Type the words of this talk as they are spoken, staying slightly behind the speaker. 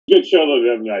good show though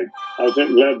the other night. I was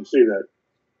glad to see that.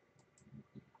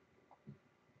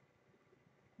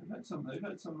 They've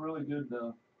had some really good.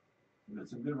 They've had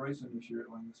some good racing this year at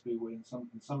Lincoln Speedway in some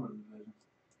of the divisions.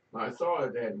 I saw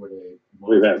it had with a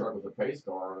monster truck with a pace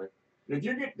car on it. Did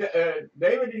you get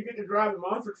David? Did you get to drive the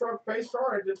monster truck pace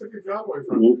car? Or just took your job away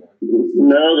from you?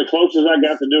 No, the closest I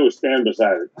got to do was stand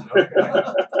beside it. Okay.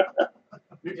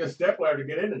 You just step ladder to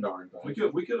get in the darn thing. We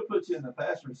could have put you in the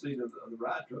passenger seat of the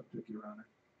ride truck, took you around there.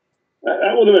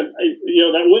 That would have been,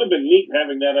 that would have been neat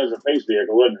having that as a pace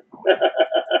vehicle, wouldn't it?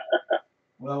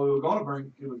 Well, it was going to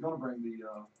bring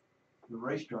the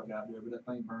race truck out there, but that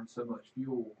thing burns so much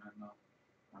fuel, and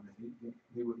I mean,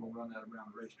 he wouldn't want to run that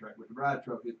around the racetrack. With the ride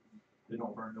truck, it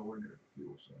don't burn nowhere near the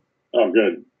fuel. So. Oh,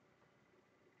 good.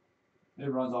 It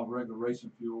runs off regular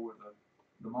racing fuel, where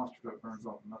the monster truck burns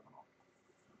off methanol.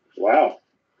 Wow,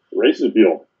 racing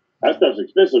fuel. That stuff's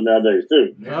expensive nowadays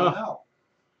too. Yeah.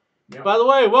 By the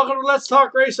way, welcome to Let's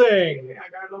Talk Racing. Hey, I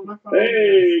got it on my phone.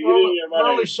 Hey, we're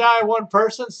only shy of one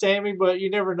person, Sammy, but you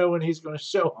never know when he's going to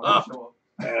show up.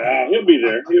 He'll be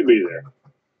there. He'll be there.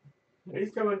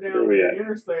 He's coming down the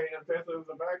interstate and Tesla was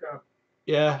the backup.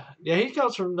 Yeah, he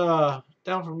comes from down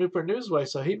from Newport Newsway,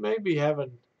 so he may be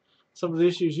having some of the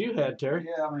issues you had, Terry.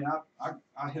 Yeah, I mean,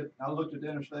 I looked at the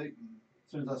interstate, and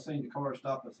as soon as I seen the car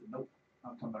stop, I said, nope,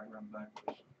 I'll come back around the back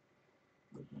way.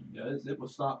 Yeah, it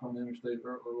was stopped on the interstate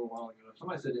a little while ago.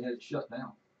 Somebody said it had shut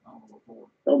down. I don't know what for.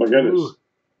 Oh my goodness! Ooh.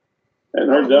 I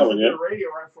hadn't heard that one yet. The radio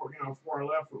right before I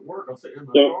left for work. I was sitting in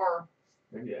my car,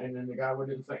 and then the guy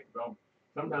didn't say. Well,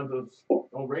 sometimes those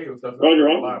old radio stuff is not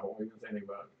reliable. He didn't say anything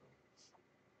about it.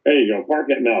 There you go. Park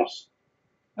that mouse.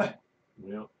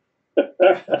 Yeah.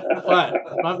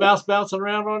 What? My mouse bouncing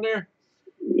around on there?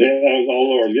 Yeah, that was all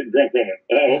Lord getting drunk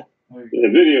on it. The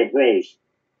video froze.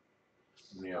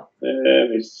 Yeah. Let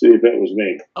me see if that was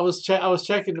me. I was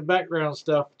checking the background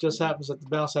stuff. Just happens that the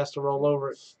mouse has to roll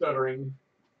over it. Stuttering.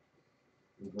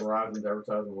 Verizon's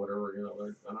advertising, whatever,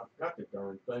 and I've got the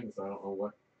darn thing, so I don't know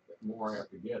what more I have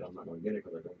to get. I'm not going to get it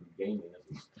because I don't do gaming.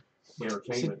 This is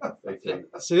entertainment.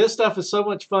 See, this stuff is so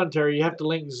much fun, Terry. You have to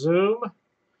link Zoom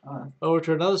over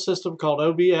to another system called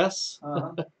OBS,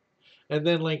 and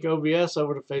then link OBS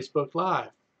over to Facebook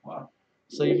Live. Wow.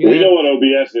 So you we know what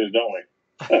OBS is, don't we?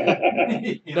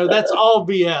 No, that's all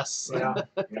BS. Yeah.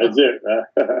 That's it.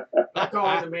 I call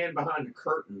him the man behind the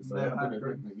curtain. So yeah,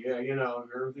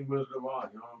 everything was the Oz.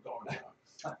 You know what I'm talking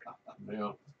about.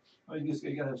 Yeah. Well,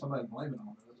 you got to have somebody blame it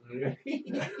on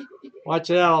it. Watch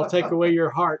it out. I'll take away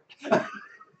your heart.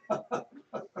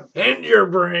 And your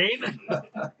brain.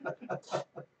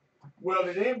 Well,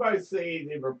 did anybody see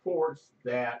the reports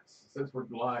that, since we're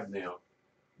live now,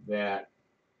 that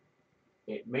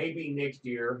it may be next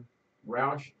year,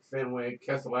 Roush, Fenway,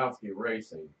 Keselowski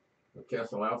Racing, with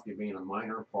Keselowski being a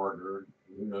minor partner,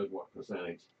 who knows what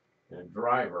percentage, and a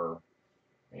driver,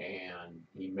 and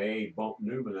he may bump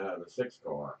Newman out of the 6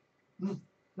 car.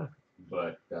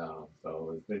 But,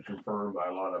 so it's been confirmed by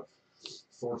a lot of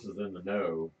sources in the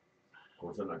know. Of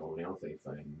course, they're not going to announce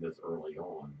anything this early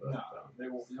on. But, no, they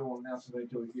won't announce it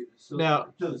until we get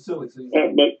to the silly season.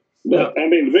 But I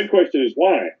mean, the big question is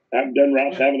why? Doesn't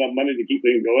Roush have enough money to keep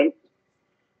things going?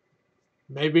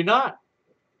 Maybe not.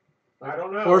 I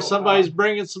don't know. Or somebody's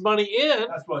bringing some money in.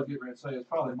 That's what I was getting ready to say. It's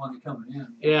probably money coming in.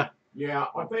 Yeah. Yeah,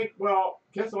 I think,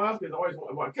 Keselowski's always,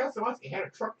 Keselowski had a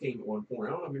truck team at one point.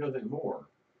 I don't know if he does anymore,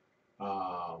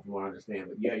 from what I understand.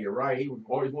 But yeah, you're right. He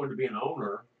always wanted to be an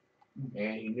owner,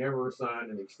 and he never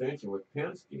signed an extension with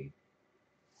Penske.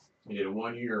 He did a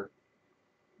 1-year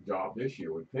job this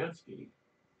year with Penske.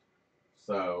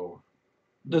 So.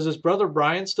 Does his brother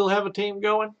Brian still have a team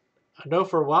going? I know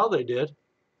for a while they did.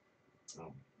 I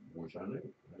wish I knew.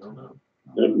 I don't know.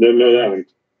 Didn't know that one.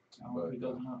 But he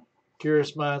doesn't know.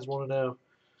 Curious minds want to know.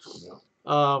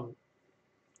 Yeah.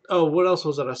 Oh, what else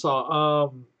was it I saw?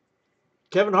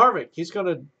 Kevin Harvick. He's going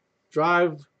to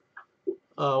drive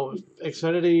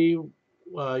Xfinity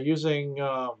using,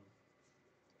 oh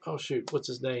shoot, what's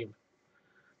his name?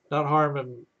 Not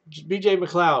Harmon. B.J.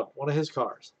 McLeod, one of his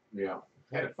cars. Yeah.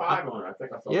 Had a 5 on it. I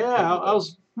think I saw. Yeah, I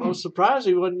was surprised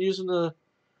he wasn't using the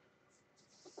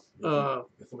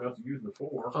somebody else used the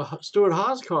 4. Stuart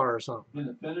Haas car or something. In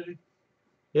Infinity?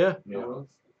 Yeah. Yeah.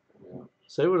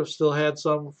 So they would have still had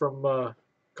some from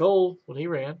Cole when he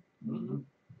ran. Mm-hmm.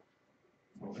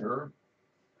 Sure.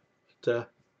 But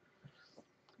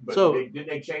so did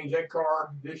they change that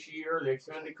car this year, the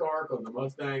Xfinity car, because the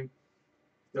Mustang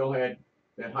still had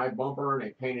that high bumper, and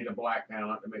they painted it black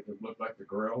now to make it look like the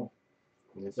grill.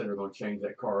 And they said they're going to change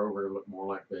that car over to look more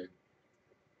like the.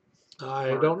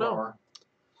 I don't know. Car.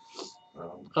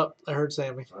 Oh, I heard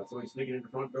Sammy. That's when he's sneaking in the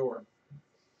front door.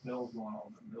 Bill's going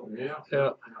on. Bill.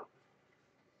 Yeah.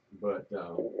 But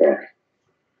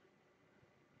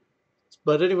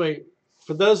But anyway,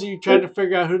 for those of you trying to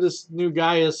figure out who this new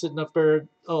guy is sitting up there,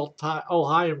 all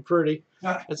high and pretty,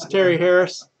 it's Terry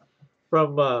Harris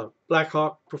from Black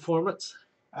Hawk Performance.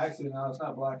 Actually, no, it's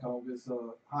not Black Hawk. It's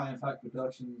High Impact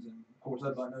Productions, and of course,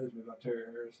 everybody knows me about Terry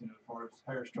Harris. You know, as far as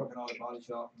Harris Truck and Auto Body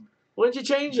Shop. When'd you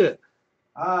change it?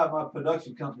 My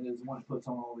production company is the one that puts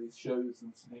on all these shows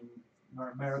and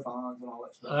marathons and all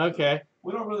that stuff. Okay. So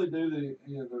we don't really do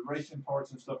the racing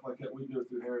parts and stuff like that. We do it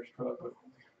through Harris Truck, but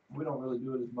we don't really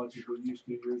do it as much as we used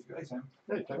to years ago. Hey, Sam.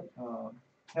 Hey, Tim.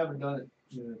 Haven't done it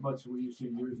as much as we used to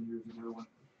years and years ago when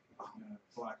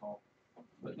Black Hawk.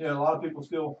 But yeah, a lot of people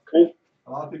still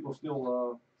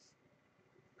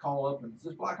call up and is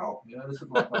this Black Hawk? Yeah, this is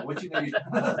Black Hawk. What you need?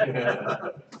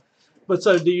 But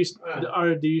so do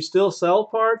you still sell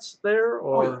parts there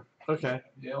or? Oh, yeah. Okay.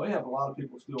 Yeah, we have a lot of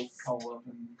people still call up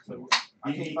and say,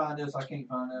 I can't find this, I can't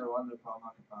find that, or I have no problem,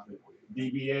 I can find it for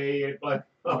you. DBA at Black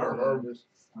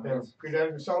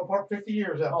Because I saw part 50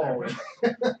 years out there.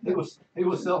 He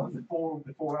was selling before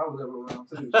I was ever around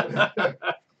too. So.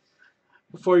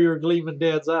 Before you were gleaming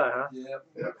Dad's eye, huh? Yeah.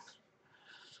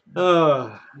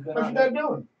 How's your dad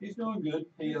doing? He's doing good.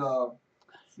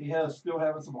 He has still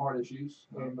having some heart issues.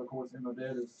 Of course, and my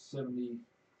dad is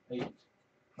 78.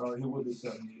 He will be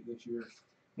 78 this year.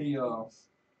 He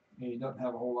doesn't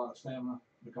have a whole lot of stamina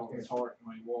because of his heart.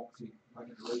 When he walks, like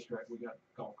at the racetrack, we got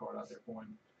a golf cart out there for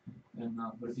him. And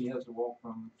but if he has to walk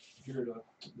from here to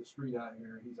the street out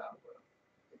here, he's out of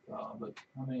breath. But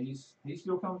I mean, he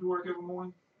still comes to work every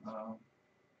morning.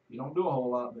 He don't do a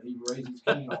whole lot, but he raises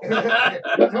cane.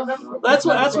 That's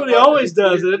what he always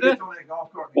does, isn't it? He gets on that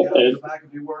golf cart and get out in the back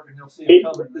of your work, and he'll see him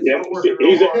coming. And they start working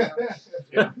real hard.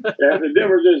 The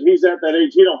difference is he's at that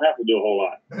age, he don't have to do a whole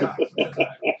lot.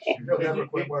 He'll never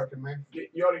quit working, man.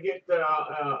 You ought to get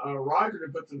Roger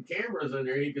to put some cameras in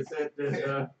there. He could set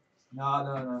this.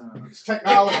 No. It's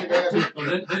technology, man. Well,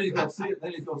 then he's gonna see it.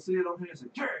 Then he's gonna see it on here and say,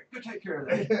 "Terry, go take care of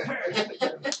that. Terry, go take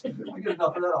care of that." I get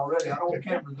enough of that already. I don't want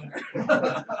cameras in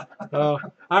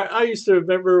there. I used to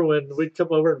remember when we'd come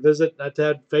over and visit, and I'd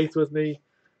have Faith with me,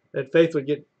 and Faith would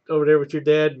get over there with your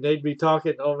dad, and they'd be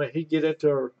talking. Oh man, he'd get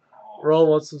into a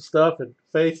roll on some stuff, and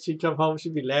Faith, she'd come home,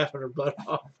 she'd be laughing her butt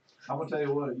off. I'm gonna tell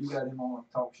you what, if you got him on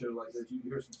a talk show like this, you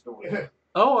hear some stories.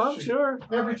 Oh, I'm sure.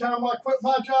 Every time I quit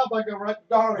my job, I go right to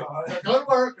Darby. I go to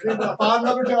work, and then I find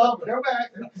another job, and go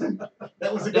back.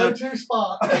 That was a go-to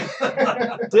spot.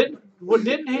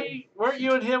 Weren't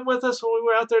you and him with us when we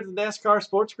were out there at the NASCAR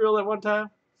Sports Grill at one time?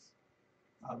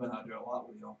 I've been out there a lot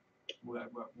with y'all. We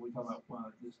talking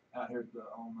about just out here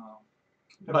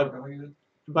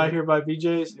By here by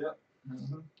BJ's? Yep.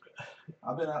 Mm-hmm.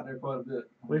 I've been out there quite a bit.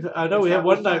 I know we had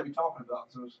one night. We talking about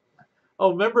so.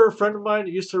 Oh, remember a friend of mine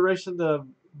that used to race in the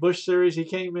Busch Series? He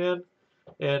came in,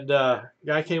 and a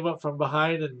guy came up from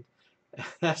behind and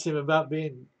asked him about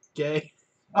being gay.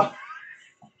 I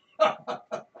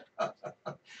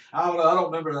don't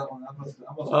remember that one.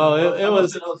 It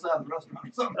was outside the restaurant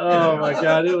or something. Oh my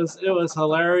God, it was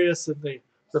hilarious, and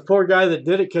the poor guy that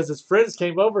did it, because his friends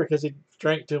came over because he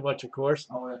drank too much, of course.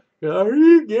 Oh yeah. Are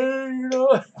you gay? You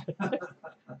know.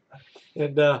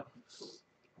 And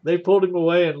they pulled him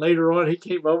away, and later on he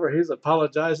came over. He was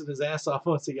apologizing his ass off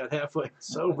once he got halfway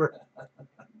sober.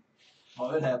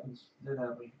 Oh, it happens. It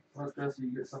happens. Especially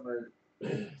you get somebody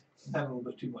having a little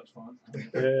bit too much fun.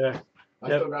 Yeah. I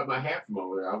still got my hat from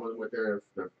over there. I went there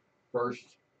the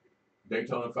first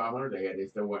Daytona 500 they had. They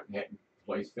still hadn't the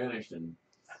place finished, and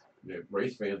the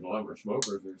race fans and a lot of them were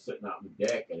smokers. They were sitting out on the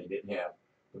deck, and they didn't have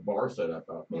the bar set up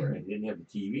out there, and didn't have the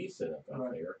TV set up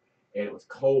out there. And it was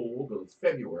cold. It was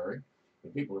February.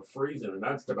 And people were freezing, and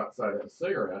I'd step outside and have a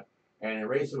cigarette, and they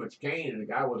raised so much cane, and the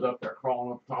guy was up there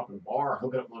crawling up top of the bar,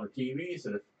 hooking up on the TV,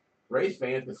 so the race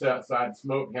fans could sit outside and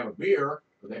smoke and have a beer,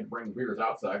 but they had to bring beers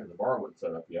outside because the bar wasn't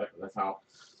set up yet, because that's how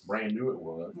brand new it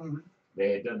was. Mm-hmm.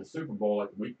 They had done the Super Bowl like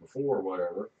the week before or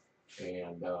whatever,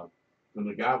 and when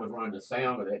the guy was running the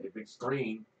sound, they had the big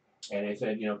screen, and they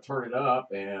said, turn it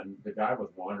up, and the guy was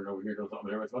wandering over here doing something,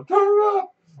 and everybody's going, turn it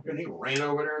up! And he ran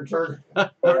over there and turned the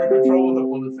controls up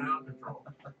on the sound control.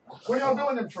 What are y'all doing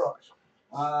in them trucks?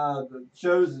 The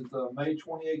shows is May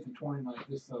 28th and 29th.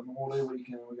 This Memorial Day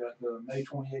weekend. We got May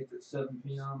 28th at 7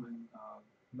 p.m. and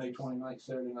May 29th,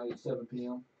 Saturday night at 7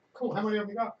 p.m. Cool. How many of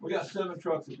them you got? We got 7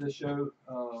 trucks at this show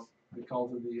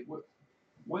because of the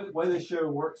way this show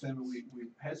works. And we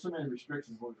had so many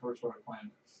restrictions when we first started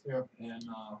planning. Yeah. And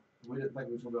we didn't think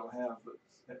we was going to be able to have, but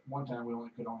at one time we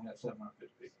could only have 750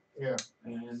 people. Yeah.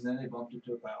 And then they bumped it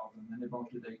to 1,000. Then they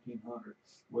bumped it to 1,800.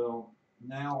 Well,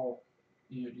 now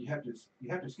you have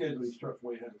to schedule these trucks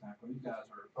way ahead of time, because these guys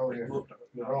are Oh, yeah. booked up.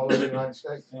 They're all over the United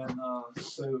States. And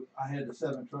so I had the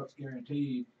 7 trucks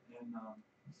guaranteed, and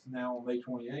now on May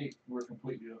 28th, we're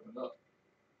completely opened up.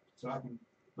 So I can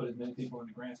put as many people in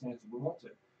the grandstands as we want to.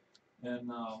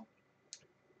 And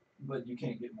but you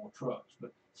can't get more trucks.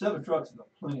 But 7 trucks is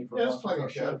plenty for Yeah, a it's plenty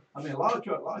of show. I mean, a lot of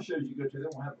shows you go to, they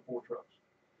won't have the 4 trucks.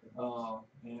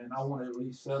 And I wanted at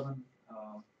least 7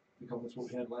 because that's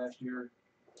what we had last year.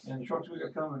 And the trucks we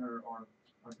got coming are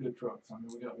good trucks. I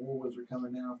mean, we got War Wizard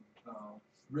coming down,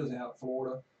 Rizzy out of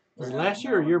Florida. Was it last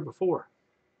year or year before?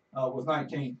 Was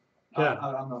 19. Yeah.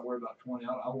 I'm not worried about 20.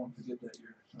 I won't forget that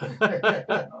year.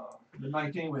 So, the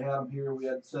 19 we had them here. We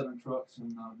had 7 trucks,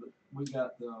 and but we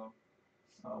got the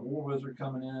War Wizard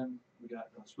coming in. We got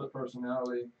Split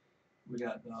Personality. We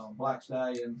got Black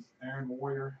Stallion, Iron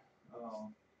Warrior.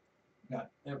 Got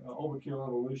Overkill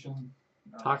Evolution.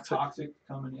 Toxic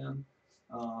coming in.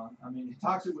 I mean,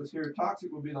 Toxic was here.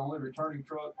 Toxic will be the only returning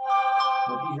truck,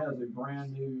 but he has a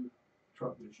brand new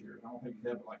truck this year. I don't think he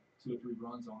had like 2 or 3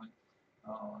 runs on it.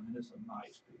 And it's a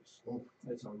nice piece.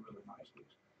 It's a really nice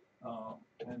piece.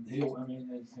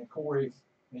 And Corey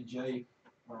and Jay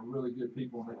are really good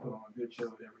people, and they put on a good show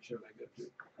at every show they go to,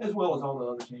 as well as all the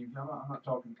other teams. I'm not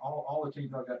talking, all the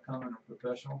teams I've got coming are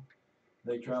professional.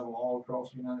 They travel all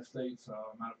across the United States.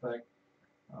 Matter of fact,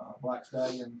 Black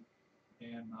Stallion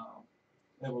and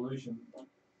Evolution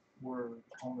were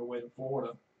on their way to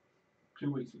Florida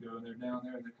 2 weeks ago, and they're down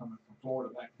there, and they're coming from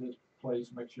Florida back to this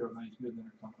place, make sure everything's good, and then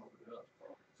they're coming over to us.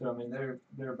 So I mean,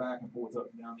 they're back and forth up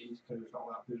and down the East Coast,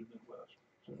 all out through the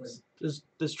Midwest. So,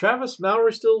 Does Travis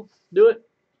Mallory still do it?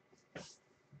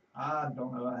 I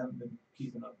don't know. I haven't been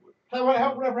keeping up with.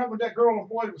 Whatever happened with that girl and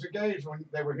boy that was engaged when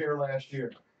they were here last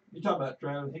year? You talking about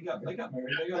Travis? They got married. They got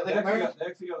married? They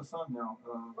actually got a son now.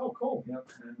 Oh, cool. Yep,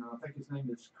 and I think his name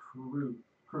is Crew.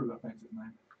 I think is his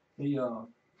name. He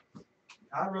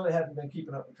I really haven't been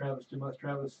keeping up with Travis too much.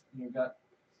 Travis, got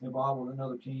involved with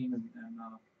another team and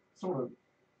sort of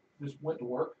just went to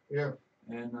work. Yeah.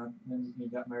 And then he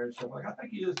got married. So I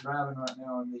think he is driving right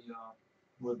now in the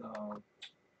with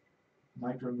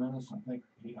Nitro Menace. I think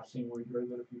I've seen where he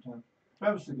drove it a few times.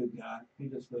 Travis is a good guy. He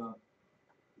just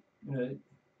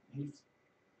he's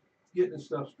getting his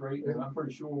stuff straight. And I'm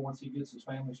pretty sure once he gets his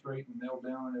family straight and nailed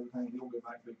down and everything, he'll go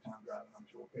back big time driving, I'm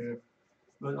sure. Yeah.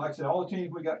 But like I said, all the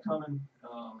teams we got coming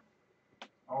are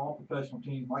all professional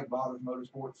teams. Mike Botters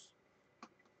Motorsports.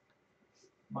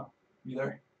 You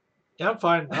there? Yeah, I'm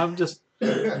fine. I'm just He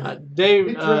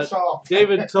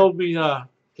David told me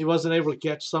he wasn't able to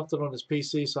catch something on his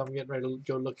PC, so I'm getting ready to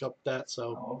go look up that.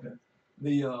 So. Oh, okay.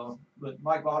 But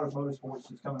Mike Botters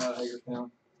Motorsports is coming out of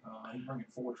Hagerstown. He's bringing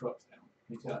 4 trucks down.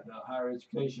 He's got higher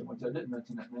education, which I didn't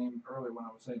mention that name earlier when I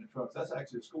was saying the trucks. That's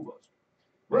actually a school bus.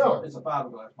 Really? It's a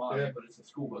fiberglass body, Yeah. but it's a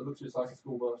school bus. It looks just like a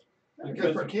school bus.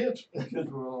 Good for kids. The kids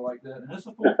were really like that, and it's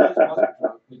a full-size muscle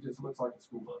truck. It just looks like a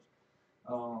school bus.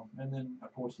 And then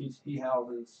of course he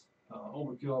houses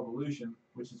Overkill Evolution,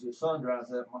 which is his son drives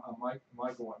that.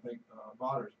 Michael, I think,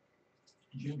 Botters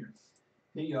Jr.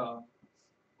 He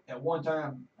at one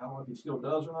time, I don't know if he still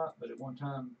does or not, but at one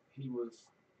time he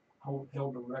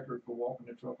held the record for walking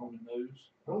the truck on the nose.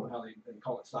 Oh. How they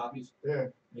call it stoppies. Yeah.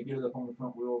 They get it up on the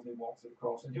front wheels, he walks it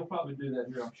across, and he'll probably do that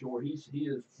here, I'm sure. He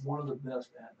is one of the best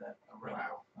at that around.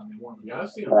 Wow. I mean, one of the Yeah, I've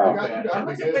best. seen him Wow. do that. You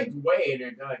That's a gotta be big weight,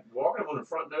 and like walking on the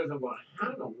front nose, I'm going,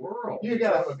 how in the world? You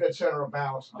gotta have a good center of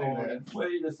balance to do Oh, that. and well,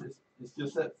 it's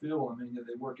just that feel. I mean,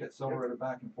 they work that accelerator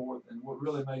back and forth, and what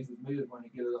really amazes me is when he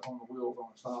gets it up on the wheels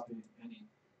on the stop, and he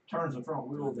turns the front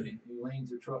wheels, and he leans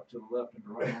the truck to the left and the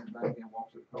right on the back and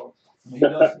walks it across. I mean, he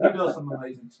does some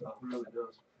amazing stuff, he really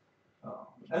does.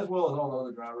 As well as all the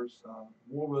other drivers.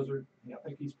 War Wizard, I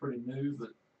think he's pretty new, but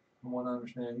from what I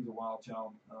understand, he's a wild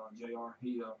child. JR,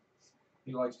 he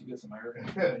likes to get some air.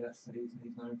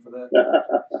 He's known for that.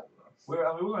 So, we're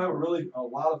gonna have a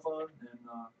lot of fun, and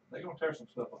they're gonna tear some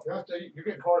stuff up. You're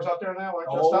getting cars out there now.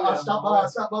 Oh, I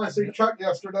stopped by and see the truck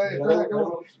yesterday. Yeah,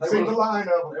 See the line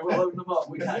of They them. were loading them up.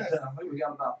 I think we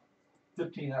got about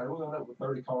 15 hours. We're going up with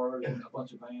 30 cars and a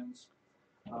bunch of vans.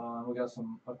 We got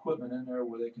some equipment in there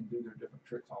where they can do their different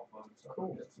tricks off of and stuff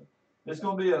like that. So it's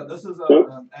going to be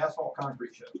an asphalt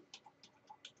concrete show.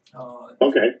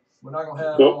 Okay. We're not going to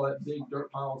have all that big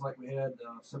dirt piles like we had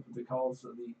simply because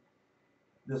of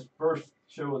this first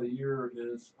show of the year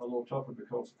is a little tougher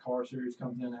because the car series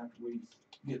comes in after we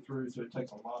get through, so it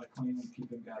takes a lot of cleaning to keep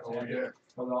them guys happy. Yeah.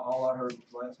 All I heard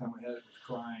last time we had it was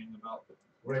crying about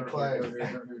Red flag.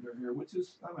 here, which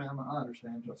is, I mean, I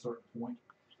understand to a certain point.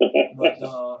 But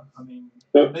I mean,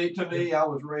 to me, I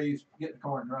was raised get in the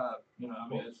car and drive. You know, I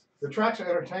mean, it's The track's an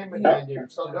entertainment venue,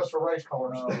 so that's for race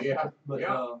cars. but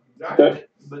exactly.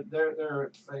 but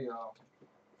the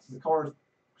cars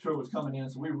show was coming in,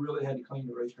 so we really had to clean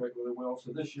the racetrack really well.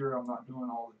 So this year, I'm not doing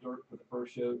all the dirt for the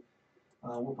first show.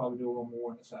 We'll probably do a little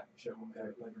more in the second show when we have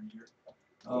it later in the year.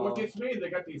 What gets me, they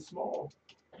got these small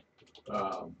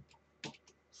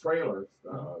trailers,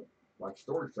 like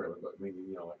storage trailers, but maybe,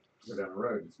 you know, like go down the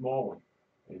road, the small one,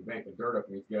 and bank the dirt up,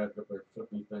 and these guys up there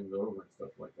flipping these things over and stuff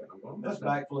like that. I'm going, That's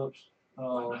backflips.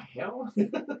 what the hell?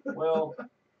 Well,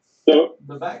 So,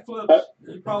 the backflips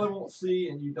you probably won't see,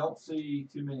 and you don't see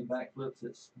too many backflips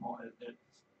at small at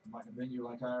like a venue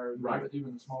like ours, right?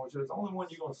 Even the smaller shows. The only one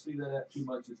you're going to see that at too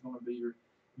much is going to be your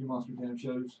Monster Jam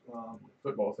shows,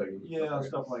 Football stadiums. yeah,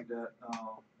 stuff like that.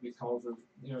 Because of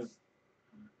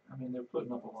I mean, they're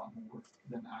putting up a lot more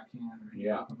than I can or any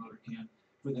promoter can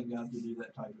for them guys to do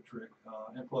that type of trick.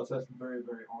 And plus, that's very,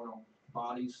 very hard on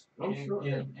bodies and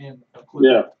equipment.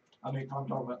 yeah. I mean, I'm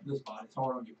talking about this body. It's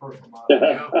hard on your personal body.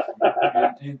 I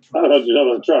thought you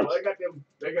know the trucks. Well,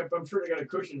 they got. I'm sure they got a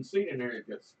cushioned seat in there. It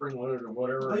gets spring loaded or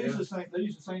whatever. They use the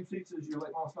same seats as your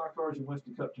late model stock cars and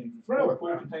Winston Cup teams. Really?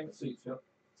 Full containment seats. Yep.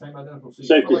 Same identical seats.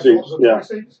 Safety Like seats, the yeah. toy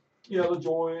seats? Yeah, the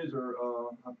Joys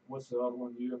or what's the other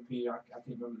one? UMP. I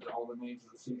can't remember all the names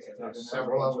of the seats. Yeah, that there's they've been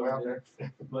several of them out there.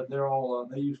 But they're all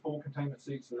they use full containment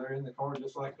seats, so they're in the car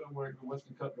just like where the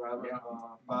Winston Cup driver. Yeah.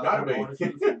 Gotta be.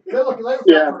 They look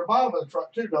Yeah. for the bottom of the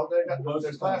truck too, don't they? Got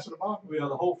there's glass at the bottom. Yeah,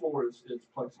 the whole floor is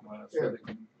plexiglass, Yeah. so they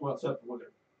can except for where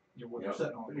they're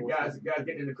sitting on. The guys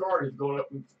getting in the car, he's going up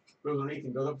and goes underneath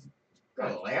and goes up.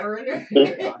 Got a ladder in there.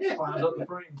 Climbs up the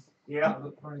frames. Yeah.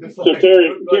 Just So like,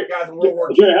 Terry, guys in World War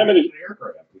II Terry, how many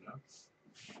aircraft, you know?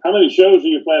 how many shows do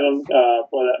you plan on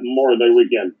for that Memorial Day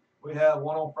weekend? we have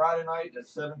one on Friday night at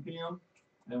 7 p.m.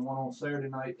 and one on Saturday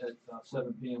night at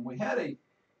 7 p.m. We had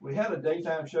a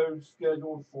daytime show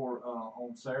scheduled for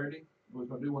on Saturday. We was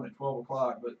going to do one at 12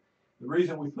 o'clock, but the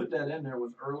reason we put that in there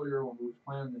was earlier when we was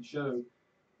planning the show,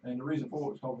 and the reason for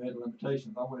it was because we had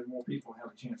limitations. I wanted more people to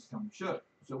have a chance to come to the show,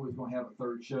 so we was going to have a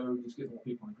third show, just get more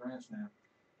people in the grandstand.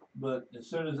 But as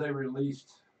soon as they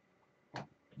released,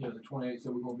 the 28th,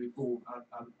 so we're going to be full. I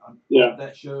booked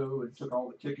that show and took all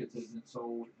the tickets that had been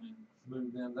sold and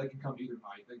moved them. They can come either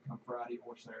night. They can come Friday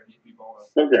or Saturday if you bought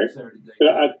a Saturday day.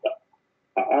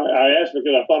 I asked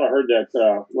because I thought I heard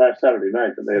that last Saturday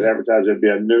night that they had advertised it'd be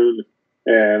a noon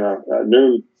and a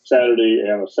noon Saturday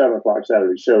and a 7 o'clock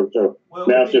Saturday show. So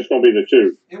now it's just going to be the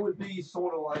two. It would be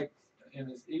sort of like, and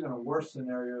it's even a worse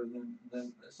scenario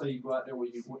than say you go out there where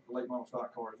you work the late model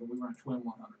stock cars and we run twin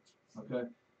 100s, okay,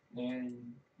 and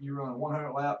you run a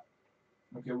 100 lap,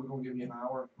 okay, we're gonna give you an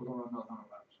hour, we're gonna run another 100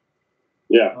 laps.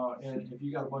 Yeah. And if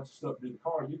you got a bunch of stuff to do the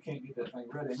car, you can't get that thing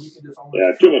ready, and you can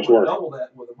just too much work. double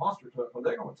that with a monster truck, but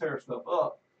they're gonna tear stuff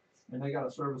up, and they got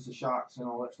to service the shocks and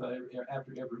all that stuff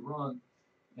after every run,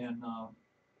 and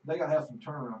they got to have some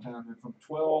turnaround time. And from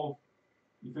 12.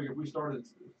 You figure if we started,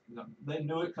 they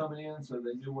knew it coming in, so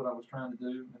they knew what I was trying to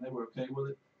do, and they were okay with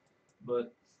it.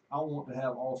 But I want to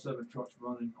have all 7 trucks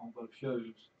running on both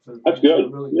shows, so that's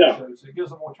good. Really good shows. So it gives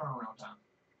them more turnaround time.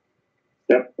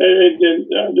 Yep, and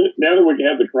now that we can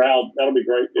have the crowd, that'll be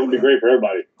great. It'll be great for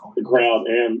everybody, the crowd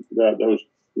and those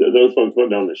folks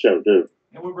putting on the show too.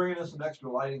 And we're bringing in some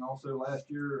extra lighting also. Last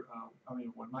year,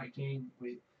 when 19,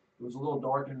 it was a little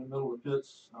dark in the middle of the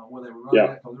pits where they were running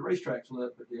at because the racetrack's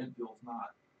lit, but the infield's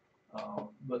not.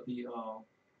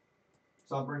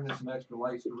 So I'm bringing in some extra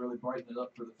lights to really brighten it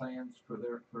up for the fans for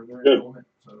their enjoyment.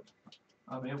 So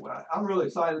I'm really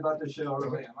excited about this show. I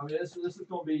really am. This is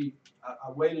going to be. I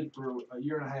waited for a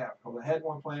year and a half because I had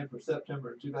one planned for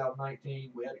September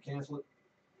 2019. We had to cancel it,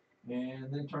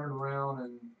 and then turned around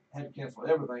and had to cancel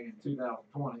everything in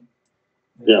 2020.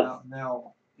 And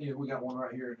now we got one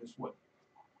right here in this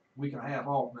week and a half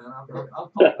off, man.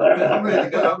 I'm ready to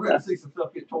go. I'm ready to see some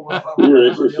stuff get torn up. You're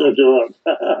ready to shut you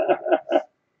up.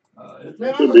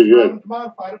 Man, should be good.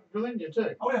 Come fight up in Galenia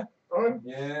too. Oh yeah. Right?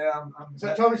 Yeah. Is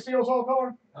that Tony Steele's old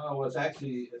car? Well, it's not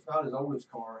his oldest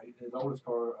car. His oldest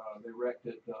car, they wrecked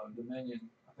at Dominion.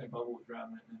 I think Bubba was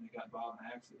driving it, and they got involved in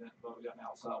an accident. Bubba got an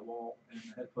outside wall, and they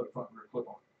had to put a front and rear clip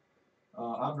on it.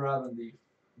 I'm driving the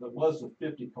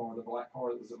 50 car, the black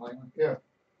car that was at Langland. Yeah.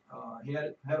 He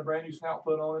had a brand new snout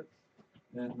put on it,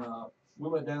 and we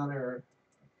went down there.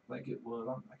 I think it was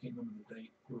I can't remember the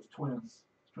date. It was twin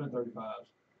 35s,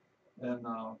 and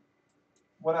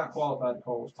went out qualified. The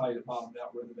car was tight. It bottomed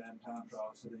out really bad in time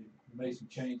trials, so they made some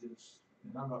changes.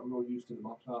 And I'm not real used to the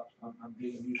bump stops. I'm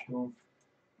getting used to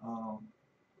them.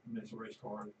 It's a race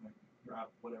car. I drive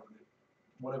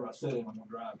whatever I set in, I'm gonna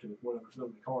drive to it. Whatever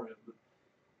the car is, but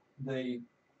they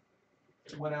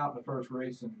went out in the first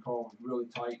race, and the car was really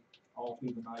tight all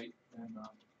through the night, and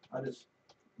I just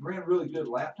ran really good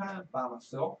lap time by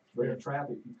myself, but in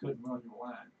traffic you couldn't run your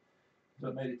line, so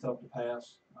it made it tough to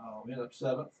pass. We ended up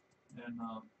 7th, and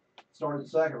started the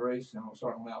second race, and I was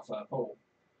starting on the outside pole.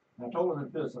 And I told them in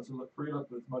pits, I said, look, free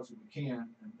up as much as we can,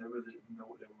 and they really didn't know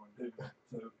what they were going to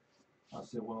do. So I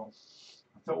said, well,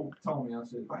 I told Tony, I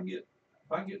said, if I can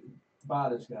get by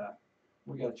this guy,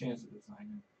 we got a chance at this thing.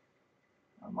 And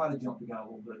I might have jumped the guy a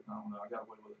little bit. I don't know. I got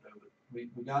away with it though. But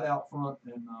we got out front,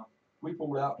 and we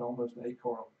pulled out to almost an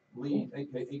 8-car lead,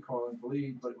 8-car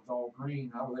lead, but it was all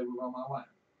green. I was able to run my line,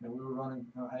 and we were running.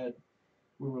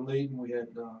 We were leading. We had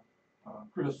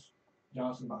Chris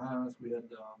Johnson behind us. We had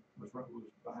was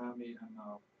behind me,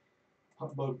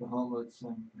 and both the Humlets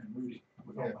and Rudy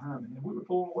was all behind me, and we were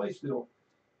pulling away still,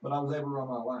 but I was able to run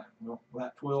my line. Well,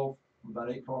 lap 12, about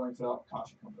 8-car lengths out,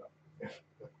 caution comes up,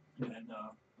 and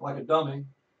like a dummy,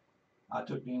 I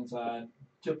took the inside,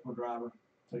 tipped my driver,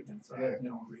 took the inside. You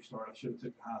know, restart. I should have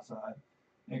took the high side,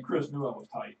 and Chris knew I was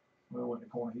tight. Well, in the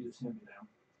corner, he just hit me down,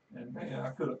 and man, I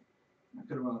could have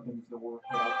run up in his door,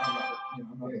 but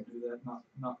I'm not going to do that.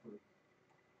 Not for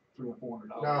 $300 or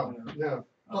 $400. No.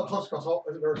 Plus, because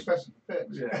they're expensive to fix.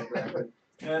 Yeah, exactly.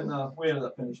 And we ended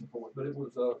up finishing 4th, but it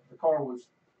was the car was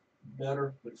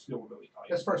better, but it's still really tight.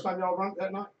 That's the first time y'all run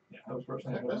that night? Yeah, that was the first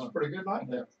time. That's a pretty good night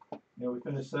there. Yeah, we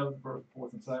finished 7th, 1st,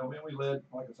 4th, and 2nd. I mean, we led,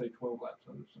 like I say, 12 laps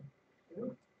of it.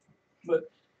 So.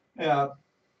 But yeah,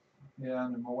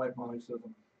 and then my wife Molly says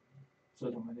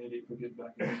I'm an idiot for getting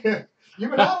back in. You've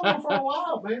been out of them for a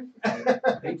while, man.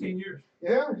 18 years.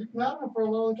 Yeah, you've been out of them for a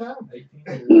long time.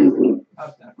 18 years.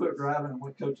 I quit driving and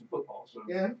went coaching football. So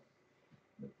yeah.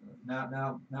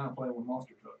 Now I'm playing with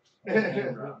monster trucks.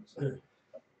 And driving, so.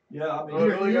 Yeah, I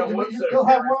mean, you'll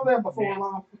have one of them before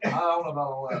long. I don't know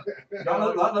about all that.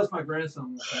 Not unless my grandson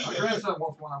wants one. My grandson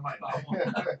wants one, I might not want.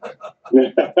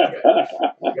 You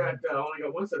only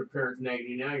got one set of parents nagging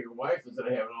you now. Your wife, instead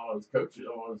of having all those coaches,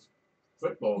 all those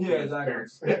football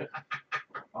parents.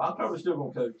 I'm probably still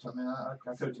going to coach. I mean, I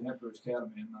coach at Pearce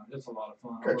Academy, and it's a lot of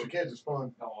fun. Coach your kids is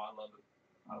fun. Oh, I love it.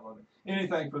 I love it.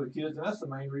 Anything for the kids, and that's the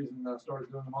main reason that I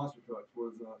started doing the monster trucks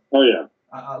was. Oh yeah.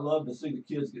 I love to see the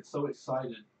kids get so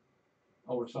excited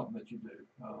over something that you do,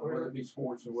 whether it be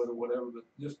sports or whatever. But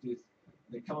just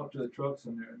they come up to the trucks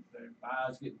and their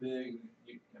eyes get big.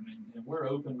 And we're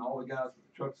open. All the guys with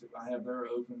the trucks that I have, they're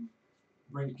open.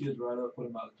 Bring the kids right up, put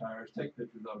them by the tires, take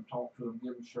pictures of them, talk to them,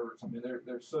 give them shirts. I mean,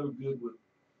 they're so good with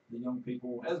the young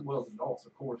people as well as adults,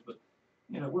 of course. But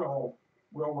we all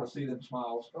want to see them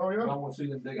smiles. Oh yeah. We all want to see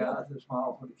them big eyes and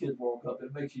smiles when the kids walk up.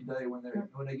 It makes you day when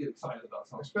they get excited about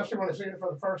something. Especially when they see it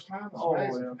for the first time. It's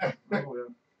amazing. Yeah. Oh yeah.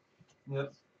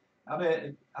 Yep. I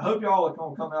mean, I hope y'all are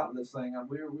gonna come out to this thing.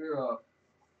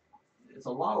 It's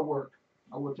a lot of work.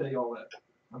 I will tell you all that.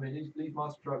 I mean, these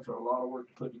monster trucks are a lot of work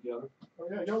to put together. Oh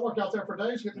yeah, y'all work out there for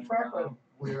days getting the track ready.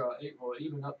 We're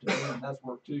even up to then, that's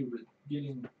work too. But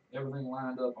getting everything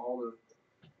lined up, all the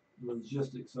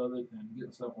logistics of it, and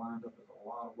getting stuff lined up is a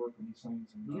lot of work on these things.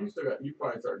 And you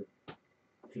probably started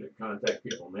to contact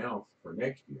people now for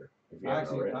next year.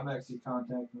 I'm actually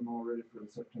contacting them already for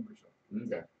the September show.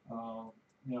 Okay.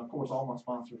 Of course, all my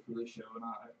sponsors for this show, and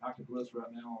I could list right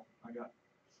now. I got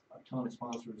a ton of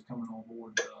sponsors coming on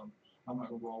board. I'm not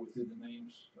going to go all through the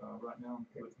names right now,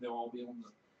 but they'll all be on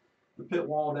the pit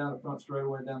wall down the front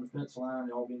straightaway, down the fence line.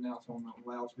 They'll all be announced on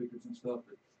the loudspeakers and stuff.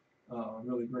 But a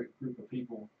really great group of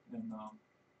people, and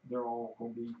they're all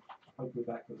going to be hopefully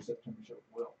back for the September show as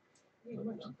well.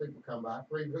 Make some people come back,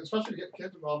 especially get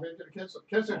kids involved. Get the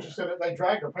kids interested. They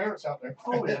drag their parents out there.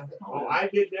 Oh yeah. Oh, I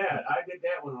did that. I did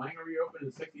that when Langer reopened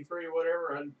in '63 or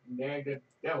whatever. I nagged it.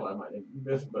 Yeah, well, I might have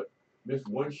missed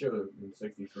one show in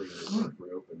 '63 when we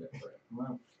reopened that track.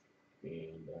 Wow.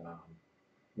 And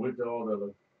went to all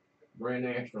the Grand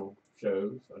National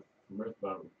shows. From Earth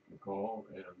by recall,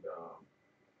 and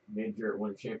then Jarrett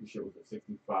won the championship was at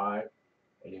 '65,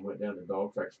 and he went down to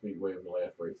Dog Track Speedway in the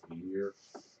last race of the year.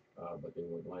 But they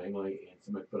went Langley, and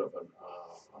somebody put up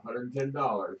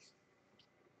 $110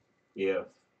 if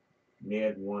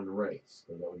Ned won the race,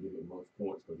 because that would give him most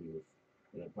points because he was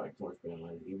in a Pike Torrance band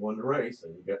lane. He won the race,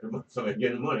 and he got the somebody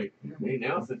getting the money. And he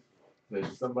announced it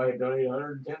that somebody donated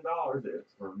 $110.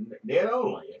 It's for Ned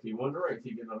only. If he won the race,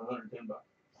 he'd get another $110.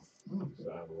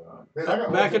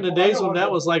 So back in the days when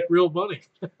that was like real money.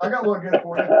 I got one good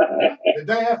for you. The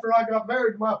day after I got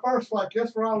married to my first wife,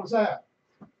 guess where I was at?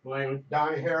 Langley.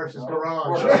 Donnie Harris's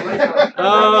garage.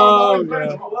 Oh, I yeah.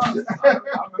 remember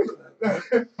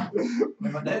that.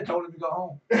 And my dad told him to go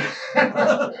home.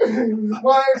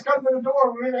 My ex come to the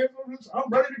door. I'm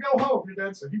ready to go home. Your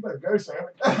dad said, "You better go, Sammy."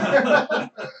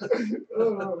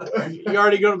 You're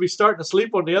already going to be starting to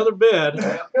sleep on the other bed,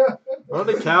 on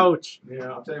the couch.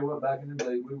 Yeah, I'll tell you what. Back in the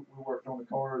day, we worked on the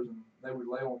cars, and they would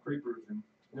lay on creepers and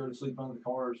go to sleep under the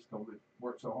cars because we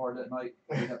worked so hard that night.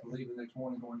 We'd have to leave the next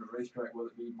morning going to the racetrack, whether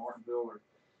it be Martinsville or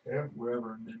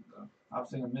wherever. And then I've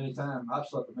seen them many times. I've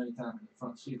slept many times in the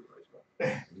front seat of the racetrack.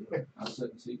 I sit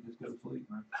in the seat and just go to sleep,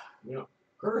 man. Yeah.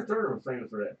 Curtis Turner was famous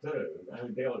for that too. I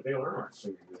mean, Dale Earnhardt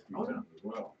seen it a few times as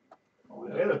well. Oh,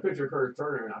 They had a picture of Curtis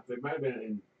Turner, and it might have been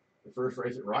in the first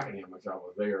race at Rockingham, which I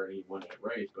was there, and he won that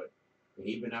race. But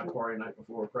he'd been out partying the night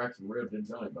before, cracked some ribs, didn't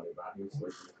tell anybody about it. He was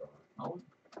asleep in the car. Oh.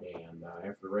 And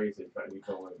after the race, in fact, he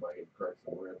told everybody he'd cracked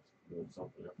some ribs doing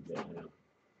something up and down.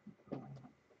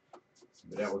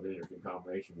 But that was an interesting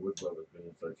combination. Wood Brothers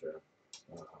being such a,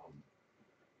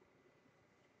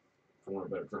 for want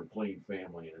of a better term, clean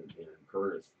family, and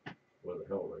Curtis was a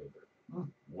hellraiser.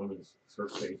 Women's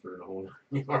skirt chaser and the whole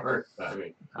yard. I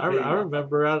mean, I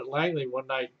remember out at Langley one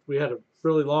night, we had a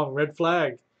really long red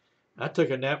flag. I took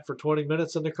a nap for 20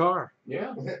 minutes in the car.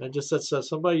 Yeah. And just said,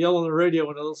 somebody yell on the radio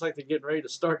when it looks like they're getting ready to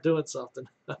start doing something.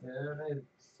 Yeah,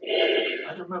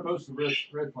 I can remember most of the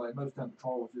red flag. Most of the time the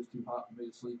car was just too hot for me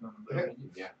to sleep under. But I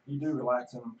mean, you do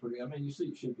relax in them pretty. I mean, you see,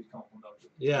 it should be comfortable enough to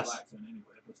relax in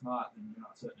anyway. If it's not, then you're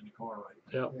not sitting in the car right.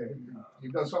 Yep.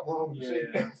 You've done something wrong.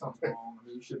 Something wrong. I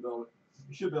mean, you should be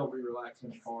able to be relaxed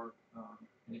in the car,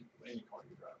 any car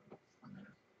you're driving.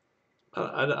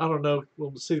 I don't know.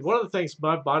 Well, see, one of the things,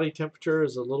 my body temperature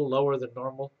is a little lower than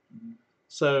normal.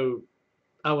 So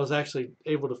I was actually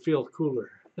able to feel cooler.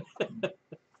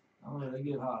 Oh, they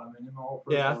get hot. I mean, in all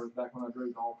pro cars, back when I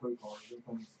drove the all pro cars, them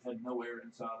things had no air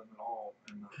inside them at all,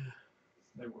 and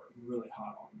they were really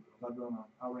hot on wheels.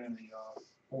 I ran a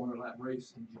 400 lap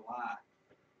race in July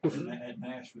at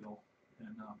Nashville,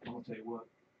 and I'm gonna tell you what,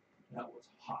 that was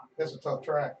hot. That's a tough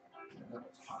track. Yeah, that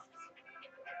was hot.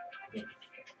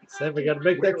 Sam, we got to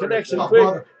make that connection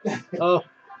quick. Oh.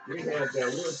 We went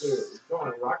to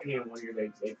going to Rockingham one year.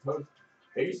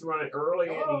 They used to run it early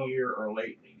in the year or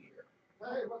late in the year.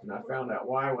 And I found out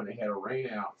why when they had a rain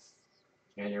out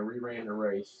and they reran the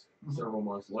race several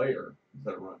months later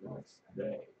instead of running the next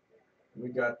day. We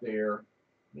got there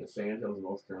in the Sand Hills,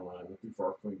 North Carolina, not too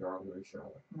far from Darwin and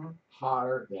Charlotte.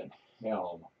 Hotter than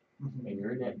hell. And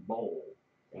you're in that bowl.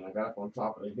 And I got up on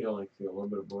top of the hill and feel a little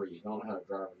bit of breeze. I don't know how the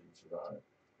driver didn't survive.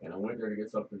 And I went there to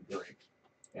get something to drink.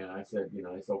 And I said,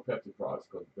 they sold Pepsi products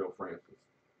because Bill France was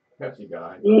a Pepsi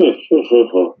guy.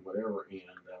 Whatever. And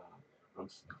I'm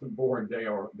boring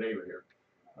David here.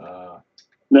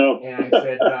 No. And I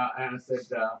said,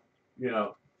 give me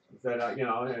a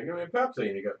Pepsi.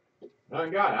 And he goes, I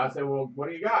ain't got it. I said, well, what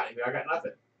do you got? He goes, I got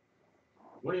nothing.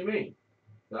 What do you mean?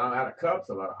 So I'm out of cups,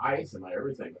 I'm out of ice, I'm out of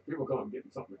everything. But people come and get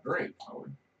me something to drink.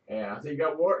 And I said, you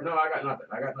got water? No, I got nothing.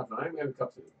 I ain't even having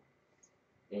cups anymore.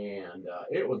 And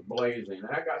it was blazing.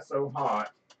 I got so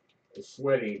hot and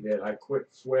sweaty that I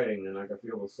quit sweating, and I could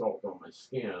feel the salt on my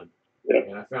skin. Yep.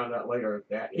 And I found out later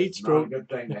that is not a good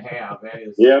thing to have. That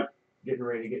is getting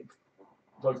ready to get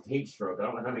close to heat stroke. I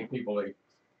don't know how many people they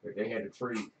had to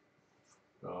treat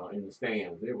in the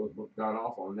stands. It was god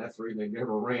awful, and that's the reason they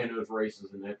never ran those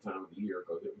races in that time of the year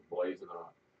because it was blazing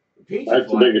hot. That's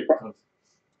the biggest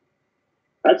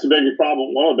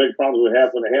problem. One of the big problems we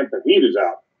have when the Hampton heat is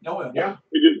out. Oh yeah.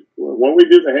 When we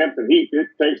do the Hampton heat,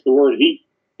 it takes the word heat.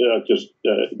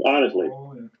 Honestly,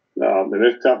 and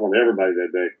it's tough on everybody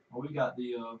that day. Well, we got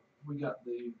the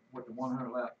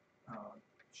 100 lap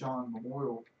Sean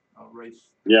Memorial race.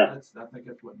 Yeah. I think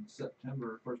that's what in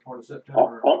September, first part of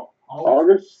September.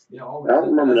 August. Yeah, August. I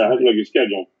don't remember that. I think it's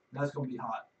scheduled. That's gonna be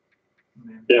hot.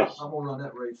 Man, yes. I'm gonna run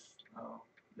that race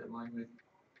at Langley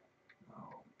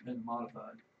in the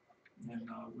modified, and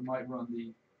we might run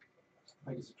the. I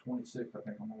think it's the 26th. I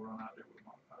think I'm gonna run out there with the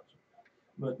modified.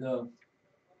 But I'm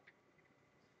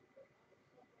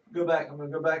gonna go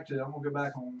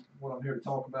back on what I'm here to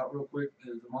talk about real quick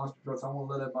is the monster trucks. I want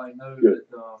to let everybody know that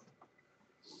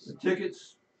the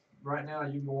tickets right now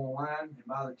you can go online and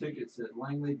buy the tickets at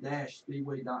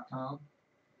langley-speedway.com.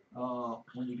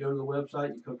 When you go to the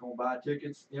website, you click on buy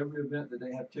tickets. Every event that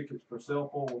they have tickets for sale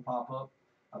for will pop up.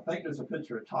 I think there's a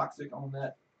picture of Toxic on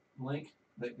that link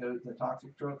that goes to the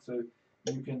Toxic truck, so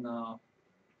you can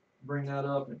bring that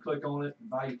up and click on it and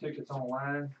buy your tickets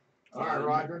online. All right,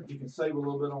 Roger. You can save a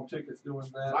little bit on tickets doing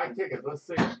that. Buy tickets. Let's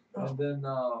see. And then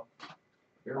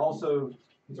also,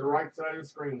 the right side of the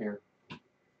screen here.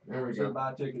 There we So go.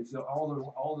 buy tickets. So all the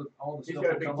He's stuff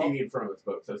got a will big come TV up. in front of us,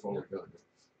 folks. That's what we're doing.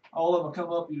 All of them will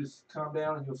come up. You just come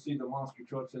down and you'll see the monster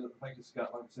trucks. I think it's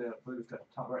got, like I said, I believe it's got the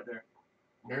top right there.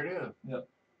 There it is. Yep.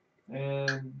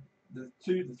 And the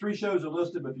 3 shows are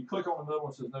listed, but if you click on the middle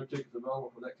one, it says no tickets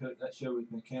available for that show has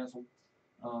been canceled.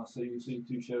 So you see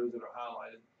 2 shows that are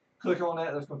highlighted. Click on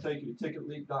that. That's going to take you to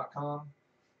ticketleap.com,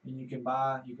 and you can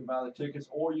buy the tickets,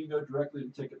 or you can go directly to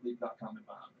ticketleap.com and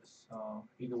buy them.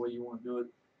 Either way you want to do it.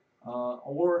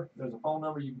 Or there's a phone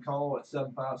number you can call at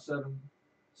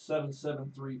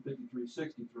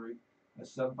 757-773-5363.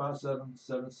 That's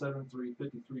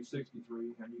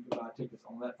 757-773-5363, and you can buy tickets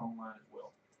on that phone line as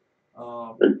well.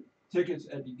 Tickets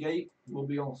at the gate will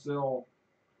be on sale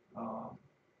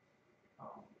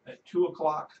at 2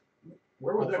 o'clock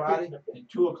on Friday and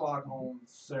 2 o'clock on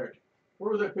Saturday.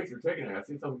 Where was that picture taken at? I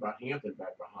see something about Hampton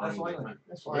back behind. That's Langley.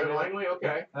 That's Langley,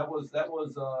 okay. That was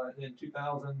in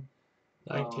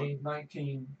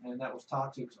 2019, and that was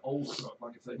Toxic's old truck.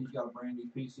 Like I said, he's got a brand new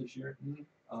piece this year.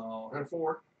 Got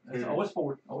 4. It's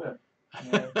Ford. Oh yeah.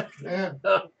 And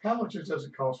how much does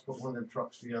it cost to put one of them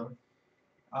trucks together?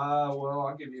 Well,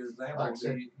 I'll give you an example. Like I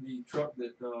said. The truck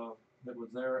that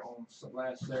was there on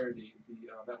last Saturday,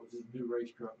 that was his new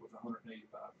race truck, was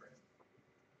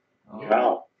 $185,000.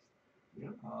 Wow.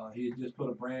 He had just put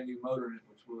a brand new motor in it,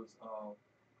 which was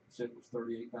said it was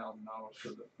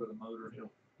 $38,000 for the motor.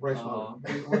 Race motor.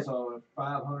 It was a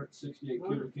 568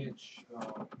 cubic inch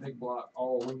big block,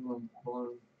 all aluminum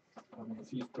balloon. I mean,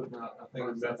 he's putting out, I think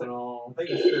it's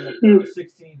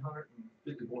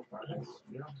 1,650 horsepower.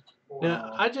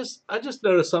 Now, I just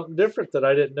noticed something different that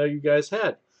I didn't know you guys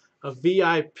had. A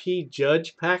VIP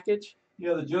judge package.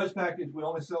 Yeah, the judge package, we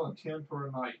only sell in 10 per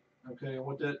night. Okay, and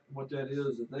what that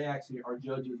is they actually are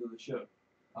judges of the show.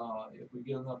 If we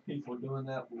get enough people doing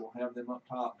that, we'll have them up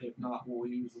top. If not, we'll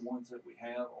use the ones that we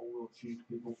have, or we'll choose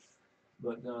people.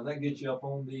 But that gets you up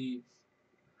on the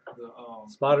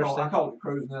Spotter I stand. call it the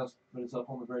crow's nest, but it's up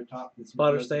on the very top. It's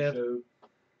Spotter the stand. show.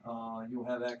 You'll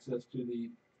have access to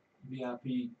the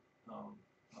VIP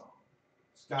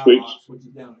skybox, which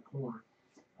is down in the corner,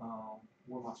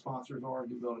 where my sponsors are.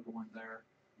 You'll be able to go in there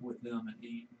with them and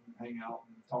eat and hang out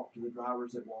and talk to the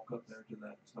drivers that walk up there to that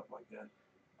and stuff like that.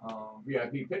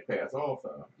 VIP pit pass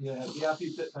also. Yeah,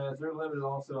 VIP pit pass. They're limited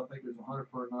also. I think there's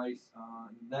 100 per night.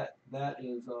 That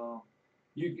is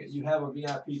you have a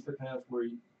VIP pit pass where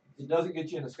it doesn't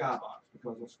get you in the skybox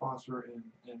because they'll sponsor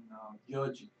and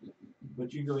judge,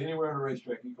 but you can go anywhere on the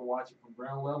racetrack. You can watch it from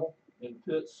ground level in the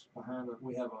pits behind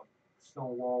we have a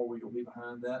stone wall where you'll be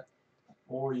behind that,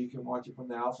 or you can watch it from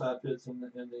the outside pits in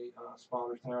the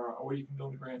spotters tower, or you can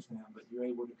go to the grandstand. But you're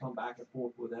able to come back and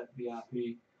forth with that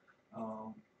VIP.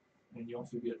 And you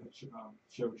also get a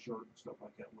show shirt and stuff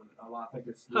like that with it. I think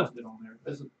it's listed on there.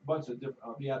 There's a bunch of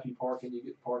different VIP parking. You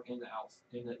get to park in the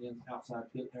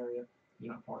outside pit area.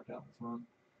 You're not parked out in the front.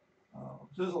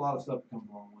 So there's a lot of stuff that comes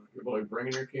along with it. You're probably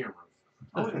bringing your cameras.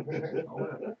 Oh yeah.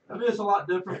 I mean, it's a lot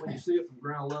different when you see it from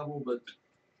ground level, but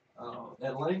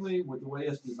at Langley, with the way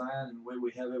it's designed and the way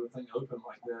we have everything open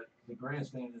like that, the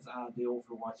grandstand is ideal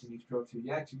for watching these trucks. You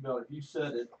actually if you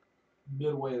set it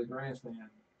midway of the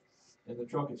grandstand, and the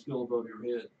truck is still above your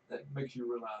head, that makes you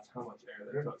realize how much air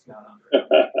that truck's got under it.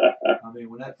 I mean,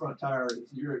 when that front tire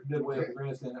you're at midway up the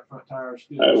grandstand, that front tire is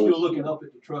still looking up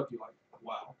at the truck, you're like,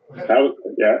 wow. That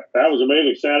was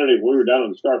amazing Saturday. We were down on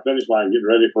the start finish line getting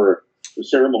ready for the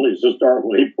ceremonies to start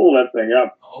when he pulled that thing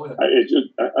up. Oh, yeah. It's just,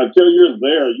 until you're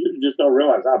there, you just don't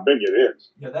realize how big it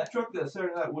is. Yeah, that truck that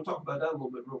Saturday night, we'll talk about that a little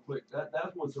bit real quick.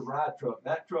 That was the ride truck.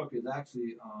 That truck is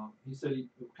actually, he said it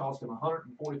cost him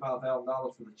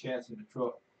 $145,000 for the chassis and the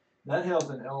truck. That has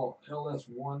an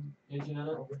LS1 engine in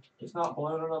it. It's not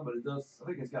blown enough, but it does. I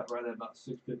think it's got right at about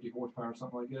 650 horsepower or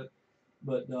something like that.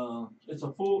 But it's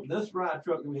this ride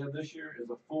truck that we have this year is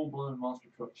a full-blown monster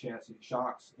truck chassis,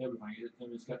 shocks, everything.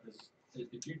 It's got this.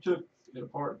 If you took it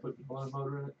apart and put the blown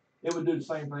motor in it, it would do the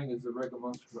same thing as the regular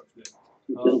monster trucks did.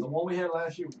 The one we had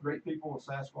last year was great people with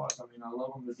Sasquatch. I mean, I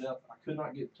love them to death. I could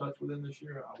not get in touch with them this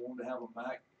year. I wanted to have them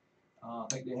back. I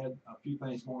think they had a few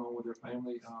things going on with their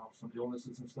family, some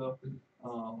illnesses and stuff.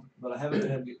 But I haven't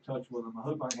been able to get in touch with them. I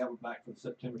hope I can have them back for the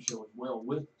September show as well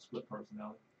with Split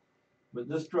Personality. But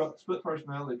this truck, Split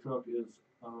Personality truck, is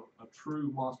a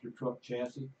true monster truck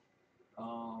chassis.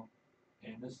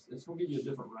 And it's going to give you a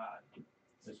different ride.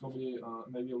 It's going to be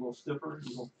maybe a little stiffer.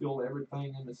 You're going to feel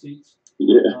everything in the seats.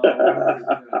 Yeah.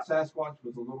 Sasquatch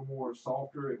was a little more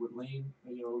softer. It would lean,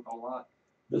 a lot.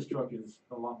 This truck is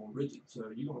a lot more rigid,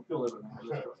 so you're going to feel everything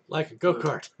with this truck. Like a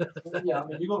go-kart. Yeah, I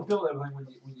mean, you're going to feel everything when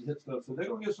you hit stuff. So they're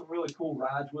going to get some really cool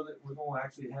rides with it. We're going to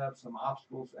actually have some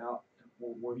obstacles out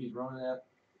where he's running at.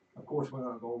 Of course, we're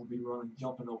not going to be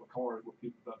jumping over cars with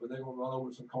people, but they're going to run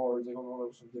over some cars. They're going to run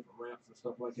over some different ramps and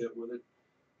stuff like that with it.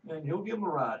 And he'll give them a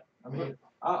ride. I mean,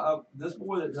 this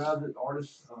boy that drives it,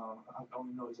 Artist, I don't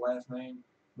even know his last name,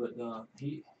 but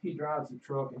he drives the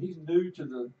truck, and he's new to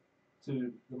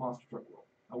the monster truck world.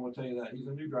 I will tell you that he's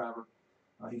a new driver.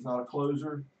 He's not a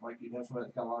closer like you have somebody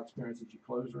that's got a lot of experience as your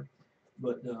closer,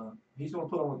 but he's going to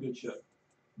put on a good show.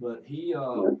 But he's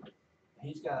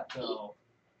got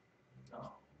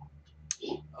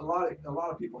a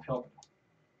lot of people helping him.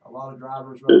 A lot of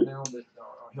drivers right now that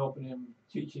are helping him,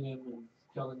 teaching him, and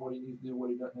telling him what he needs to do,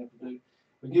 what he doesn't have to do.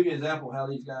 But give you an example of how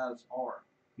these guys are.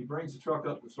 He brings the truck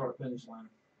up to the start-finish line.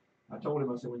 I told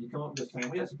him, I said, when you come up this time,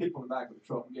 we had some people in the back of the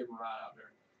truck and gave him a ride out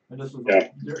there. And this was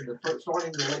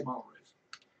starting the late model race.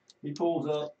 He pulls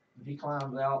up, and he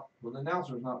climbs out. Well, the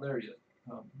announcer's not there yet.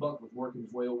 Buck was working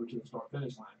his way over to the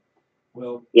start-finish line.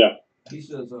 Well, he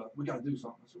says, we got to do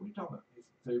something. I said, what are you talking about?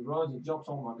 So he runs and jumps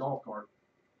on my golf cart,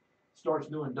 starts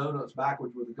doing donuts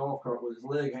backwards with the golf cart with his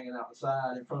leg hanging out the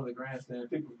side in front of the grandstand.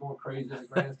 People were going crazy in the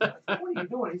grandstand. I said, what are you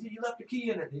doing? He said, you left the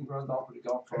key in it. And he runs off with the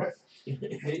golf cart. I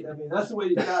mean, that's the way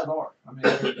these guys are. I mean,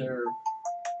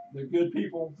 they're good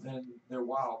people, and they're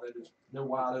wild. They're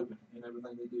wide open in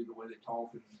everything they do, the way they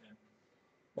talk, and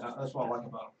that's what I like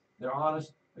about them. They're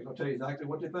honest. They're gonna tell you exactly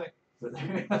what they think. But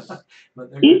they're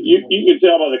you can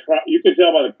tell by the crowd. You can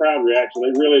tell by the crowd reaction.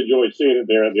 They really enjoyed seeing it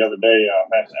there the other day.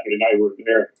 Last Saturday night we were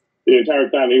there. The entire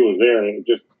time he was there, and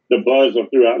just the buzz of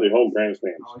throughout the whole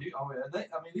grandstand. Oh yeah.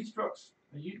 I mean, these trucks.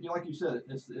 Like you said,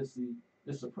 it's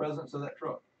the presence of that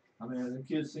truck. I mean, the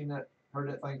kids heard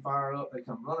that thing fire up. They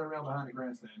come running around behind the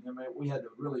grandstand. I mean, we had to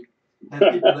really have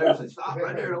people there say, "Stop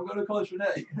right there! Don't go no closer than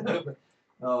that."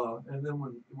 And then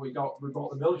when we brought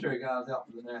the military guys out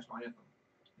for the national anthem,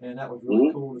 and that was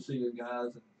really cool to see the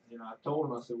guys. And I told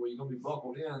them, I said, "Well, you're gonna be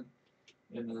buckled in."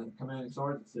 And the commanding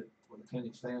sergeant said, "Well, can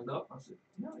you stand up?" I said,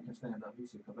 "Yeah, they can stand up." He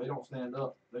said, "If they don't stand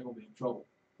up, they're gonna be in trouble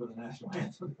for the national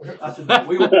anthem." I said, "No,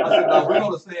 we're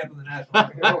gonna stand for the national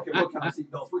anthem. I don't care what kind of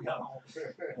seatbelts we got on."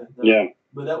 And,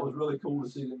 but that was really cool to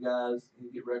see the guys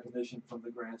get recognition from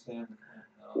the grandstand and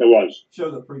it was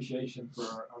show the appreciation for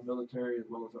our military as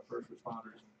well as our first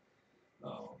responders.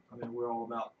 I mean, we're all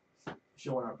about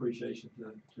showing our appreciation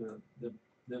to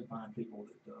them fine people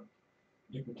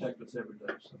that protect us every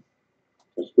day. So.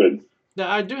 That's good. Now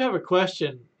I do have a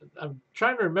question. I'm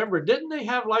trying to remember. Didn't they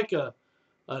have like a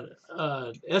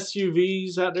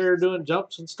SUVs out there doing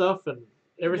jumps and stuff and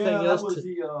everything else?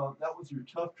 That was your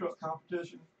tough truck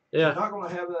competition. Yeah. We're not going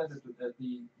to have that at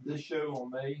this show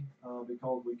on May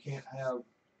because we can't have.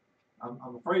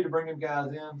 I'm afraid to bring them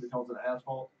guys in because of the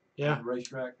asphalt. Yeah. On the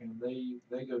racetrack, and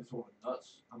they go sort of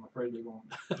nuts. I'm afraid they're going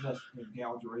to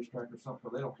gouge the racetrack or something.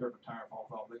 Because they don't care if the tire falls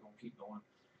off. They're going to keep going.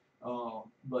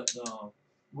 But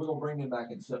we're going to bring them back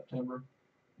in September.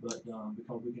 But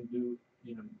because we can do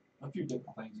a few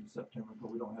different things in September,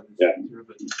 but we don't have this here.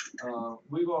 But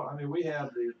we have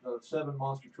the 7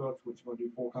 monster trucks, which are going to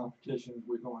do 4 competitions.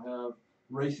 We're going to have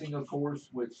racing, of course,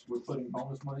 which we're putting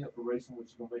bonus money up for racing, which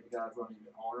is going to make the guys run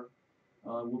even harder.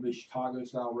 We'll be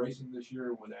Chicago-style racing this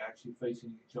year, where they're actually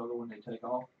facing each other when they take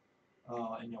off,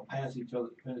 and pass each other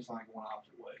at the finish line going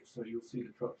opposite ways. So you'll see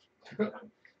the trucks.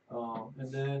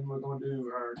 And then we're going to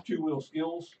do our 2-wheel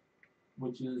skills,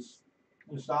 which is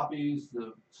the stoppies,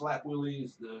 the slap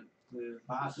wheelies, the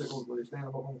bicycles where they stand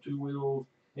up on 2 wheels,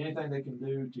 anything they can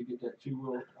do to get that two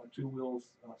wheels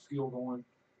skill going.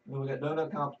 And then we got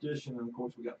donut competition, and of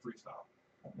course we got freestyle.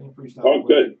 And freestyle,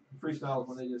 freestyle is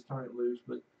when they just turn it loose,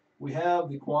 but. We have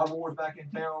the Quad Wars back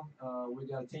in town. We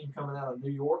got a team coming out of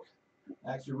New York.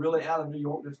 Actually, really out of New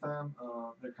York this time.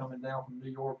 They're coming down from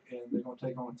New York, and they're going to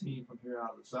take on a team from here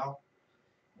out of the South.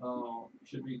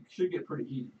 Should get pretty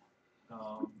heated.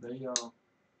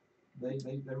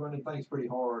 They're running things pretty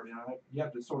hard. You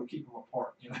have to sort of keep them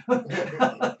apart.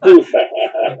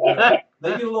 They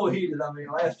get a little heated. I mean,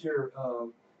 last year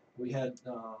we had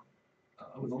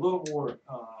it was a little more.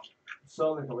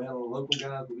 Southern, because we had a little local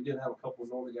guys, but we did have a couple of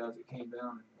northern guys that came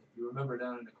down. And if you remember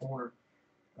down in the corner,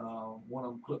 one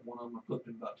of them clipped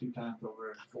him about 2 times over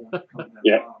there coming down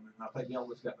the bottom. And I think they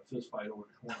almost got in a fist fight over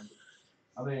the corner.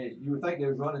 But, I mean, you would think they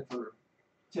were running for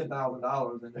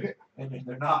 $10,000, and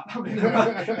they're not. I mean,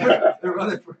 they're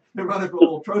running for a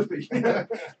little trophy.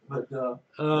 But they're going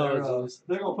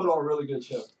to put on a really good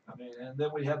show. I mean, and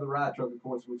then we have the ride truck, of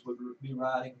course, which would be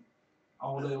riding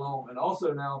all day long. And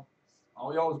also now.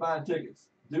 All y'all was buying tickets.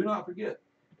 Do not forget,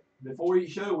 before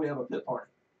each show we have a pit party.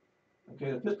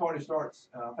 Okay, the pit party starts.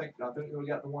 I think we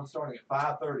got the one starting at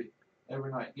 5:30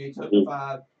 every night. Gates open at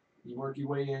 5. You work your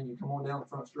way in. You come on down the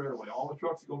front straightaway. All the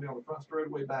trucks are going to be on the front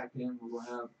straightaway back then. We're going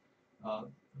to have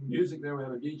music there. We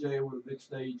have a DJ with a big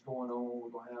stage going on. We're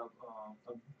going to have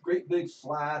a great big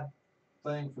slide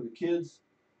thing for the kids.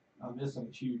 This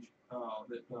thing's huge. They'll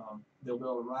be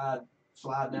able to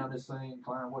slide down this thing,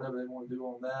 climb, whatever they want to do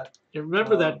on that. You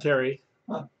remember that, Terry?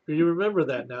 Huh? You remember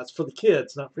that now? It's for the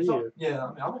kids, not for you. Yeah, I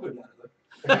mean, I'm gonna go down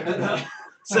there.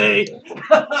 See,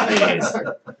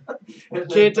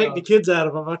 can't take the kids out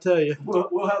of them. I tell you.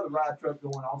 We'll have the ride truck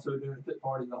going also during the pit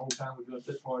party. The whole time we're doing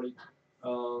pit party.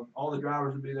 All the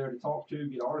drivers will be there to talk to,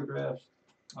 get autographs.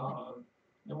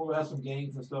 And we'll have some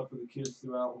games and stuff for the kids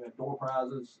throughout. We have door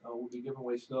prizes. We'll be giving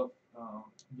away stuff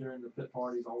during the pit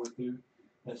parties all the way through.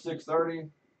 At 6:30,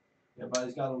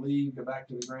 everybody's got to leave, go back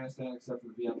to the grandstand, except for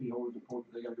the VIP holders, of course.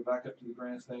 They got to go back up to the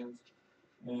grandstands,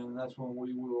 and that's when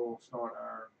we will start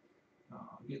our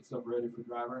get stuff ready for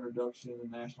driver introduction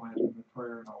and national anthem and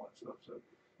prayer and all that stuff. So,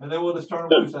 and then we'll just turn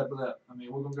them loose after that. I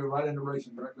mean, we're gonna go right into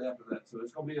racing directly after that. So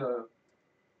it's gonna be a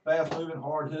fast-moving,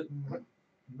 hard-hitting,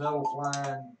 metal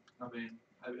flying. I mean,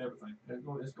 everything. It's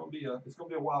gonna be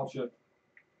a wild show.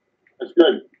 That's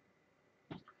good.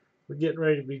 We're getting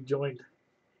ready to be joined.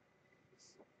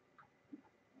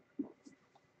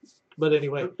 But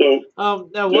anyway, now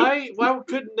why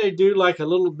couldn't they do like a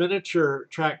little miniature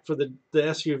track for the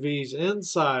SUVs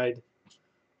inside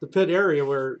the pit area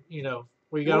where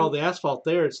we got all the asphalt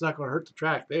there? It's not going to hurt the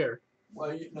track there.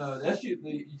 Well, the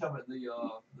SUV, you talking about the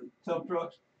tow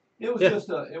trucks? It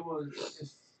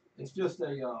was it's just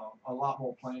a lot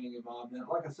more planning involved in it.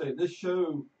 Like I say, this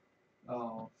show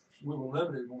we were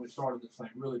limited when we started this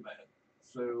thing really bad,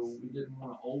 so we didn't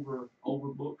want to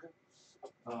overbook it.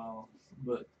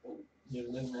 But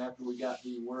then after we got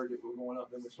the word that we were going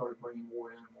up, then we started bringing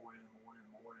more in,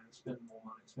 spending more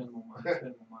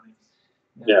money.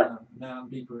 And, now I'm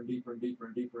deeper and deeper and deeper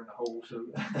and deeper in the hole. So,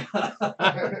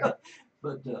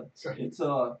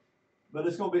 but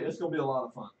it's gonna be a lot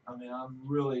of fun. I mean, I'm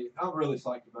really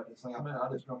psyched about this thing. I mean, I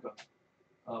just drunk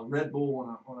a Red Bull when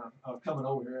I was coming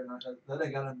over here, and that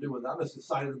ain't got nothing to do with it. I'm just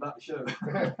excited about the show.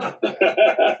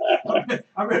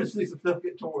 I'm ready to see some stuff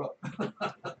get tore up.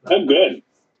 That's good.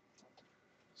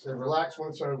 So relax when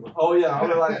it's over. Oh yeah, I'll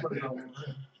relax when it's over.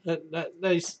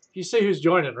 You see who's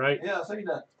joining, right? Yeah, I see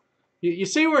that. You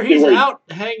see where he's out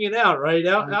hanging out, right?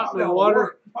 Out in the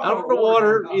water,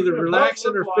 either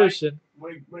relaxing or fishing.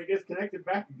 When he gets connected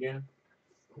back again.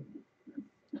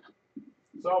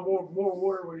 Saw more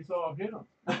water when he saw him.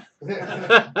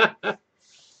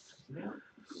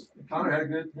 Connor had a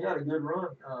good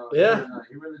run. Yeah.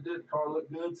 He really did. The car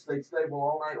looked good, stayed stable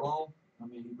all night long. I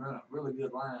mean, he ran a really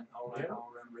good line all night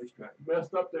long around the racetrack.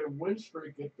 Messed up their win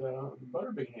streak at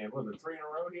Butterbean had. Was it 3 in a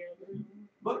row he had there?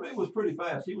 Butterbean was pretty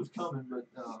fast. He was coming, but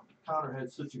Connor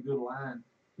had such a good line.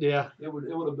 Yeah. It would have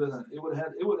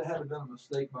had to been a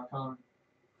mistake by Connor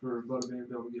for Butterbean to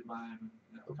be able to get by him.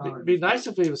 It'd be nice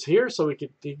if he was here so he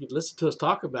could listen to us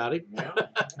talk about him. Yeah.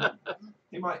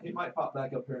 He might pop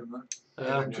back up here in a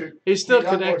minute. He's still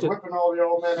connected. Whipping all the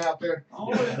old men out there.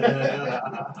 Oh, yeah.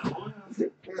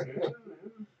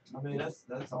 I mean,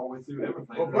 that's all the way through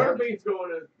everything. Well, Butterbean's going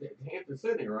to Hampton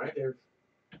City, right? Is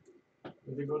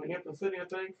he going to Hampton City, I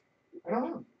think? I don't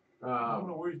know. I don't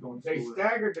know where he's going to They school.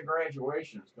 staggered the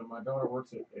graduations because my daughter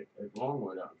works at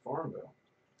Longwood out in Farmville.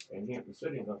 And Hampton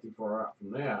City is not too far out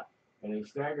from that. And they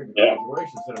staggered the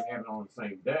graduations instead of having it on the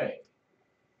same day.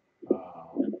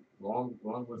 Longwood's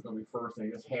going to be first, and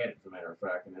they just had it, as a matter of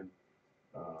fact. And then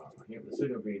Hampton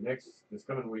City will be this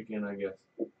coming weekend, I guess.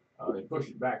 They pushed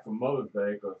it back from Mother's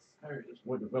Day because it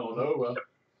went to Villanova,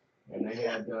 and they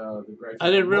had the graduation.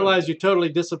 I didn't realize you totally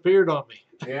disappeared on me.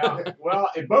 Yeah, well,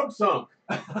 a boat sunk.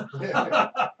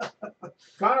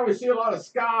 Connor, we see a lot of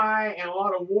sky and a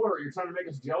lot of water. You're trying to make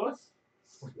us jealous?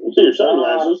 We'll see your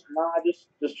sunglasses. No,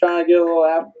 just trying to get a little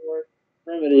afterward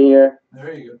remedy here.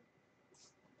 There you go.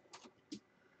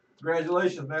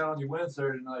 Congratulations, man, on your win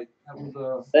Saturday night. That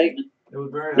was Thank you. it was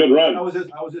very Good run. I was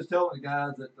just telling the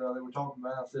guys that they were talking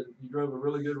about. I said you drove a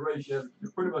really good race. You had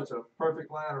pretty much a perfect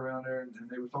line around there, and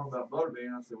they were talking about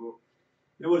Butterbean. I said, well,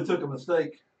 it would have took a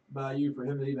mistake by you for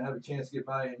him to even have a chance to get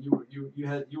by, and you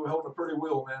were holding a pretty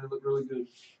wheel, man. It looked really good.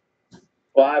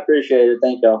 Well, I appreciate it.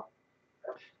 Thank y'all.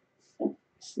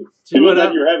 You look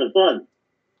like you're having fun.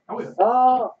 Oh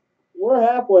yeah. We're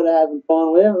halfway to having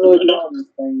fun. We haven't really done this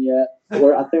thing yet. I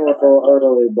think we're a little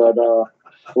early, but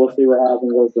we'll see what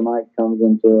happens as the night comes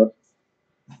into it.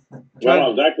 Well, I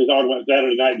was actually talking about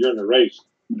Saturday night during the race.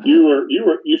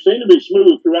 You seem to be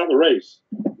smooth throughout the race.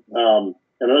 And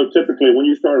I know typically when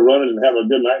you start running and have a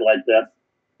good night like that,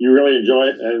 you really enjoy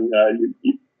it. And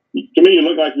to me, you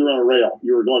look like you were on a rail.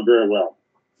 You were doing very well.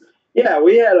 Yeah,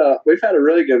 we've had a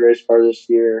really good race car this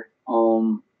year.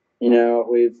 you know,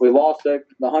 we lost the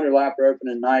 100 lapper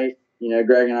opening night. You know,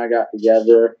 Greg and I got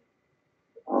together.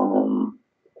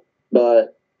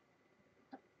 But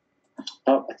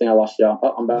I think I lost y'all.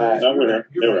 Oh, I'm back. No, we're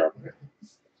here.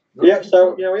 Yep.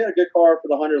 So you know, we had a good car for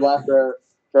the 100 lapper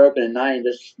for opening night. And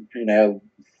just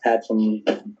had a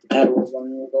little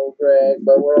running with old Greg,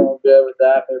 but we're all good with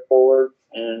that. Move forward,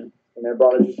 and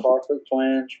brought a good car for the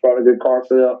twins. Brought a good car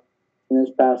for this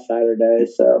past Saturday.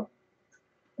 So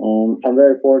I'm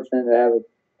very fortunate to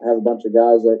have a bunch of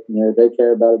guys that they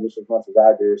care about it just as much as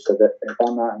I do. So that if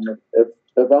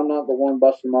I'm not the one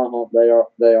busting my hump, they are.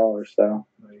 So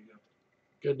There you go.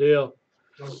 Good deal.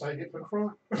 Don't say get to the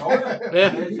front. Oh, yeah.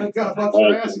 Yeah. You got to bust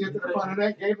your ass and get to the front of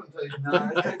that gave them to you. No,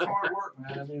 it takes hard work,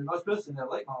 man. I mean, especially in that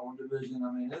late model division.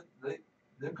 I mean,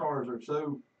 them cars are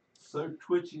so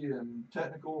twitchy and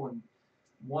technical, and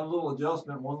one little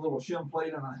adjustment, one little shim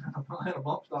plate and a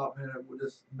bump stop, man, it would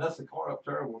just mess the car up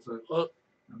terrible. So,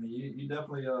 I mean, you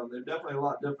definitely, they're definitely a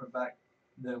lot different back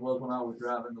than it was when I was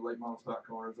driving the late model stock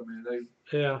cars. I mean,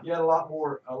 you had a lot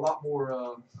more.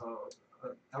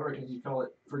 I reckon you call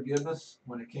it forgiveness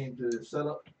when it came to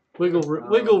setup. Wiggle room.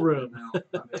 Now,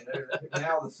 I mean,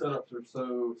 now the setups are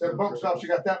so. Them bump stops, you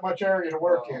got that much area to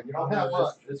work in. You don't have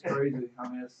much. It's crazy. I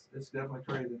mean, it's definitely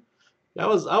crazy. I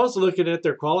was looking at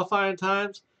their qualifying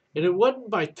times, and it wasn't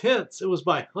by tenths; it was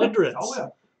by hundredths. Oh yeah.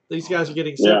 These guys are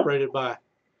getting separated by.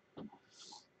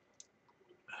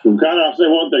 I'll say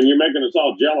one thing. You're making us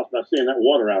all jealous by seeing that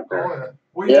water out there.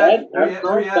 Where you at?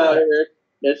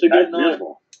 It's a good That's night.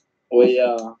 beautiful. We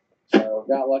so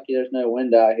got lucky. There's no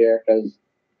wind out here because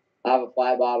I have a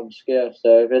flat bottom skiff.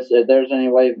 So if there's any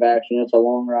wave action, it's a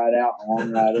long ride out and a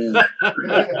long ride in.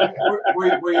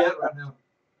 Where you at right now?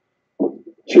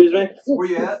 Excuse me. Where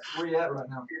you at right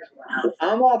now?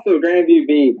 I'm off of Grandview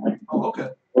Beach. Oh, okay.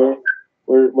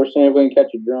 We're seeing if we can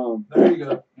catch a drum. There you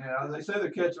go. Yeah, they say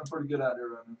they're catching them pretty good out there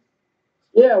right now.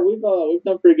 Yeah, we've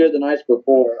done pretty good the nights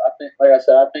before. I think, like I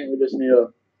said, I think we just need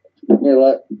to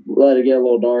let it get a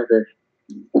little darker.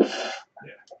 Yeah.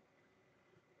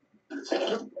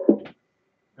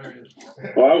 There it is.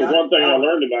 Well, that was one thing I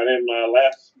learned about him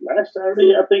last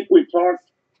Saturday. I think we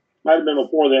talked, might have been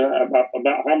before then, about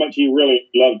how much he really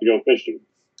loved to go fishing.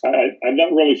 I'm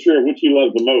not really sure which he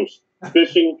loves the most,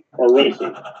 fishing or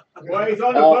racing. Well, he's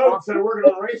on the boat instead of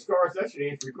working on the race cars. That should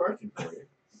answer your question for you.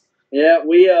 Yeah,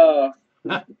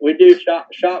 we do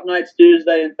shop nights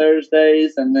Tuesday and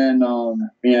Thursdays, and then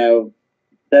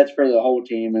that's for the whole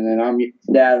team. And then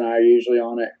Dad and I are usually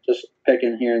on it, just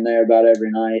picking here and there about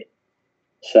every night.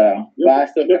 So, but I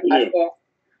still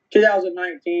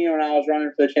 2019 when I was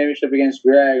running for the championship against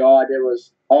Greg, all I did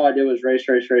was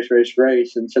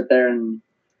race, and sit there and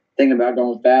think about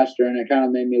going faster, and it kind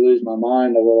of made me lose my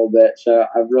mind a little bit. So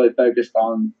I've really focused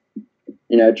on,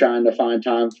 trying to find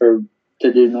time to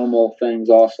do normal things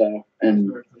also,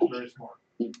 and That's very smart.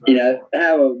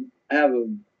 have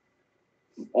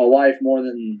a life more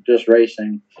than just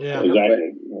racing. Yeah,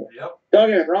 Exactly. Yep. Don't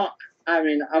get me wrong. I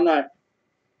mean, I'm not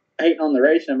hating on the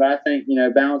racing, but I think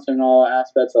balancing all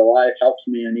aspects of life helps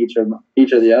me in each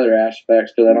of the other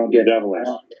aspects because I don't get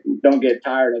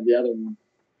tired of the other one.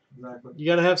 Exactly. you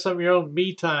got to have some of your own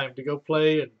me time to go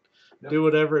play and do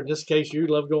whatever. In this case, you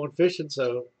love going fishing,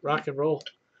 so rock and roll.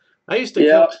 I used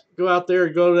to go out there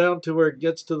and go down to where it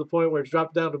gets to the point where it's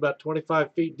dropped down to about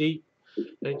 25 feet deep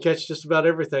and catch just about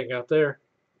everything out there.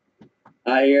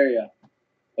 I hear you.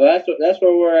 Well, that's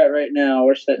where we're at right now.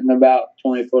 We're sitting about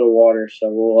 20 foot of water,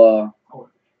 so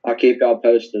I'll keep y'all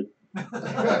posted.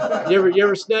 You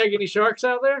ever snag any sharks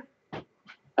out there?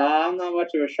 I'm not much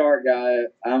of a shark guy.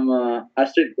 I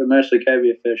stick to mostly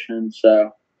cobia fishing,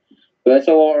 so but it's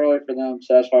a little early for them,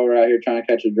 so that's why we're out here trying to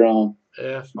catch a drum.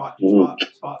 Yeah. Spot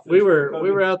We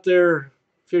were out there a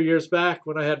few years back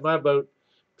when I had my boat.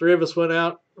 3 of us went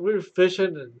out. We were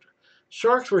fishing, and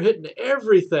sharks were hitting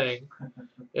everything.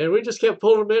 And we just kept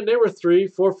pulling them in. They were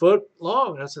 3-4 foot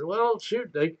long. I said, well,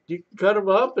 shoot, you cut them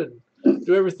up and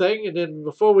do everything. And then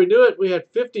before we knew it, we had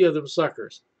 50 of them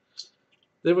suckers.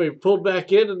 Then we pulled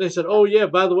back in, and they said, oh, yeah,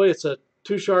 by the way, it's a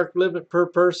 2 shark limit per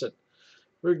person.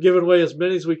 We're giving away as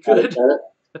many as we could. You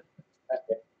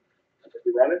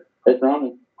running? It's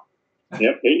running.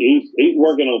 Yep, he's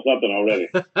working on something already.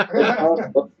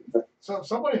 So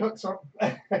somebody hooked something.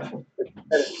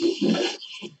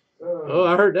 Oh,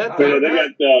 I heard that. They've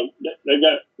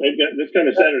got this kind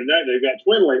of Saturday night. They've got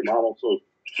twin late models, so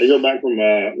they go back from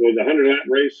a 100 lap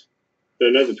race to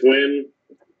another twin.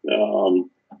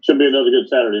 Should be another good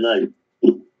Saturday night.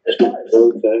 It's probably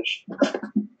bluefish.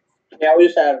 Yeah, we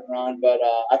just had it run, but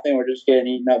I think we're just getting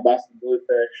eaten up by some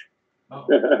bluefish. Oh.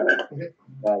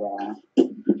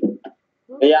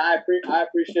 But Yeah, I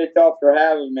appreciate y'all for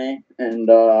having me, and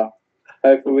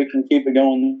hopefully we can keep it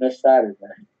going this Saturday.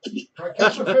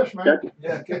 Catch a fish, man.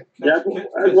 Yeah, That's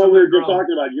what we were just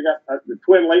talking about. You got the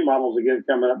twin late models again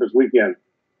coming up this weekend.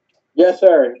 Yes,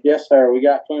 sir. Yes, sir. We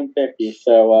got twin 50s.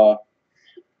 So,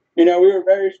 we were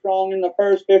very strong in the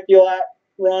first 50 lap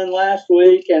run last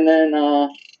week, and then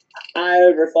I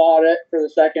overthought it for the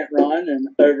second run and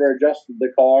over adjusted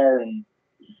the car and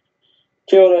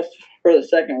killed us for the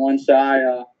second one.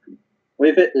 So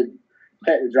we've hit the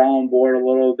drawing board a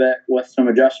little bit with some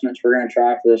adjustments we're going to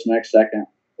try for this next second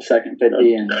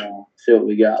 50 and see what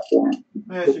we got for them. Let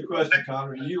me ask you a question,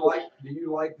 Connor. Do you like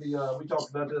the? We talked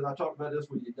about this. I talked about this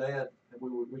with your dad.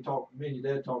 We talked. Me and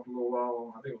your dad talked a little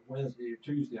while. I think it was Wednesday or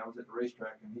Tuesday. I was at the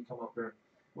racetrack and he come up there.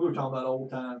 We were talking about old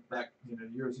times back,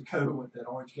 years ago with that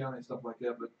Orange County and stuff like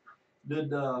that. But do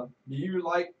you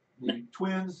like the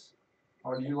twins,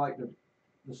 or do you like the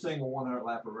single 100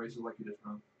 lapper races like you just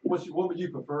run? What would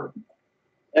you prefer?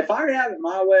 If I could have it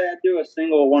my way, I'd do a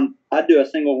single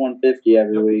 150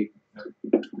 every week.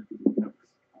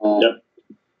 Yep.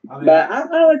 But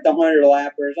I like the 100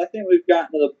 lappers. I think we've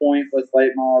gotten to the point with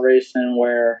late model racing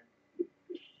where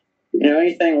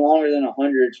anything longer than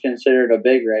 100 is considered a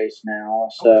big race now.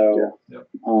 So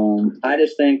I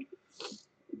just think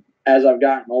as I've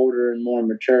gotten older and more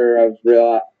mature,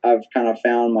 I've kind of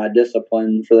found my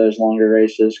discipline for those longer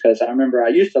races. Because I remember I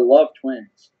used to love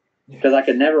twins because I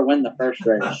could never win the first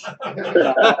race.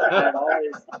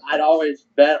 I'd always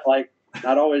bet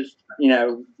I'd always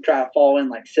try to fall in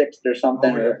like sixth or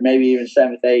something, or maybe even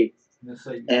seventh, eighth.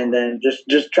 And then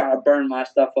just try to burn my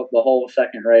stuff up the whole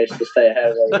second race to stay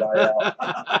ahead of everybody else.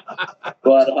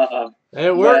 But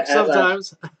it works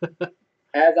sometimes.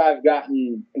 As I've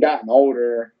gotten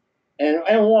older, and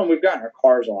we've gotten our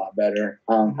cars a lot better.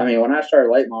 I mean, when I started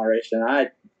late model racing, I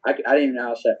didn't even know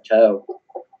how to set toe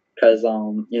because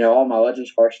all my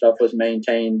Legends car stuff was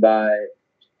maintained by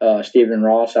Stephen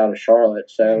Ross out of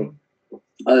Charlotte. So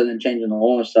other than changing the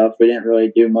oil and stuff, we didn't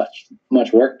really do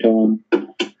much work to them.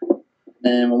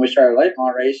 And when we started late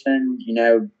model racing,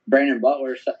 Brandon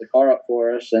Butler set the car up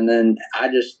for us, and then I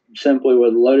just simply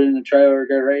would load it in the trailer,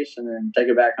 go race, and then take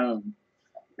it back home.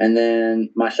 And then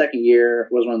my second year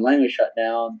was when Langley shut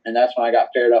down, and that's when I got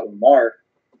paired up with Mark.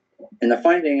 And the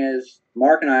funny thing is,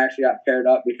 Mark and I actually got paired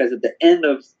up because at the end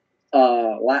of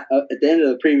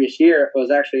the previous year, it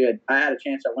was actually I had a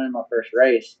chance at winning my first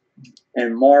race,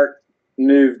 and Mark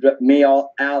moved me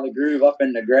all out of the groove up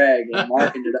into Greg, and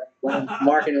Mark ended up winning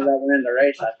the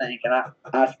race, I think, and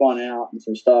I spun out and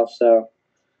some stuff. So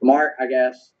Mark, I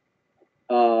guess,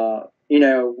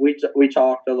 we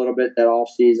talked a little bit that off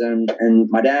season, and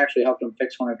my dad actually helped him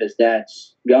fix one of his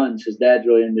dad's guns. His dad's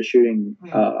really into shooting,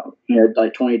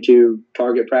 like 22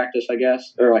 target practice, I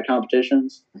guess, or like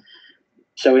competitions.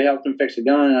 So we helped him fix a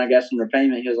gun, and I guess in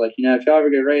repayment, he was like, if y'all ever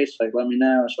get a race, like let me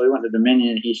know. So we went to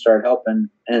Dominion, and he started helping,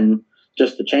 and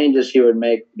just the changes he would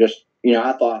make, just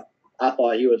I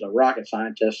thought he was a rocket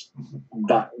scientist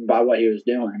by what he was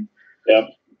doing. Yep.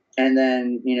 And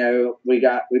then we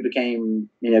became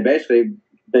basically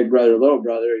big brother, little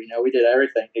brother. We did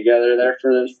everything together there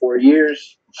for those 4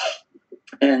 years,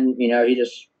 and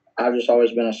I've just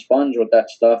always been a sponge with that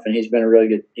stuff, and he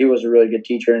was a really good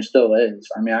teacher and still is.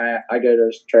 I mean, I go to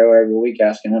his trailer every week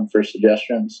asking him for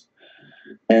suggestions,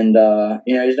 and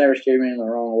he's never steered me in the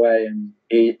wrong way, and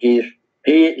he's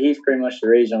pretty much the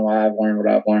reason why I've learned what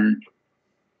I've learned.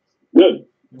 Good.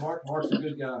 Mark's a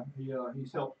good guy. He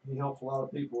helps a lot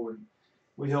of people, and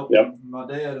we helped my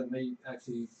dad and me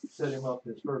actually set him up.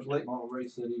 His first late model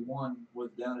race that he won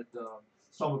was down at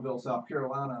Somerville, South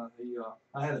Carolina.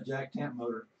 I had a jack tent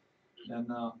motor, and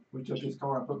we took his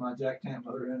car and put my jack tent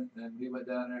motor in it, and we went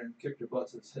down there and kicked their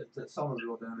butts at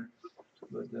Somerville down there.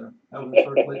 But that was his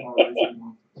first late model race he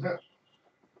won.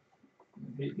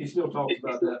 He still talks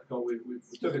about that because we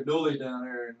took a dually down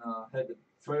there and had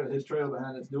his trailer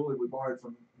behind this dually we borrowed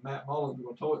from Matt Mullins. We were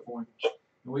going to tow it for him.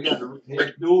 And he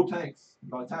had dual tanks.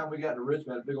 By the time we got to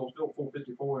Richmond, had a big old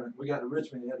 454, and we got to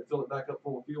Richmond, he had to fill it back up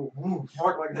full of fuel.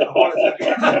 Mark had a heart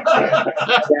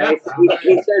attack.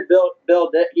 He said Bill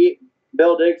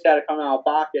Diggs had to come out of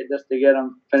pocket just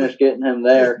to finish getting him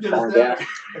there.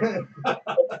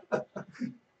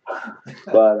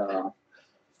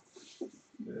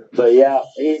 But yeah,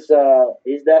 he's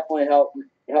definitely helped me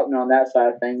on that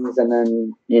side of things. And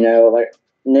then like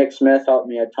Nick Smith helped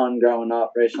me a ton growing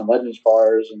up racing Legends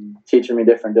cars and teaching me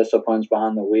different disciplines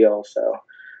behind the wheel. So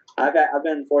I've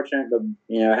been fortunate to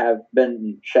have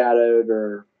been shadowed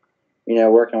or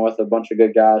working with a bunch of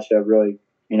good guys who have really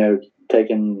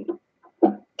taken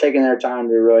their time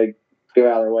to really go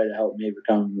out of their way to help me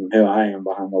become who I am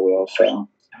behind the wheel. So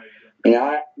you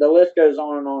know, the list goes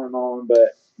on and on and on,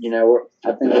 but you know,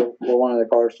 I think we're one of the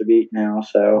cars to beat now.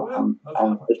 So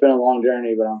it's been a long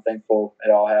journey, but I'm thankful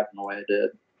it all happened the way it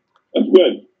did. That's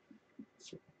good.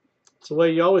 It's the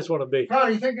way you always want to be.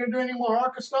 Connie, you think you're gonna do any more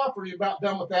ARCA stuff, or are you about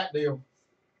done with that deal?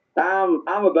 I'm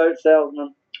a boat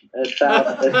salesman. That's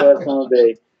what it's gonna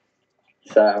be.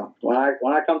 So when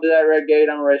I come to that red gate,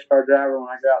 I'm a race car driver. When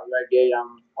I go out the red gate,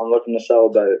 I'm looking to sell a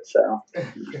boat. So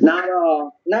not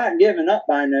giving up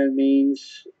by no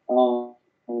means.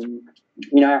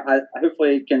 You know, I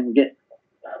hopefully can get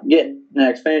an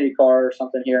Xfinity car or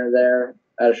something here and there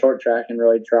at a short track and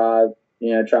really try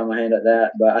my hand at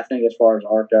that. But I think as far as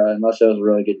ARCA, unless it was a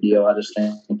really good deal, I just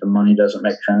think the money doesn't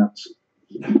make sense.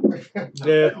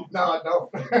 Yeah. No, I don't.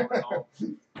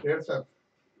 It's a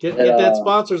Get that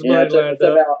sponsor's money lined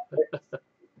up.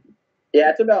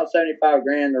 It's about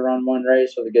 $75,000 to run one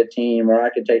race with a good team, or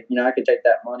I could take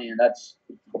that money, and that's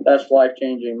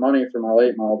life-changing money for my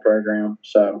late model program.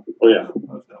 So,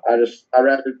 I'd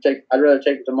rather take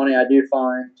the money I do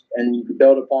find and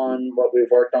build upon what we've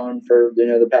worked on for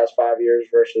the past 5 years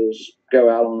versus go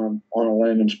out on a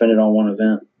limb and spend it on one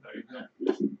event. There you go.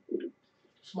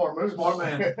 smart move. Smart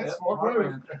man. Smart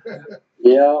move.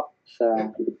 Yeah.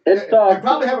 So it's tough. You're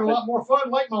probably having a lot more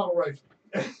fun late model racing.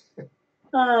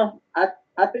 I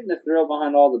think the thrill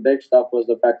behind all the big stuff was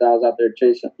the fact that I was out there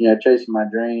chasing my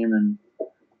dream, and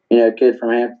a kid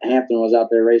from Hampton was out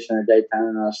there racing at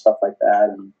Daytona, stuff like that,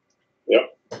 and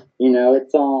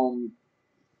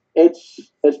it's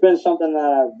been something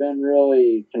that I've been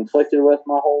really conflicted with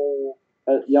my whole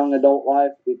young adult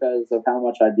life because of how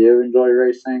much I do enjoy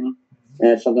racing,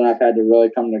 and it's something I've had to really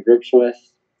come to grips with.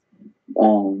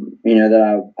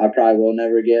 That I probably will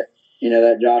never get.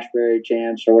 That Josh Berry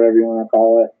chance or whatever you want to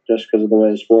call it, just because of the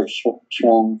way the sport's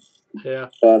swung. Yeah.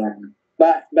 But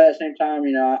at the same time,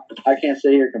 I can't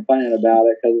sit here complaining about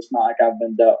it because it's not like I've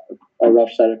been dealt a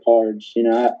rough set of cards.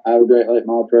 I have a great late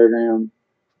model program.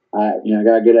 I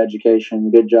got a good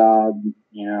education, good job.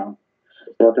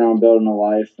 Working on building a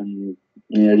life, and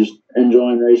just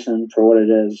enjoying racing for what it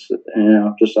is.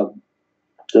 Just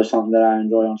something that I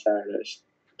enjoy on Saturdays.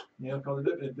 Yeah, because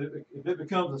if it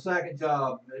becomes a second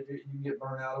job, you can get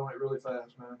burnt out on it really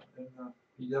fast, man. And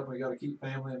you definitely got to keep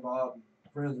family involved and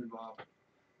friends involved.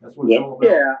 That's what it's all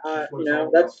about. Yeah,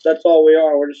 that's all we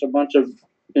are. We're just a bunch of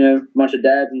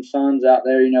dads and sons out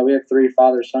there. We have 4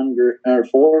 father-son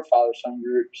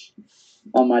groups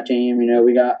on my team.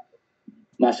 We got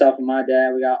myself and my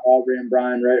dad. We got Aubrey and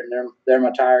Brian Roten. They're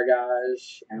my tire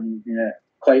guys, and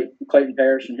Clayton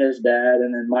Pearce and his dad,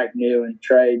 and then Mike New and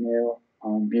Trey New.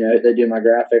 They do my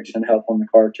graphics and help on the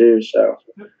car too. So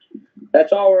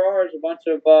that's all we are, is a bunch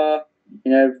of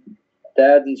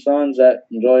dads and sons that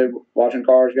enjoy watching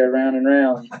cars go round and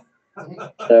round.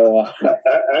 So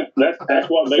that's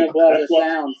what makes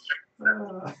sounds.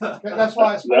 That's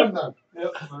why it's fun though.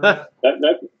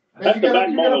 That's the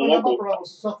backbone of local.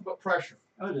 It's nothing but pressure.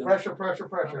 Pressure. You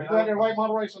go out there late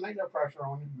model racing, ain't no pressure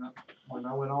on you. When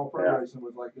I went all pro racing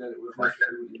was like that. It was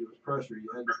pressure. You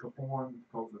had to perform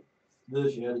because of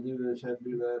this, you had to do this, you had to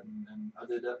do that, and I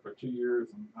did that for 2 years.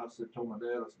 And I told my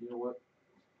dad, I said, you know what,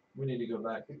 we need to go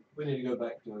back. We need to go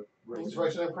back to racing.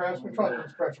 Racing and crash control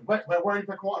pressure. But where you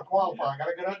qualifying? Got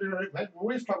to get out there.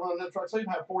 We used to run that truck, so you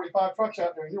have 45 trucks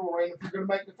out there, and you were racing if you're going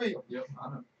to make the field. Yep, I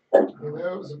know.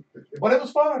 But it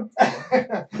was fun.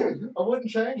 I wouldn't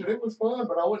change it. It was fun,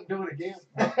 but I wouldn't do it again.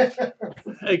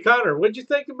 Hey, Connor, what'd you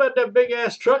think about that big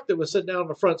ass truck that was sitting down on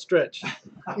the front stretch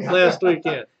last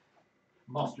weekend?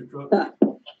 Monster truck.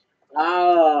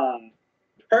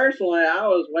 Personally, I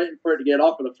was waiting for it to get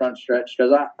off of the front stretch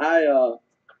because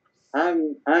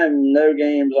I'm no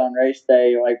games on race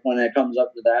day, like when it comes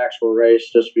up to the actual race,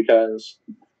 just because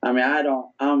I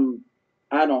don't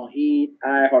eat,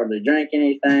 I hardly drink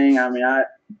anything.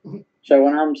 So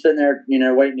when I'm sitting there,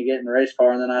 waiting to get in the race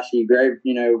car, and then I see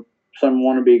some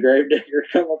wannabe gravedigger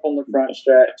come up on the front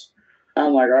stretch,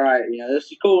 I'm like, all right,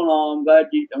 this is cool and all. I'm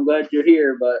glad you're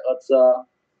here, but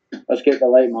let's get the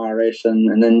late model race,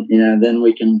 and then then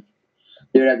we can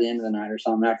do it at the end of the night or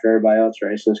something after everybody else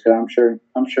races, because I'm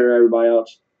sure everybody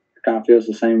else kind of feels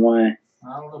the same way.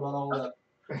 I don't know about all that.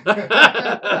 The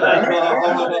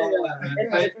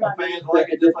fans like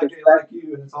it just like they like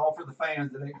you, and it's all for the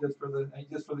fans. It ain't just for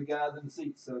the guys in the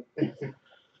seats. So, I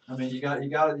mean, you got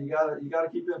to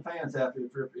keep them fans happy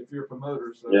if you're a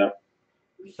promoter. So. Yeah.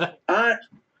 I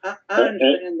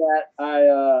understand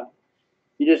that.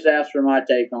 You just asked for my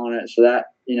take on it, so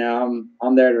that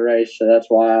I'm there to race, so that's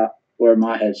where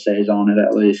my head stays on it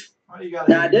at least.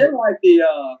 Now I did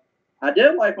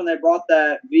like when they brought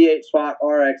that V8 Swat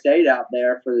RX-8 out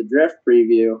there for the drift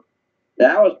preview.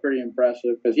 That was pretty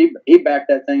impressive because he backed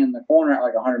that thing in the corner at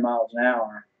like 100 miles an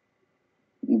hour.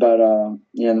 But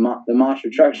yeah, the monster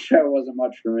truck show wasn't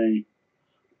much for me.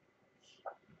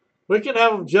 We can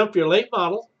have them jump your late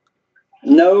model.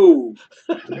 No.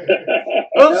 Oops, a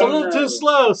little no. too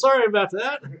slow. Sorry about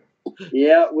that.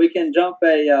 Yeah, we can jump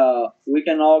we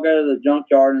can all go to the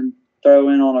junkyard and throw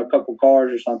in on a couple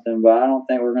cars or something, but I don't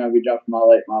think we're going to be jumping my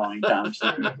late model anytime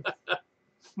soon.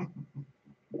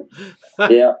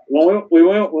 Yeah, when we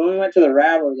went to the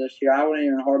Rattler this year, I wouldn't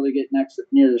even hardly get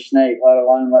near the snake, let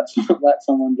alone let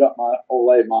someone jump my whole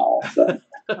late model. So,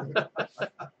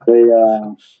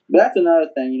 that's another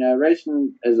thing.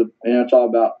 Racing is it's all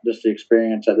about just the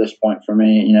experience at this point for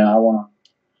me. I want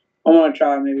to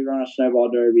try maybe run a snowball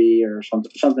derby or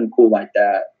something cool like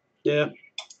that. Yeah,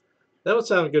 that would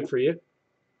sound good for you.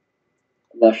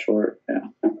 Left short,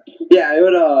 yeah.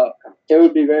 It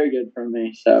would be very good for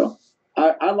me. So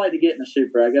I'd like to get in a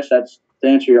super. I guess that's to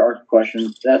answer your ARC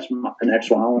question. That's the next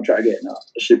one. I want to try getting a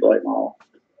super late model.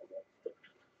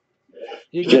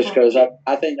 Just because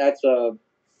I think that's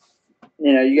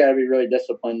you got to be really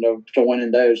disciplined to win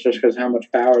in those, just because how much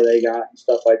power they got and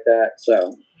stuff like that.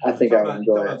 So I think I would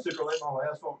enjoy it. Super late model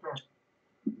asphalt car.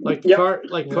 Like the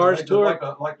Cars Tour,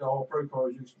 like the all pro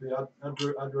cars used to be. I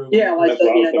drove. Yeah, like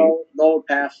the old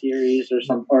Pass series or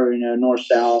something, or North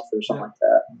South or something like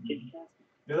that.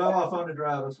 It's a lot of fun to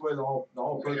drive. I swear the all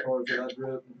pro cars that I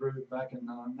drove back in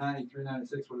 93,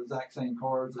 96 were the exact same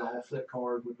cars, the offset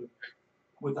cars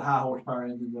with the high horsepower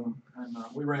engines in them. And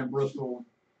we ran Bristol,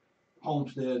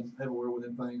 Homestead, everywhere with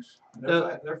them things.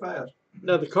 They're fast.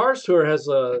 Now the Cars Tour has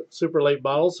super late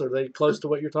models. Are they close to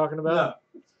what you're talking about?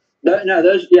 No,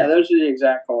 those are the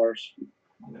exact cars.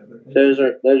 Yeah, those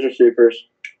are supers.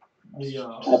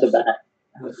 At the back.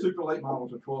 The super late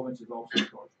models are 12 inches offset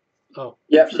cars. Oh.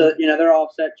 Yep. So they're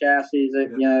offset chassis. They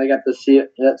got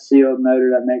that sealed motor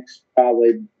that makes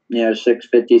probably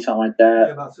 650 something like that.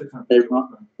 Yeah, about 600.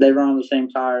 They run on the same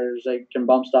tires. They can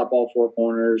bump stop all four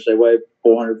corners. They weigh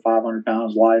 400, 500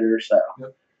 pounds lighter. So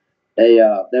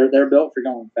they're built for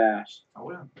going fast. Oh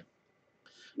yeah.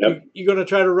 Yep. You going to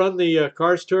try to run the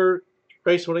Cars Tour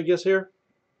race when it gets here?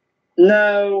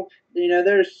 No,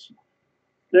 there's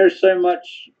so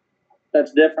much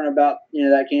that's different about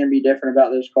that can be different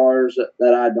about those cars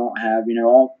that I don't have.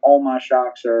 All my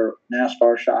shocks are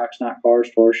NASCAR shocks, not Cars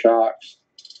Tour shocks.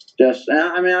 I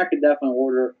could definitely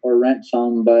order or rent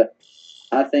some, but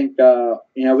I think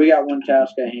we got one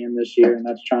task at hand this year, and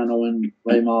that's trying to win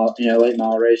late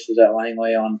model races at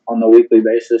Langley on the weekly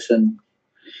basis and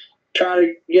try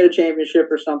to get a championship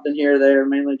or something here or there.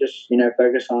 Mainly just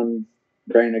focus on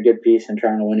bringing a good piece and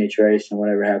trying to win each race, and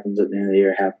whatever happens at the end of the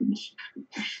year happens.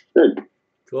 Good.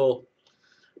 Cool.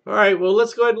 All right. Well,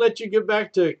 let's go ahead and let you get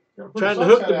back to trying to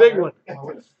hook the big one.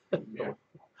 Yeah.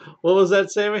 What was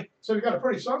that, Sammy? So you got a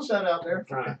pretty sunset out there.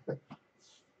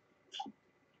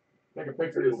 Take a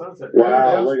picture of the sunset.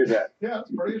 Wow, look at that. Yeah,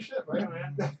 it's pretty as shit,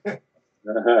 man.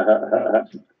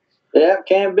 Yeah,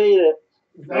 can't beat it.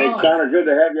 Hey, Connor, good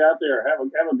to have you out there. Have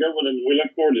a good one, and we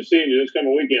look forward to seeing you this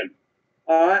coming weekend.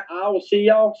 All right, I will see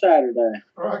y'all Saturday.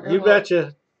 All right, you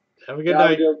betcha. Have a good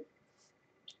night.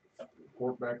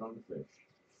 Fork back on the fish.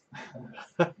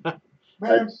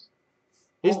 Man,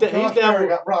 he's down.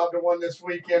 Got robbed of one this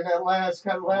weekend. That last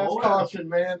caution,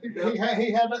 man.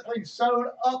 He had that thing sewed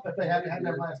up if they hadn't had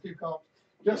them last two cautions.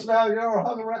 Just now,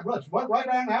 hung around, went right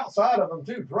down the outside of them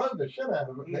too. Drove the shit out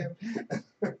of it, man.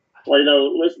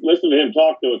 Well, listen to him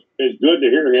talk to us. It's good to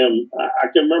hear him. I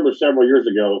can remember several years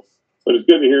ago, but it's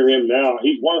good to hear him now.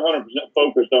 He's 100%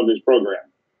 focused on his program.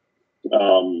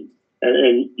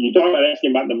 And you talk about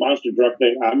asking about the monster truck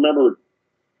thing. I remember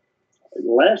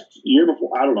last year before,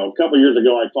 I don't know, a couple of years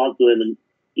ago, I talked to him, and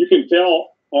you can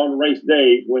tell on race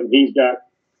day when he's got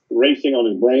racing on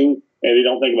his brain and he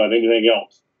don't think about anything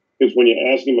else. Because when you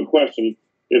ask him a question,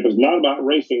 if it's not about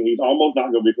racing, he's almost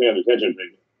not going to be paying attention to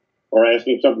you or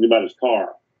asking something about his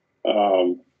car.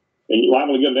 And you're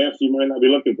liable to get an answer you might not be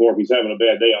looking for if he's having a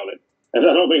bad day on it. And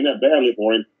I don't mean that badly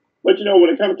for him. But, when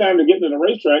it comes time to get to the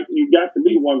racetrack, you've got to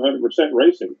be 100%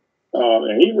 racing.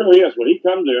 And he really is. When he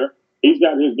comes there, he's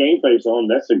got his game face on.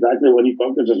 That's exactly what he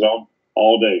focuses on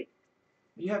all day.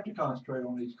 You have to concentrate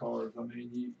on these cars. I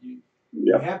mean,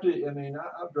 you have to. I mean,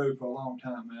 I've drove for a long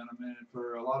time, man. I mean,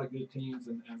 for a lot of good teams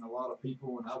and a lot of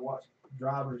people, and I watched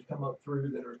drivers come up through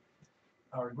that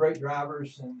are great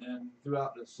drivers and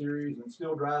throughout the series and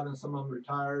still driving. Some of them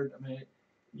retired. I mean,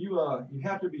 you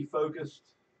have to be focused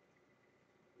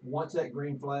once that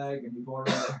green flag and you're going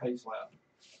around that pace lap.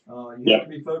 You have to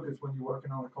be focused when you're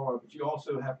working on a car, but you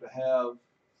also have to have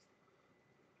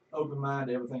open mind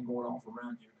to everything going on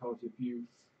around you. Because if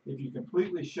you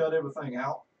completely shut everything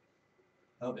out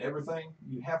of everything,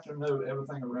 you have to know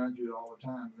everything around you all the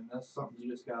time, and that's something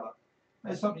you just gotta.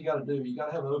 That's something you gotta do. You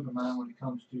gotta have an open mind when it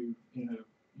comes to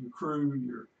your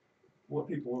crew, what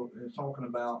people are talking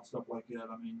about, stuff like that.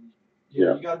 I mean,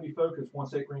 you got to be focused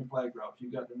once that green flag drops.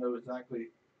 You got to know exactly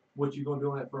what you're going to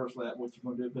do on that first lap, what you're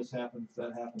going to do if this happens,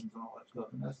 that happens, and all that stuff.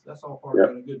 And that's all part of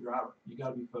being a good driver. You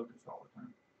got to be focused all the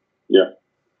time. Yeah.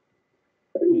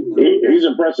 He's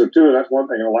impressive too, and that's one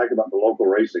thing I like about the local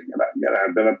racing. And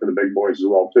I've been up to the big boys as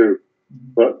well too.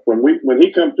 But when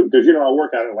he comes to, because I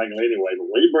work out in Langley anyway.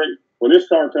 But when this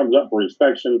car comes up for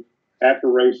inspection after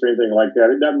race or anything like that,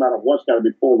 it doesn't matter what's got to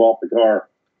be pulled off the car.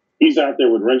 He's out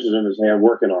there with wrenches in his hand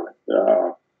working on it.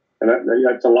 And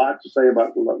that's a lot to say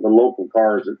about the local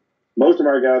cars. Most of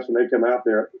our guys, when they come out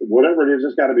there, whatever it is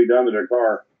that's got to be done to their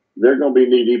car, they're going to be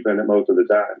knee deep in it most of the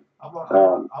time.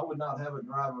 I would not have a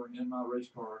driver in my race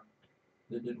car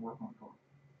that didn't work on the car.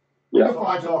 Yeah.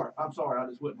 I'm sorry. I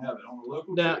just wouldn't have it on a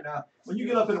local deal. Now, when you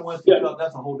get up in the Winston Cup,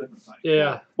 that's a whole different thing.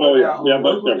 Yeah. Oh yeah. On a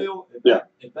local deal,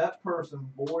 if that person,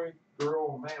 boy,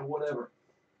 girl, man, whatever,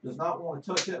 does not want to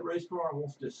touch that race car and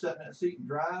wants to just sit in that seat and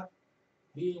drive,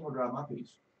 he ain't gonna drive my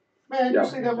piece. Man, you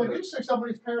see that when you see some of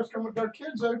these parents come with their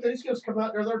kids, these kids come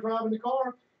out there, they're driving the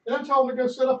car, and I tell them to go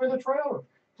sit up in the trailer.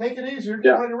 Take it easier,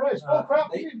 get ready to race. Oh crap,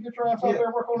 you need to get your ass out there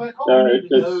and work on that car. You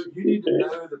need to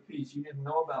know the piece. You need to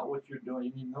know about what you're doing.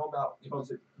 You need to know about,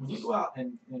 because when you go out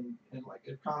and like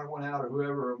if Connor went out or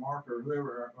whoever, or Mark or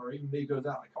whoever, or even me goes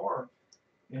out in the car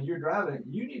and you're driving,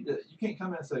 you can't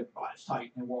come in and say, oh, it's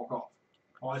tight and walk off.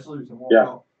 Oh, it's loose and walk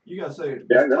off. You gotta say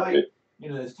it's tight,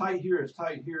 it's tight here, it's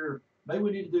tight here. Maybe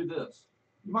we need to do this.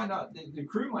 You might not, the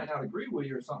crew might not agree with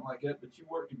you or something like that, but you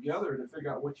work together to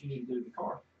figure out what you need to do to the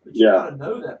car. But you got to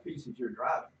know that piece that you're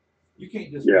driving. You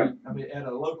can't just be, at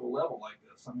a local level like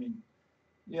this. I mean,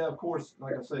 of course,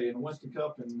 like I say, in the Winston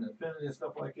Cup and Infinity and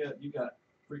stuff like that, you got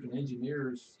freaking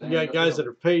engineers. You got guys that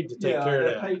are paid to take care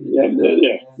of that.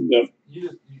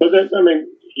 But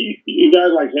you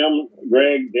guys like him,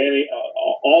 Greg, Danny,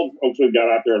 all folks who got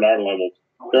out there at our level,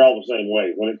 they're all the same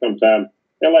way when it comes time.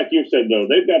 And like you said, though,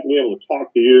 they've got to be able to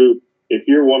talk to you if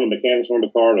you're one of the mechanics on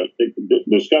the car to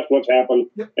discuss what's happened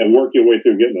and work your way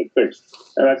through getting it fixed.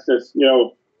 And that's just,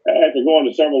 after going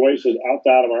to several races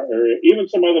outside of our area, even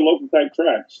some other local type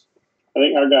tracks, I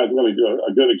think our guys really do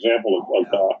a good example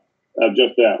of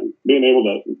just that. Being able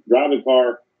to drive the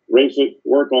car, race it,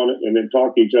 work on it, and then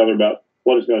talk to each other about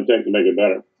what it's going to take to make it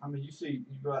better. I mean, you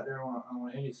go out there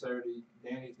on any Saturday,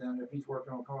 Danny's down there. If he's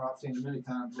working on a car, I've seen him many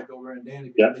times look over and Danny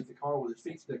beneath the car with his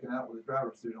feet sticking out with his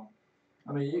driver's suit on.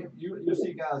 I mean, you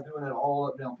see guys doing that all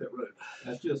up down pit road.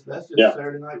 That's just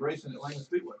Saturday night racing at Langley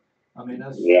Speedway. I mean,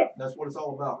 that's what it's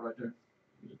all about right there.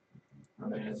 I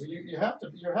mean, you have to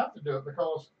do it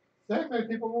because there ain't many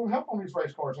people won't help on these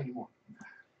race cars anymore.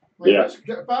 Finding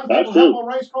people help on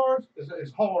race cars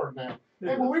is hard now.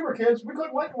 And when we were kids, we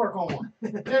couldn't wait to work on one. You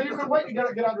couldn't wait to get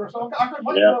out there. So I couldn't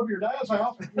wait to go over your dad's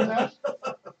house.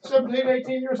 17,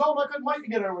 18 years old, I couldn't wait to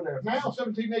get over there. Now,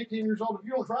 17, 18 years old, if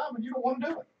you don't drive and you don't want to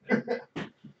do it.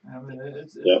 I mean,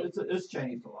 it's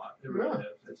changed a lot. It really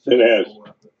has. It has.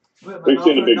 We've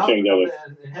seen a big change of it.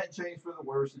 It hadn't changed for the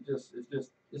worse.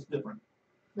 It's different.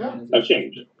 Yeah, it's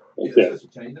changed. It's just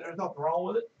a change. There's nothing wrong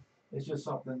with it. It's just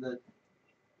something that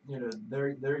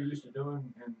they're used to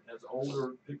doing, and as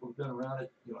older people have been around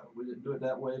it, we didn't do it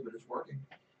that way, but it's working.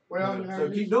 Well, so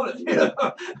keep doing it.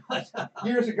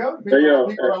 Years ago, people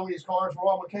who owned these cars were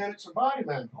all mechanics and body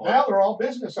men. Now they're all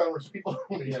business owners. People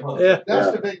own these cars.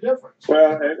 That's the big difference.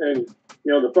 Well, and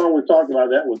the phone we talked about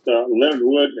that with Leonard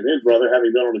Wood and his brother,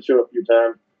 having been on the show a few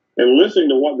times, and listening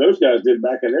to what those guys did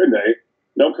back in their day.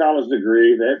 No college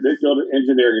degree. They go to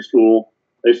engineering school.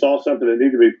 They saw something that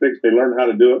needed to be fixed. They learned how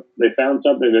to do it. They found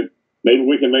something that maybe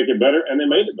we can make it better, and they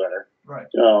made it better. Right.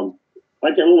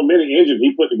 Like a little mini engine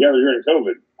he put together during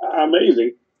COVID.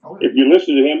 Amazing. Oh, yeah. If you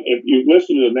listen to him, if you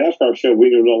listen to the NASCAR show we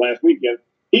did last weekend,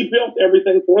 he built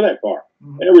everything for that car.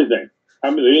 Mm-hmm. Everything.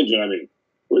 The engine,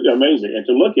 was amazing. And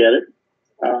to look at it,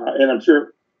 and I'm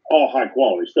sure all high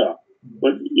quality stuff.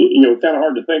 But, kind of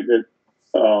hard to think that,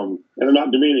 and I'm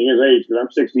not demeaning his age because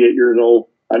I'm 68 years old.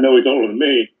 I know he's older than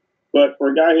me. But for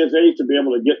a guy his age to be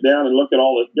able to get down and look at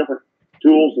all the different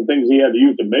tools and things he had to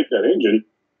use to make that engine,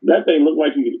 that thing looked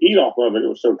like you could eat off of it. It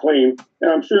was so clean,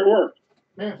 and I'm sure it worked.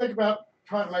 Man, think about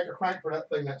trying to make a crank for that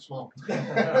thing that small.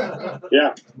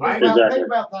 Yeah, exactly. Think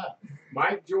about that.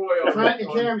 Mike Joy on crank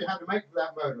and cam you have to make for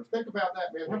that motor. Think about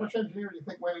that, man. How much engineering do you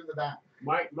think went into that?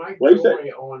 Mike Joy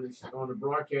on the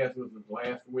broadcast was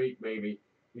last week maybe.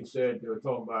 He said they were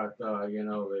talking about the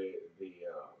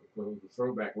was a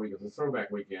throwback week. It was a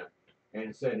throwback weekend, and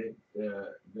it said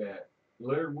that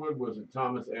Leonard Wood was a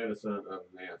Thomas Edison of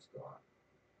NASCAR.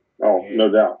 Oh, And,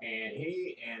 no doubt. And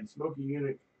he and Smokey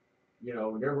Yunick,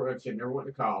 never went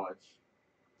to college,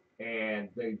 and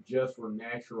they just were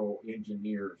natural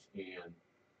engineers. And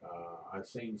I've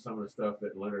seen some of the stuff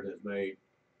that Leonard has made.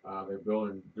 They're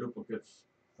building duplicates,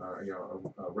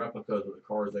 replicas of the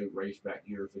cars they raced back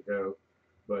years ago.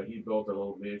 But he built a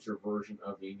little miniature version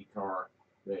of the Indy car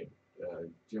that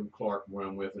Jim Clark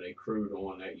ran with, and they crewed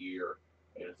on that year.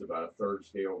 And it's about a third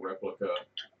scale replica,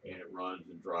 and it runs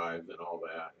and drives and all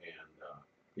that. And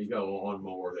he's got a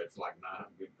lawnmower that's like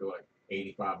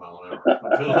 85 miles an hour,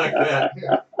 something like that.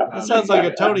 That sounds like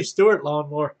a Tony Stewart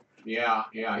lawnmower. Yeah,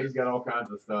 he's got all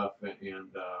kinds of stuff, and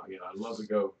I'd love to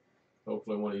go.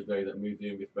 Hopefully, one of these days that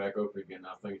museum gets back open again.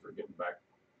 Now things are getting back.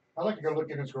 I'd like to go look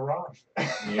in his garage.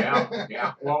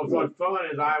 Yeah. Well, what's fun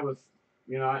is I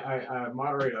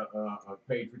moderate a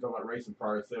page we talk about racing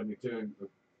prior to '72 and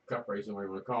cup racing,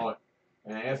 whatever you want to call it,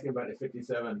 and I asked him about the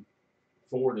 '57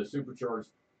 Ford, the supercharged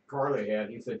car they had.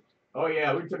 He said, "Oh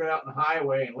yeah, we took it out on the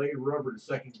highway and laid rubber in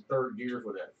second and third gears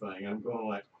with that thing." I'm going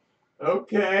like,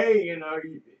 okay,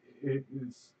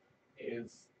 it's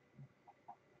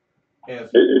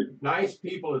as nice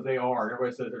people as they are, and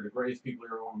everybody says they're the greatest people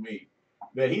you ever want to meet,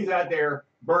 that he's out there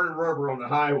burning rubber on the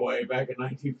highway back in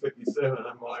 1957.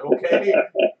 I'm like, okay.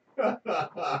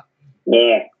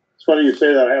 Yeah. It's funny you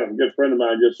say that. I had a good friend of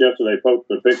mine just yesterday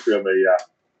posted a picture of a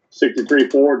 63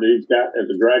 Ford that he's got as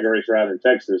a drag racer out in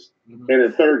Texas. And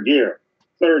in third gear,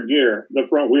 the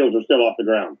front wheels are still off the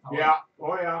ground. Yeah.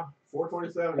 Oh, yeah.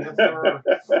 427. Yes, sir.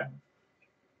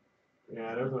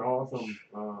 Yeah, those are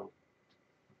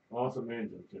awesome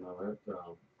engines, I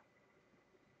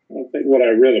think what I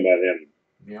read about him.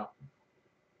 Yeah.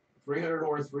 300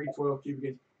 horse, 312 cubic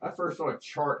inch. I first saw a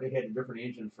chart that had a different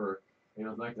engine for, it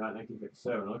was like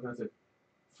 1957. I looked and I said,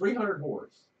 300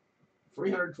 horse,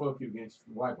 312 cubic inch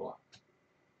Y block.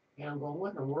 And I'm going,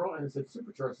 what in the world? And it said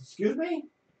supercharged. Excuse me?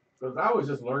 Because I was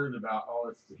just learning about all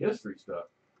this history stuff.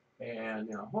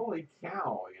 And, holy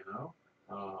cow,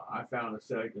 I found a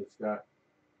site that's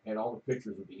had all the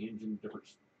pictures of the engine,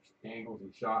 different angles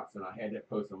and shots, and I had that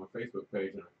posted on my Facebook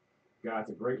page. And a guy's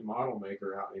a great model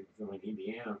maker out in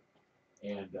Indiana,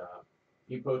 and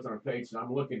he posted on a page, and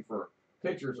I'm looking for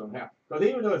pictures on how, because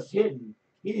even though it's hidden,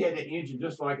 he had an engine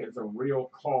just like it's a real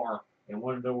car and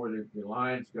wanted to know where the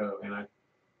lines go. And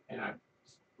I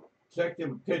checked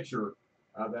him a picture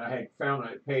that I had found on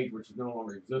that page, which is no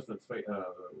longer in existence, the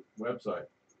website,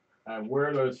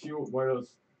 where those oil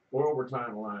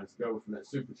overtime lines go from that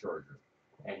supercharger.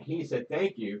 And he said,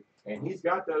 thank you. And he's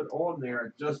got those on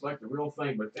there just like the real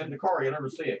thing. But in the car, you'll never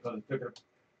see it because he took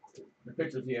the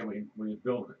pictures he had when he was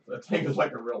building it. So that thing was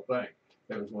like a real thing.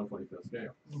 That was 1/25th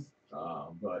scale.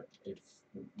 But it's,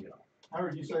 I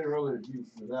heard you say earlier that you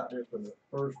was out there for the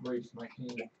first race that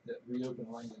reopened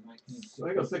lane in 1960. I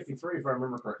think it was 63 if I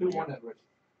remember correctly. Who won that race?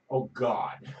 Oh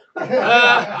God!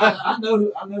 I know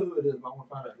who it is. But I want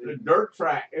to find out. The dirt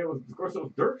track. It was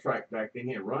dirt track back then.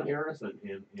 He had Ron Harris and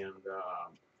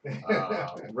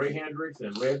Ray Hendricks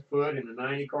and Redfoot in the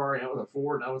 '90 car, and it was a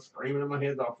Ford, and I was screaming my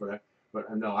head off for that. But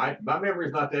no, my memory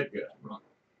is not that good.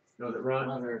 Know that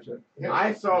Ron Harris?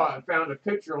 I found a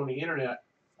picture on the internet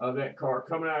of that car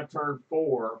coming out of turn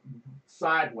 4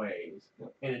 sideways,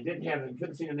 and it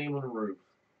couldn't see the name on the roof,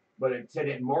 but it said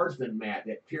that Marsden mat,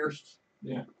 that pierced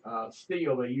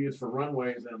steel they used for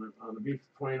runways on the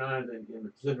B-29s in the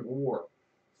Pacific War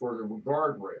for the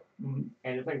guardrail.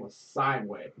 And the thing was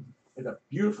sideways. It's a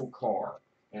beautiful car,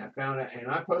 and I found it,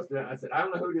 and I posted it. I said, I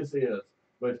don't know who this is,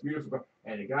 but it's a beautiful car.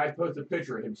 And the guy posted a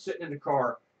picture of him sitting in the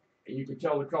car, and you could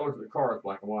tell the colors of the car is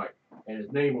black and white, and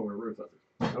his name over the roof of it.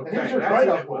 Okay, he's your great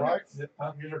uncle, right? He's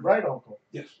your great uncle.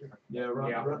 Yes. Yeah,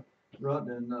 Run,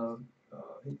 and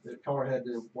the car had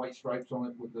the white stripes on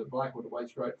it with the black with the white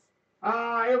stripes.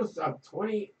 It was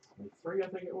 23, I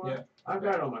think it was. Yeah. I've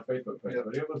got it on my Facebook page,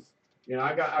 but it was,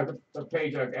 I got a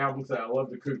page of albums that I love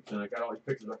the coupes, and I got all these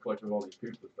pictures I collected of all these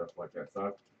coupes and stuff like that.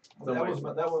 So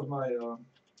that was my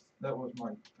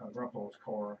grandpa's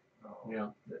car.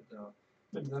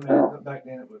 Back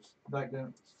then it was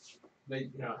they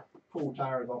pull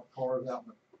tires off cars out in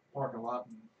the parking lot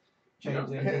and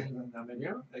change engines, and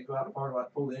they go out in the parking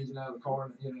lot, pull the engine out of the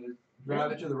car, and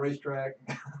drive it to the racetrack.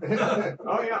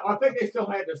 Oh yeah, I think they still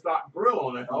had the stock grill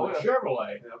on it on the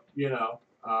Chevrolet.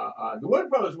 The Wood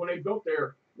Brothers, when they built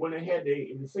when they had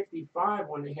in the '65,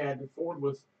 when they had the Ford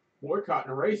was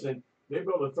boycotting racing, they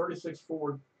built a 37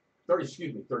 Ford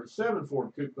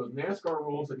coupe. Those NASCAR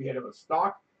rules that you had to have a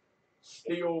stock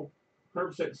steel,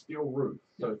 100% steel roof.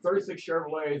 So 36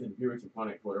 Chevrolets and Buicks and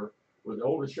Pontiacs, whatever, was the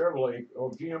oldest Chevrolet,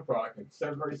 old GM product, and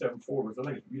 737 Ford was, I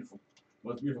think it's beautiful,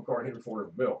 most beautiful car Henry Ford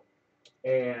ever built.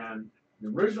 And the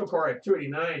original car had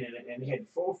 289 in it, and it had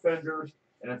full fenders,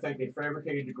 and I think they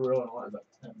fabricated the grill and all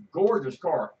that. A gorgeous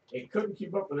car. It couldn't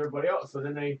keep up with everybody else, so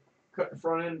then they cut the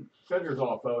front end fenders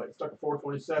off of it, stuck a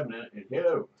 427 in it, and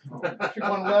hello. One of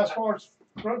the last cars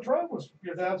front trunk was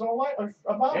your dad's old a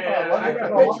modified. Yeah, Wasn't I it?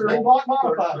 got a A picture. big block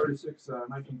modified.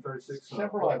 1936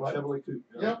 Chevrolet coupe.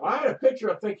 Yep. Well, I had a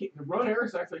picture. I think Ron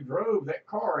Harris actually drove that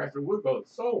car after Woodboat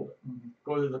sold it.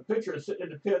 Because there's a picture of sitting in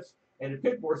the pits, and the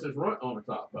pit board says "Runt" on the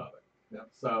top of it. Yep.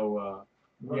 So,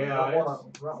 Won a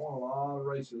lot of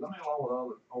races. I mean, along with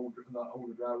other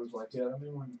older drivers like that. I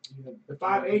mean, when you had the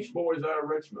 5H boys out of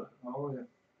Richmond. Oh yeah,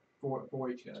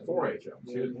 4H guys. 4H.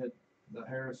 Yeah, you had the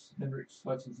Harris, Hendricks,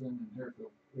 Hutchinson, and Harefield.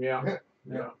 Yeah.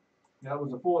 Yeah. That was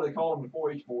the four. They called them the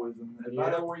 4H boys, and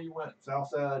right everywhere you went,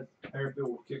 Southside, Harefield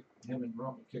would kick him, and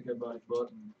Runt would kick everybody's butt,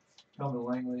 and come to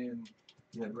Langley, and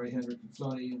you had Ray Hendricks and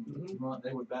Sonny and Runt.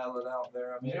 They would battle it out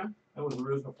there. I mean, that was the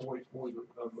original 4H boys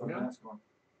of NASCAR.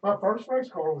 My first race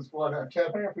car was what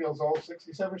Kev Harefield's old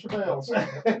 '67 Chevelle.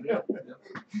 Yep.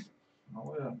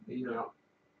 Oh yeah.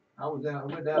 I went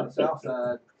down to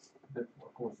Southside.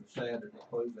 Of course, it's sad that they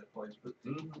closed that place, but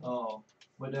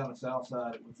went down to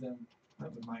Southside. It was that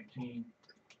was 19,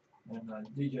 and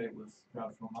DJ was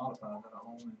driving from Modified that I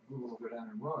own, and we were going to go down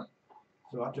and run.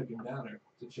 So I took him down there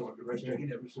to show him the racetrack. He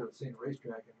never sort of seen a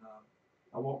racetrack, and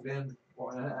I walked in.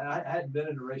 I hadn't been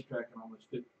in a racetrack in almost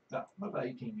about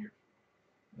 18 years.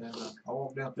 And I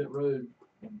walked down pit road,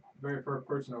 and the very first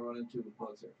person I run into was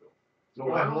Bug Fairfield.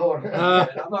 Oh, Lord. And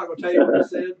I'm not going to tell you what he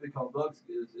said because Bug's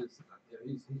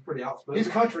he's pretty outspoken. He's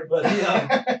country, but he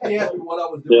asked me what I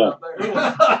was doing up there.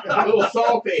 A little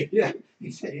salty. Yeah, he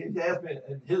asked me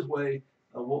in his way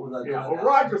what was I doing. Well,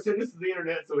 Roger said this is the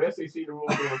internet, so FCC the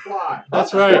rules will apply.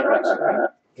 That's right.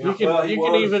 You Well,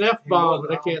 can even F-bomb,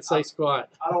 but I can't say squat.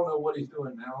 I don't know what he's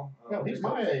doing now. No, he's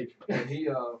my age. And he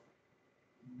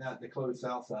not to close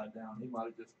Southside down. He might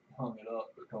have just hung it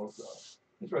up because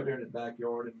it's right there in his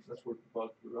backyard, and that's where Bug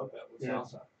grew up at was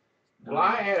Southside. Well,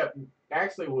 I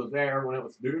actually was there when it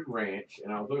was Dude Ranch,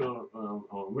 and I was looking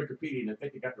on Wikipedia, and I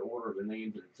think they got the order of the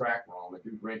names of the track wrong. But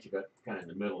Dude Ranch, you got kind of in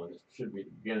the middle, and it should be at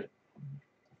the beginning.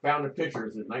 Found the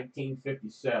pictures in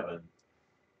 1957,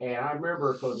 and I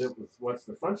remember because it was what's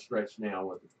the front stretch now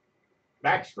with the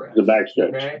back stretch. The back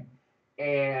stretch. Okay.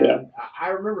 And I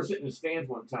remember sitting in the stands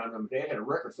one time, and my dad had a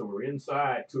record, so we were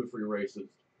inside 2 or 3 races.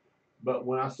 But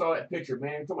when I saw that picture,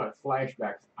 man, you're talking about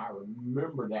flashbacks, I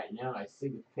remember that now. I see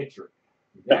the picture.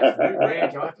 That's New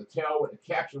Ranch. I'll have to tell what the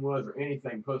caption was or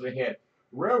anything because they had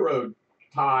railroad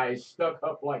ties stuck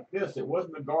up like this. It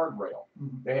wasn't a guardrail.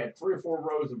 They had 3 or 4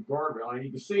 rows of guardrail. And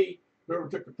you can see, whoever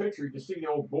took the picture, you can see the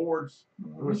old boards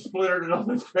were splintered and all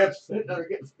this crap sitting there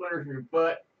getting splinters in your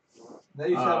butt. They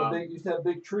used to have a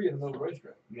big tree in the middle of the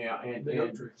racetrack. Yeah, and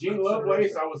tree. Gene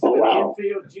Lovelace, I was in the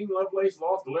infield. Gene Lovelace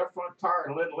lost the left front tire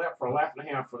and led left for a lap and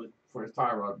a half for his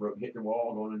tie rod broke, hit the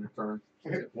wall going in the turn.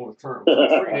 Well, the turn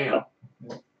was 3 down.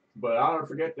 But I'll never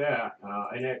forget that.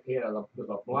 And it had a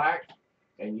black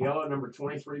and yellow number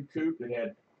 23 coupe that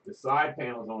had the side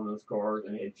panels on those cars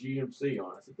and it had GMC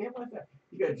on it. I said, damn, what's that?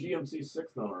 You got a GMC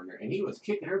 6-cylinder in there. And he was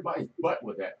kicking everybody's butt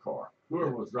with that car,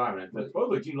 whoever was driving it. But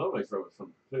supposedly Gene Lovelace drove it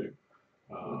from too.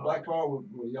 The black car with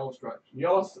yellow stripes.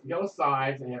 Yellow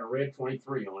sides and had a red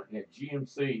 23 on it. And had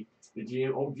GMC,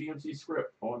 old GMC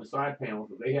script on the side panels.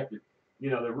 So they have to,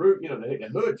 the root, the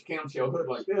hood, camshail hood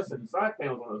like this, and the side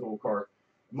panels on those old cars.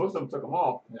 Most of them took them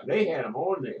off. Yeah. They had them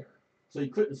on there, so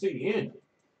you couldn't see the engine.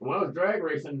 And when I was drag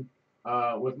racing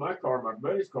with my car, my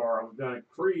buddy's car, I was down at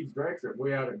Creed's drag strip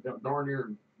way out at darn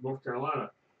near North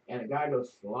Carolina. And a guy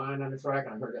goes flying down the track,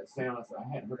 and I heard that sound. I said,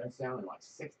 I hadn't heard that sound in like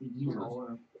 60 years.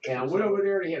 And I went over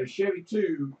there, and he had a Chevy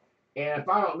 2. And if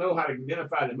I don't know how to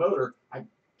identify the motor, I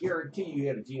guarantee you he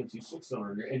had a GMC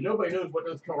 6-cylinder in there. And nobody knows what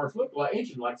those cars look like,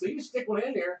 engine like. So you just stick one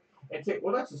in there and take,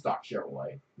 well, that's a stock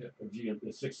Chevrolet, the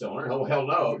 6-cylinder. Oh, hell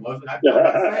no, it wasn't.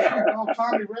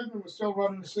 Tommy Redmond was still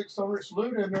running the 6-cylinder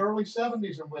Saluda in the early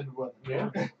 70s in winter weather.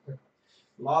 Yeah.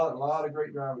 A lot of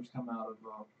great drivers come out of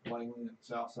Langley and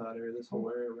Southside area, this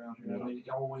whole area around here. I mean,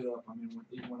 all the way up. I mean,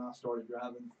 even when I started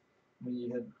driving, I mean,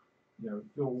 you had,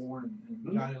 Phil Warren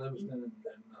and Johnny Livingston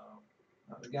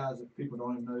and the guys that people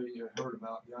don't even know you heard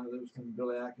about. Johnny Livingston,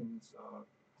 Billy Atkins,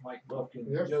 Mike Buffkin,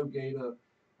 Joe Gator.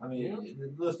 I mean,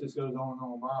 the list just goes on and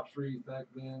on. Bob Shreeve back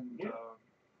then.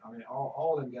 I mean,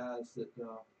 all them guys that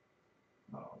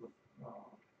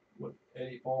with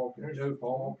Eddie Falk and Joe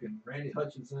Falk and Randy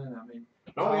Hutchinson. I mean,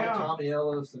 Tommy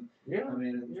Ellis and I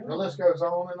mean, the list goes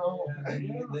on and on. And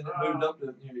then it moved up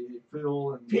to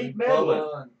Phil and Pete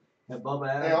Bubba had Bubba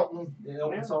Adams,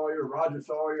 Elton Sawyer, Roger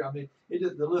Sawyer. I mean,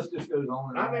 the list just goes on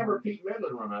and on. I remember Pete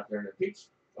Midland run out there, and Pete's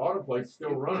auto place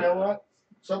still running. You know what?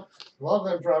 A lot of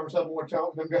them drivers have more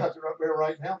talent than them guys that are up there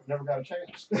right now. Never got a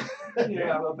chance.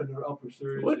 Yeah, up in the upper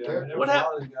series. What, yeah. I mean, there was a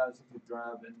lot of the guys that could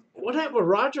drive. What happened with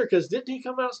Roger? Because didn't he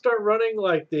come out and start running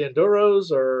like the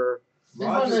Enduros or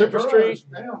Super Street?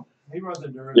 Now. He runs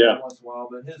endurance once in a while,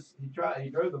 but he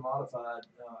drove the modified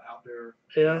out there.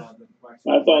 Yeah,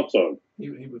 I thought so. He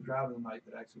was driving the night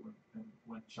that actually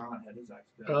when Sean had his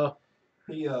accident.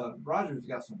 Roger's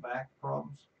got some back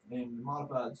problems, and the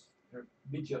modifieds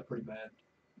beat you up pretty bad.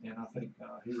 And I think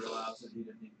he realized that he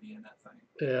didn't need to be in that thing.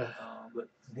 Yeah. But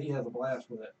he has a blast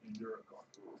with that enduro car.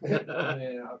 I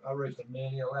mean, I raced a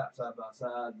many a lap side by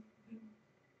side and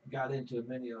got into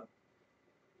many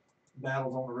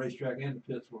battles on the racetrack and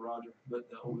the pits with Roger, but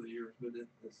over the years. But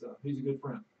he's a good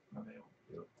friend. I mean,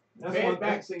 bad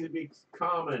back seemed to be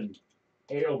common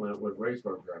ailment with race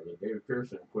car drivers. David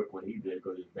Pearson quit when he did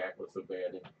because his back was so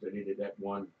bad. And then he did that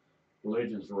one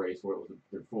Legends race where it was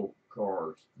their full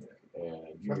cars. Yeah.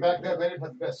 And but back then they didn't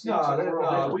have the best seats.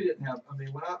 No, we didn't have. I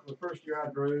mean, the first year I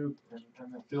drove, and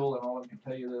Phil and all of them can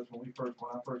tell you this, when I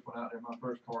first went out there, my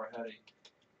first car had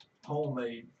a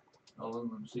homemade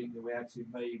aluminum seat that we actually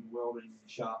made and welded in the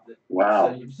shop.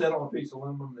 That you set on a piece of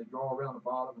aluminum, they draw around the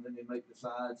bottom, and then they make the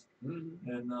sides. Mm-hmm.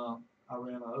 And I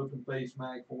ran an open face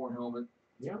Mag 4 helmet,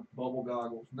 bubble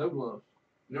goggles, no gloves,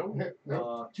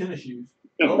 tennis shoes.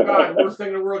 Oh God, worst thing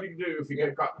in the world you can do if you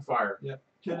get caught in the fire. Yeah,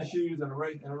 tennis shoes and a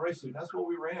race suit. That's what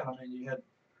we ran. I mean, you had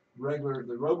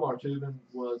the roll bar tubing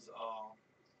was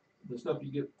the stuff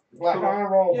you get. Black iron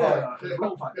roll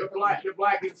pipe. The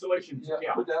black insulation.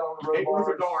 Yeah, put that on the roll bar. It was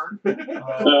a darn. So,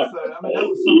 I mean, that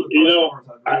was some of the first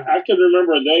cars I can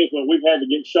remember a day when we've had to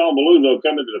get Sean Maluzzo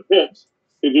come into the pits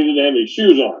if he didn't have any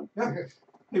shoes on.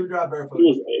 He would drive barefoot.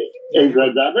 He would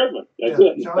drive barefoot. That's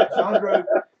it.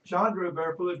 Sean drove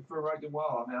barefoot for a good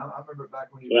while. I mean, I remember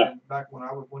back when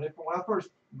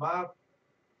my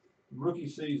rookie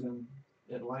season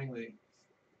at Langley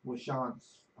was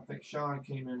Sean's. I think Sean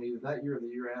came in either that year or the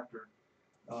year after.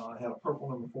 Had a purple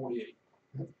number 48.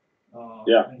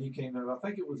 And he came in. I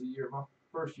think it was my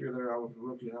first year there. I was a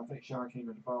rookie, and I think Sean came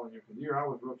in the following year. Because the year I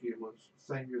was rookie, it was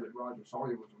the same year that Roger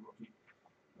Sawyer was a rookie.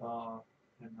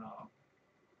 And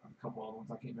a couple other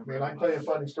ones I can't remember. Man, I can tell you a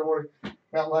funny story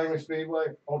about Langley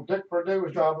Speedway. Old Dick Perdue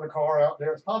was driving a car out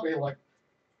there. It's probably like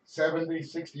 70,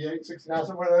 68, 69,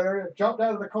 somewhere in that area. Jumped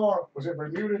out of the car, was in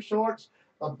Bermuda shorts,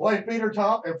 a blade beater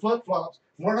top, and flip flops.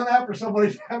 Running after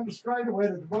somebody down the straightaway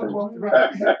that both off the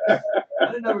ground.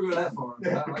 I didn't ever go that far.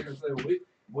 Like I said, when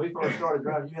we first started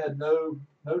driving, you had no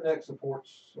neck supports.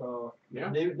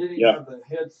 Didn't even have the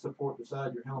head support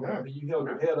beside your helmet. I mean, you held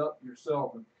your head up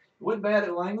yourself. And it wasn't bad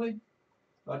at Langley.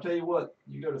 I'll tell you what,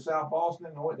 you go to South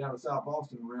Boston. I went down to South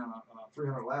Boston and ran a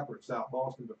 300 lapper at South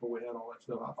Boston before we had all that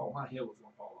stuff. I thought my head was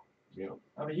going to fall off. Yeah.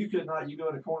 I mean, you could not. You go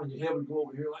in the corner, your head would go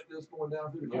over here like this, going down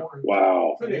through the corner.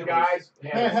 Wow. So the guys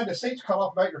had the seats cut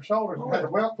off about your shoulders. You had to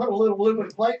put a little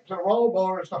aluminum plate to the roll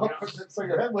bar and stuff so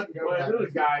your head wouldn't go down.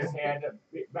 Those guys had,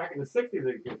 back in the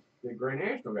 60s, the Grand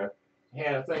National guys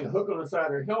had a thing hook on the side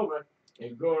of their helmet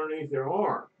and go underneath their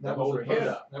arm to hold their head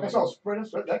up. That's all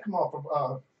sprinters. That come off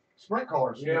of sprint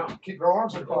cars. Yeah. Keep your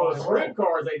arms in the car. Well, the sprint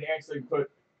cars, they'd actually put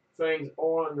things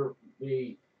on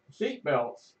the seat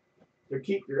belts to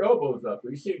keep your elbows up.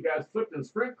 You see guys flipping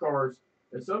sprint cars,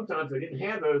 and sometimes they didn't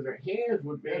have those. Their hands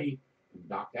would be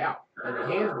knocked out, and the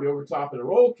hands would be over top of the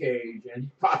roll cage, and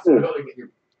possibility get your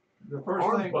the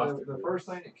first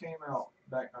thing that came out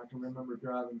back, I can remember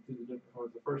driving through the different cars.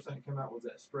 The first thing that came out was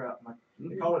that strap.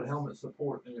 They call it helmet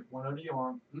support, and it went under your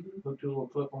arm, hooked to a little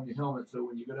clip on your helmet. So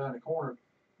when you go down the corner,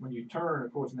 when you turn,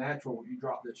 of course, natural, you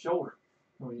drop the shoulder.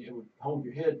 I mean, it would hold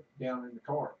your head down in the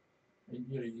car. And,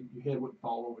 your head wouldn't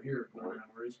fall over here going around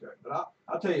the racetrack. But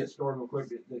I'll tell you a story real quick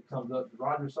that comes up.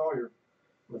 Roger Sawyer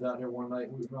was out there one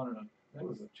night. We was running that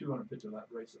was a 250 lap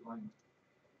race at Langley.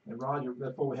 And Roger,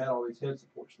 before we had all these head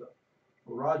support stuff,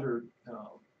 well, Roger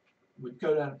would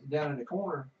go down in the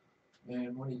corner,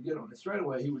 and when he'd get on the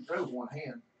straightaway, he would throw with one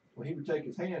hand. Well, he would take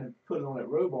his hand and put it on that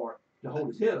row bar to hold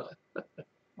his head up.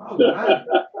 I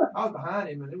was behind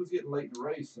him, and it was getting late in the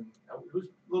race, and it was a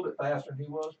little bit faster than he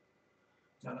was.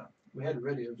 And we had the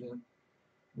radios in.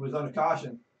 We was under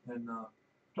caution, and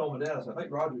told my dad, I said, I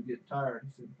think Roger's getting tired.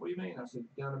 He said, what do you mean? I said,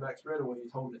 down the back straightaway,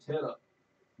 he's holding his head up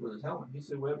with his helmet. He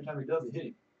said, well, every time he does it, hit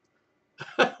him.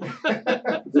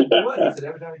 I said, what? He said,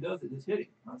 every time he does it, just hit him.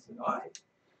 I said, all right.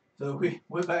 So we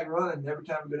went back running, and every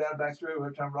time we go down the back straightaway,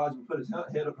 every time Roger would put his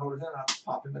head up, hold his hand, I'd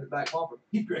pop him in the back bumper.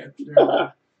 He grabbed the steering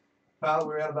wheel. Finally,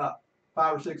 we were at about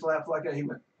 5 or 6 laps like that. He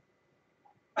went,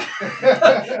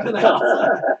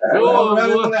 Oh,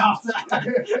 boy.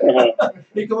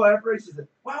 He come out after race and said,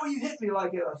 "Why were you hitting me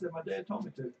like that?" I said, "My dad told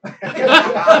me to."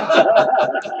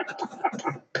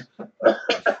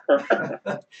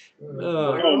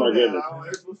 Oh my goodness.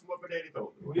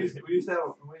 We used to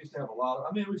have a lot of.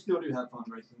 I mean, we still do have fun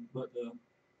racing, but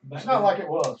It's not like it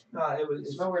was. No,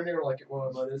 It's nowhere near like it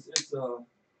was. But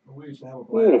we used to have a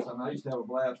blast. I mean, I used to have a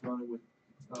blast running with.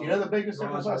 You know the biggest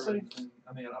difference I see?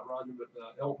 I mean, not Roger, but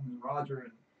Elton and Roger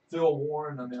and Phil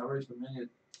Warren. I mean, I raced with many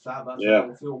side by side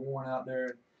with Phil Warren out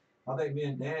there. I think me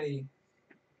and Danny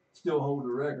still hold the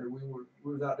record. We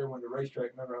was out there when the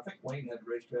racetrack. Remember, I think Wayne had the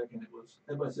racetrack, and it was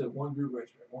everybody said one group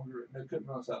racetrack, one group. They couldn't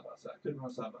run side by side.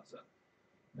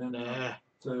 And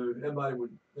so everybody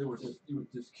you would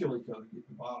just kill each other to get to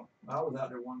the bottom. I was out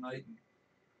there one night and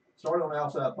started on the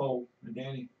outside pole, and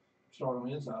Danny started on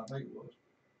the inside, I think it was.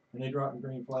 And they dropped the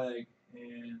green flag,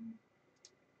 and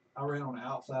I ran on the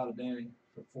outside of Danny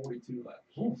for 42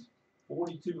 laps. Ooh.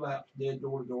 42 laps, dead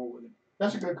door to door with him.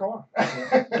 That's a good car.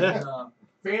 And,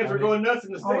 Fans were going nuts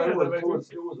in the stands.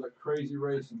 It was a crazy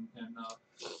race, and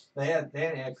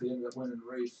Danny actually ended up winning the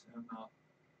race. And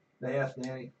they asked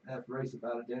Danny after the race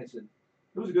about it. Danny said,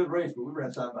 "It was a good race, but we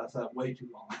ran side by side way too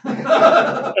long."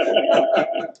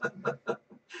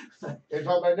 It's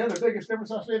like the biggest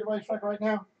difference I see at the racetrack right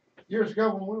now. Years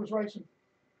ago when we was racing,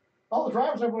 all the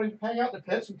drivers, everybody hang out in the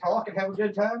pits and talk and have a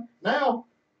good time. Now,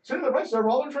 as soon as the race over,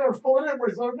 all the drivers pulling in,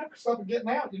 everybody's loading up stuff and getting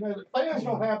out. You know, the fans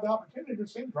don't have the opportunity to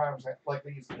see the drivers like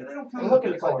these. Yeah, they don't come look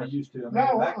at it like they used to. I mean,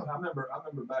 I remember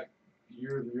back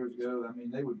years and years ago. I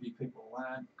mean, they would be people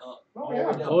lined up.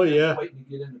 Waiting to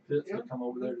get in the pits to come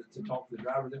over there to talk to the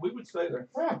drivers, and we would stay there.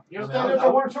 Yeah, I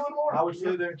would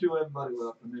stay there until everybody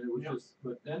left. I mean, it was just,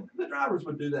 and the drivers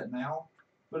would do that now,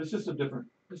 but it's just a different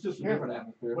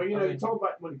atmosphere. Well, you know, you talk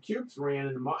about when the Cukes ran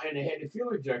and they had the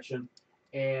fuel injection,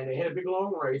 and they had a big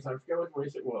long race. I forget what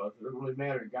race it was. It doesn't really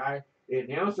matter. The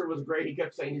announcer was great. He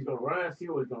kept saying he's going to run out of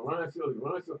fuel. He's going to run out of fuel. He's going to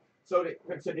run out of fuel. So like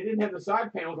I said, they didn't have the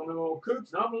side panels on the little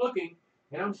Coops, and I'm looking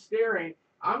and I'm staring.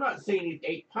 I'm not seeing these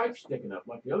 8 pipes sticking up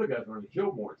like the other guys were in the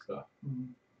Hillborn stuff.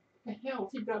 Mm-hmm. What the hell?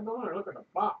 What's he got going on? It looked like a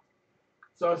box.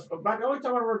 So about the only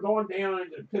time I remember going down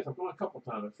into the pits, I've gone a couple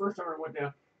times. The first time I went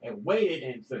down and waited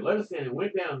and said, "Let us in," and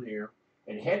went down there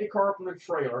and had the car up on the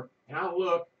trailer, and I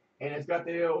looked, and it's got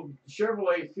the old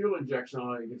Chevrolet fuel injection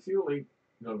on it. The fuel leak,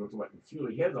 looks like the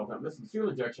fuel heads all the time. This is fuel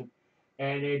injection.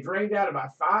 And they drained out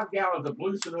about 5 gallons of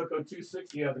blue Sunoco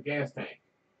 260 out of the gas tank.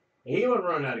 He wasn't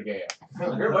running out of gas.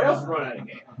 Everybody else was running out of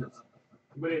gas.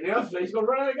 But the announcer said he's going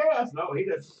to run out of gas. No, he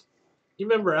doesn't. You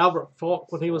remember Albert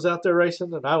Falk when he was out there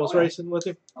racing and I was racing with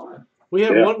him? Oh, yeah. We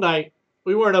had one night,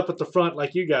 we weren't up at the front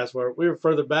like you guys were. We were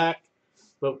further back,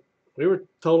 but we were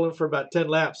totaling for about 10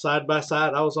 laps side by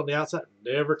side. I was on the outside,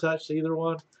 never touched either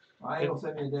one. I ain't gonna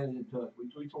say me and Danny didn't touch.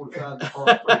 We tore the side of the car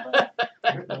pretty bad.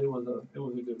 But it was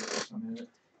a good race. I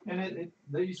mean,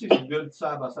 you see some good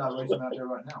side by side racing out there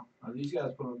right now. These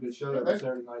guys put on a good show every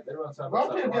Saturday night. They run side by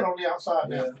side. Get on the outside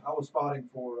now. Yeah, I was spotting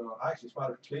I actually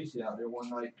spotted Casey out there one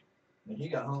night, and he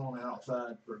got hung on the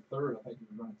outside for third. I think he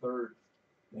was running third,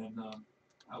 and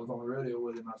I was on the radio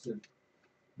with him. I said,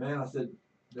 "Man," I said,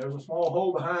 "there's a small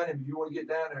hole behind him if you want to get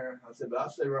down there." I said, "But I'll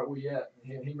stay right where you at."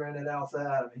 And he ran that outside.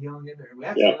 I mean, he hung in there. We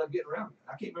actually ended up getting around him.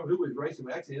 I can't remember who was racing.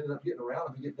 We actually ended up getting around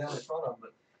him and get down in front of him.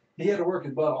 But he had to work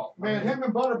his butt off. Man, him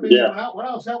and Butterbean, when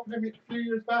I was helping him a few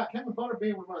years back, him and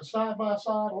Butterbean would run side by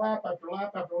side, lap after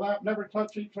lap after lap, never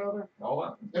touch each other.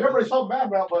 And everybody's so bad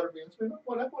about Butterbean. It's been,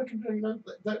 well, that's what you do. You know,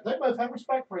 they both have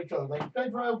respect for each other. They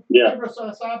drove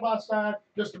side by side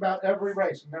just about every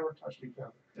race and never touched each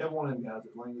other. Every one of them guys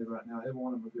at Langley right now, every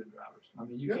one of them are good drivers. I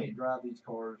mean, you can't drive these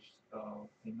cars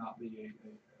and not be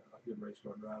a good race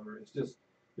car driver.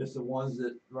 It's the ones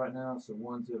that right now, it's the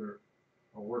ones that are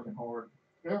working hard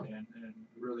and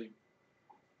really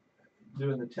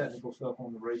doing the technical stuff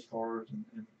on the race cars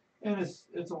and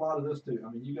it's a lot of this too.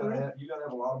 I mean, you gotta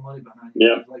have a lot of money behind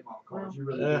you. These late model cars, you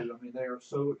really do. I mean, they are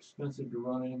so expensive to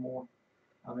run anymore.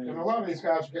 I mean, and a lot of these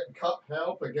guys are getting cup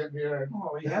help and getting here.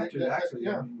 Oh, you have to actually.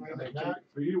 I mean,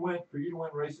 for you to win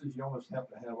races, you almost have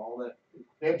to have all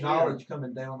that knowledge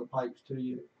coming down the pipes to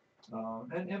you.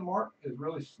 And Mark is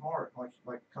really smart.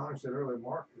 Like Connor said earlier,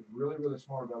 Mark is really, really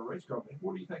smart about a race car. But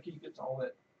where do you think he gets all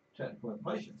that technical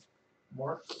information?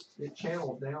 Mark, it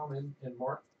channels down and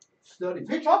Mark studies.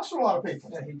 He talks to a lot of people.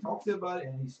 Yeah, he talks to everybody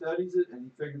and he studies it and he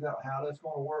figures out how that's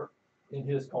going to work in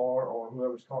his car or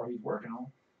whoever's car he's working on.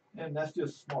 And that's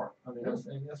just smart. I mean,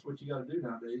 that's what you got to do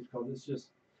nowadays because it's just,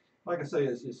 like I say,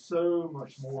 it's just so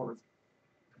much more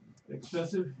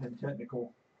expensive and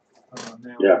technical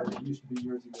now Yeah. than it used to be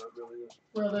years ago. It really is.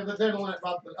 Well, they did let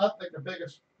I think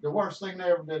the worst thing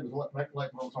they ever did was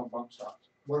let rolls on bump stops.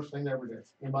 Worst thing they ever did,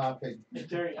 in my opinion. Hey,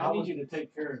 Terry, I need you to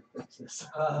take care of this.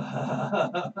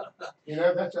 You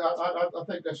know, that's I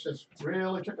think that's just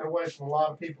really took it away from a lot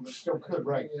of people that still could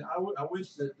race. Yeah, I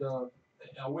wish that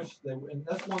they, and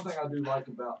that's one thing I do like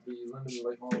about the limited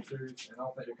late model series, and I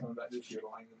don't think they're coming back this year,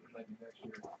 but maybe next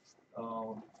year.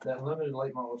 That limited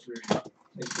late model series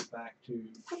takes it back to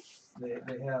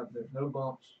there's no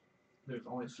bumps, there's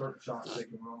only certain shocks they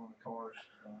can run on the cars,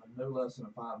 no less than a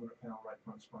 500-pound right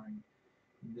front spring.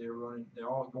 They're going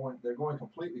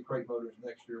completely crate motors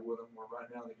next year with them, where right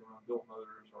now they can run built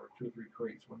motors or 2 or 3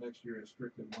 crates, where next year it's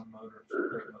strictly one motor, it's a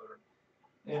crate motor.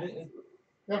 And it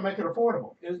Gotta make it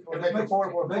affordable. It makes it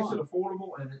affordable. It makes it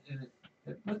affordable, and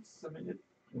it puts, it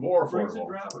More brings the affordable.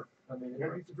 driver. I mean, it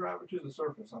brings the driver to the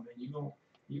surface. I mean, you're gonna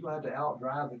have to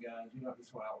outdrive the guys. You don't have to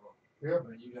just outrun. Yeah. I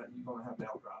mean, you're gonna have to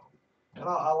outdrive them. And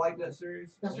I like that series.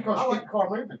 That's because you keep the car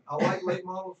moving. I like late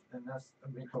models, and that's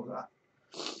because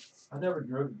I never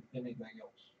drove anything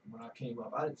else when I came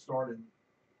up. I didn't start in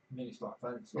mini stocks.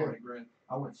 I didn't start in grand.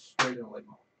 I went straight in a late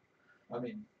model. I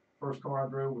mean, first car I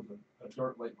drove was a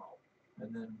dirt late model,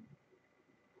 and then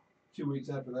 2 weeks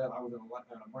after that, I was in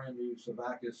a brand new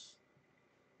Savakis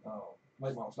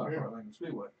late model stock car at Langley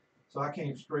Speedway. So I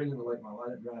came straight into late model. I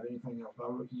didn't drive anything else. My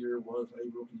rookie year was a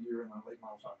rookie year in my late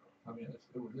model stock car. I mean,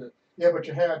 it was it. Yeah, but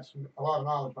you had a lot of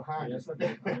knowledge behind Yes, it. I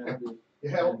did. I mean, I did.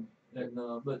 Yeah.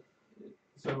 But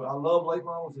so I love late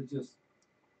models. It's just,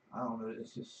 I don't know.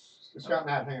 It's just. It's gotten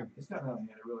out of hand. It's gotten out of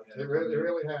hand. It really has. It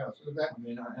really has. I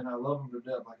mean, and I love them to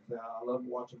death. Like I said, I love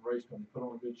watching them race because they put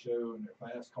on a good show and they're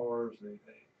fast cars. And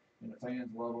the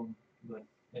fans love them. But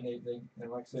and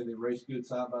like I said, they race good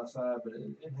side by side. But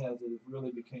it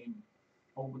really became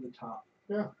over the top.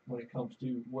 Yeah. When it comes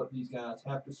to what these guys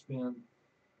have to spend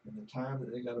and the time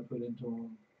that they got to put into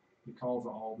them because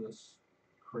of all this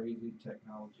crazy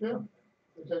technology. Yeah.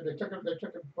 They took it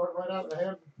right out of the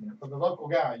head of the local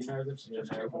guy, you know, that's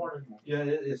just too hard. Yeah,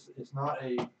 it's not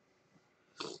a.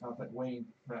 I think Wayne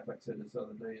said this the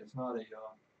other day. It's not a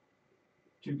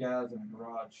 2 guys in a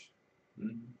garage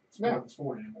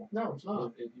sport anymore. No, it's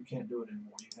not. You can't do it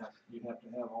anymore. You have to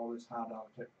have all this high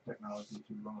dollar technology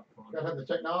to run up front. You gotta have the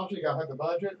technology. You gotta have the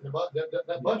budget.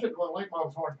 That budget on late model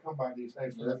is hard to come by these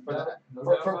days for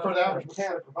the average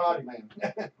mechanic or body man.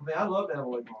 I mean, I'd love to have a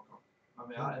late model car. I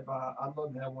mean, I'd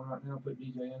love to have one right now, put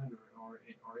DJ in it or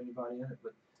anybody in it,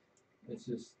 but it's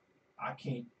just I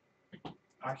can't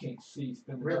see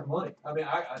spending that money. I mean,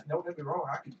 I don't get me wrong,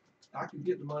 I could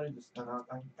get the money and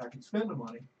I could spend the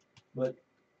money, but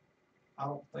I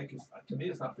don't think to me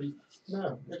it's not feasible.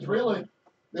 No, it's really,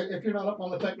 if you're not up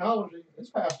on the technology, it's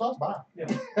passed us by.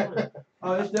 Yeah.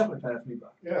 Oh, it's definitely passed me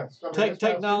by. Yeah. I mean,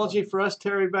 Technology for us,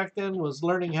 Terry, back then was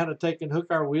learning how to take and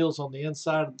hook our wheels on the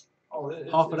inside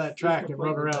off of that track and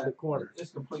run around the corner.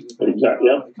 It's completely exactly.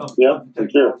 Yep. For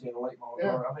sure. In a late model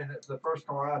car. I mean, the first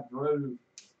car I drove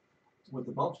with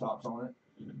the bump stops on it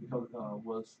because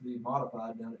was the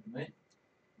modified down at the Mint,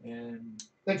 and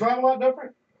they drive a lot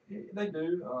different. They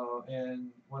do.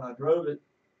 And when I drove it,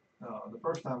 the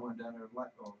first time I went down there, was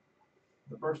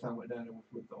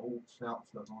with the old snout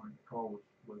stuff on it. The car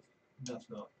was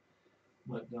messed up,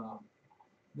 but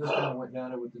this time I went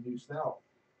down there with the new snout,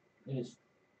 and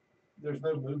there's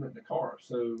no movement in the car,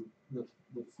 so the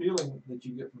feeling that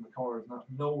you get from the car is not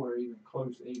nowhere even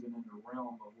close, even in the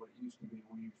realm of what it used to be.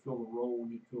 When you feel the roll,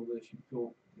 you feel this, you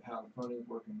feel how the front end is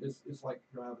working. It's like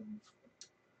driving.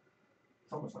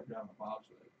 It's almost like driving a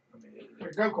bobsled. I mean, a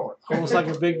go-kart. Almost like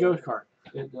a big go-kart.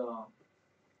 And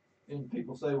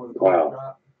people say, well, the car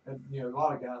drive. And, you know, a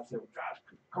lot of guys say, well,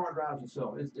 car drives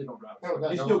itself. It don't drive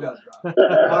itself. You still got to drive. I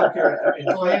don't care. I mean,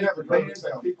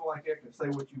 people like that can say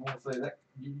what you want to say.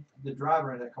 The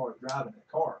driver in that car is driving that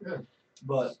car. Yeah.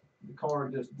 But the car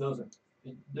just doesn't.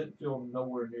 It didn't feel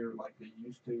nowhere near like they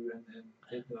used to,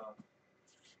 and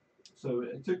so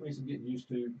it took me some getting used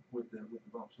to with the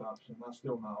bump stops, and I'm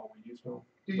still not always used to them.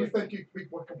 Do you think you could be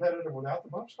more competitive without the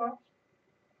bump stops?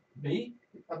 Me?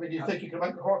 I mean, do you think you can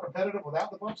make a car competitive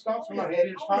without the bump stops? Yeah.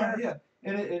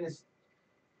 And it's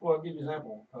well, I'll give you an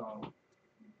example.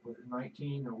 Was it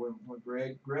 19 or when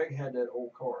Greg had that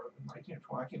old car, 19 or 20,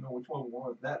 I can't remember which one it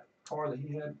was. That car that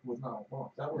he had was not on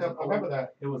bumps. That was I remember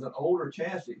that. It was an older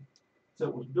chassis, so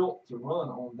it was built to run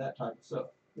on that type of stuff.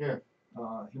 Yeah.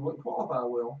 He wouldn't qualify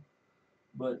well,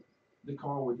 but the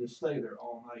car would just stay there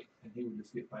all night, and he would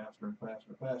just get faster and faster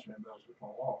and faster, and bells would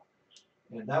fall off.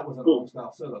 And that was an old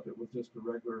style setup. It was just a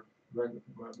regular, well, it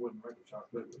wasn't regular shocks,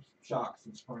 but it was shocks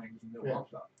and springs and no bump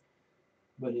stops.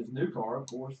 But his new car, of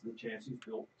course, the chassis is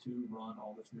built to run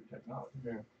all this new technology.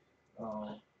 Yeah.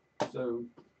 So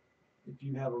if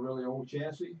you have a really old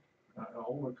chassis, an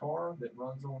older car that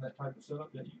runs on that type of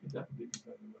setup, then you can definitely be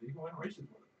competitive with it. You can win races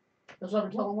with it. That's what I've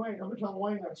been telling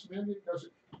Wayne that's been because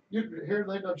here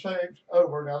they done changed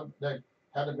over now. They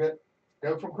had a bit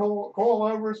go from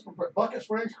coilovers, from bucket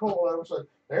springs, coilovers. So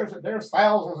there's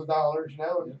thousands of dollars, you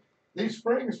know. And these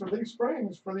springs for these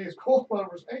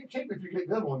coilovers ain't cheap if you get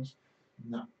good ones.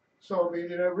 No. So I mean,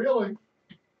 you know, really.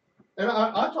 And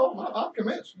I told him I'm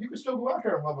convinced you can still go out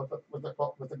there and run with the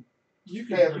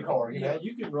standard car. You know?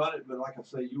 You can run it, but like I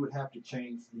say, you would have to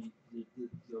change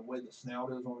the way the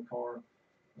snout is on the car,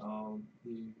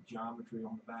 the geometry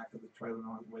on the back of the trailer,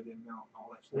 the way they mount, all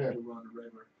that stuff to run the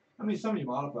regular. I mean, some of you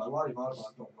modify, a lot of you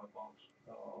modifieds don't run bumps.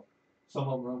 Some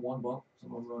of them run one bump,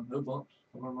 some of them run no bumps,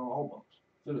 some of them run all bumps.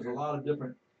 So there's a lot of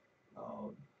different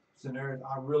scenarios.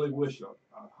 I really wish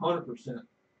 100%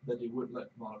 that they wouldn't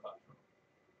let modifieds run.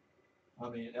 I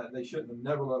mean, they shouldn't have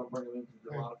never let them bring them into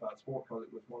the modified sport because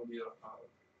it was one of the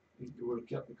it would have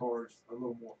kept the cars a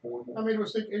little more affordable. I mean, it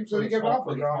was so you get off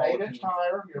with an 8-inch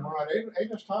tire, you're right,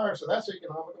 8-inch tire, so that's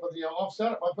economical, but you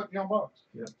offset it by putting you on bumps.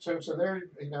 Yeah. So there,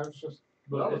 you know, it's just.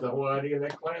 But that was the whole idea of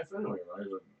that class anyway, right?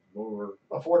 It was more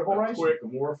affordable racing.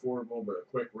 More affordable, but a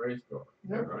quick race car.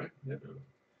 Yeah. Right. Yeah.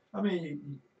 I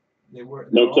mean, they were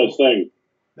no such thing.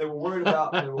 They were worried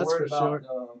about. They were worried about.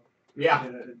 Yeah.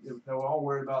 They were all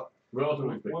worried about.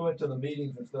 Relatively we went to the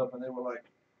meetings and stuff, and they were like,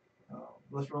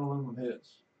 "Let's run aluminum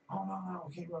heads." Oh no,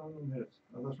 we can't run aluminum heads.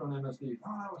 Let's run MSDs.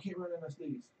 Oh no, we can't run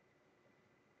MSDs.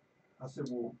 I said,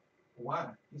 "Well,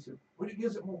 why?" He said, "Well, it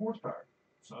gives it more horsepower."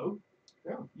 So,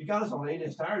 yeah, you got us on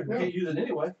 8-inch tires. We can't use it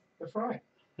anyway. That's right.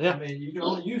 Yeah. I mean, you can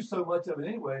only use so much of it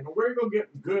anyway. But where you gonna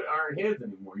get good iron heads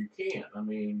anymore? You can't. I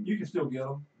mean, you can still get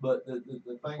them, but the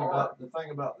thing about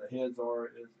the heads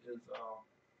is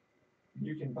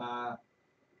you can buy.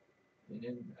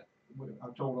 And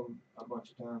I've told them a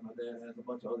bunch of times. My dad has, a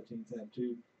bunch of other teams have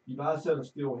too. You buy a set of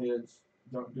steel heads,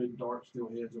 good dark steel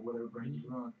heads or whatever brand you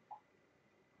run.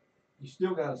 You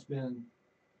still got to spend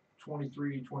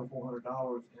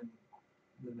 $2,400 in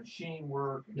the machine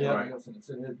work and everything else in the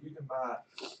set of heads. You can buy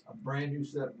a brand new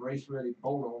set of race ready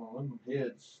bolt-on aluminum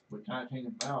heads with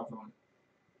titanium valves on it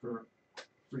for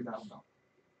 $3,000.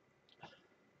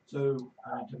 So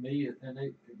to me,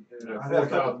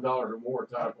 $4,000 or more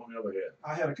tied up on the other head.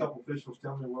 I had a couple officials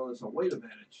tell me, "Well, it's a weight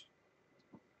advantage."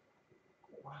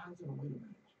 Why is it a weight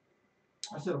advantage?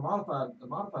 I said, the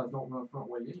modifieds don't run front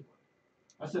weight anyway.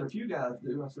 I said, a few guys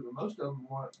do. I said, but most of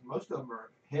them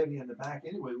are heavy in the back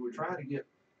anyway. We're trying to get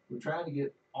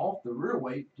off the rear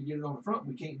weight to get it on the front.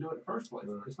 We can't do it in the first place.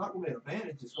 It's not going to be an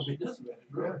advantage. It's going to be a disadvantage.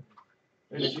 Really.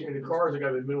 And the cars have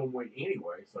got the minimum weight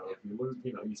anyway, so if you lose,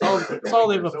 you know, it's all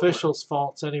them officials'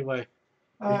 faults anyway.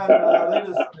 They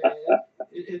just,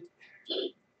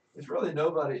 it's really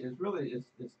nobody.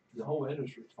 It's the whole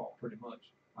industry's fault pretty much.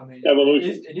 I mean,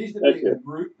 it needs to be a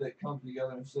group that comes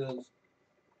together and says,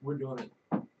 "We're doing it.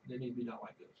 They need to be done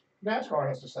like this." NASCAR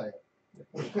has to say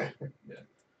it. Yeah.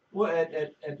 Well,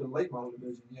 at the late model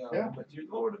division, but your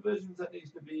lower divisions, that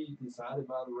needs to be decided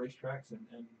by the racetracks and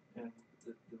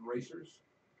the racers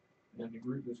and the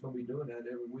group that's going to be doing that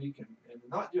every week, and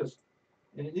not just,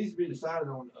 and it needs to be decided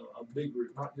on a big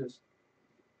group, not just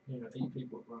 8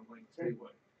 people that run Lincoln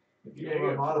Speedway. If you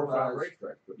run modified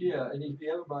racetracks, it needs to be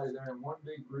everybody there in one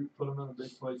big group, put them in a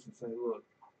big place, and say, "Look,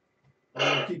 we're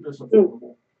going to keep this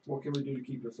affordable. What can we do to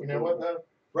keep this affordable?" You know what though?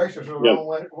 Racers are the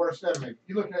wrong worst enemy.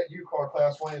 You look at that U-car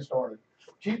class when it started.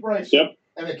 Cheap racing,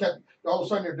 and they kept all of a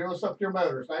sudden you're doing stuff to your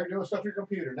motors. Now you're doing stuff to your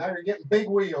computer. Now you're getting big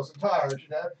wheels and tires. You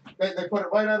know, they put it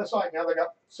right out of sight. Now they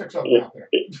got 6 of them out there.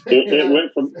 It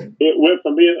went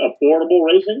from being affordable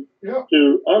racing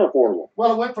to unaffordable.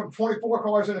 Well, it went from 24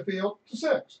 cars in the field to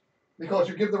 6 because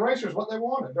you give the racers what they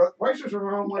wanted. The racers are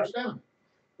their own worst enemy.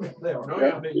 They are.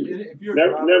 I mean, if you're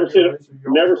never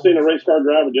seen a race car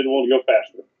driver didn't want to go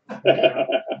faster.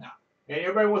 And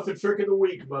everybody wants the trick of the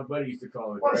week, my buddy used to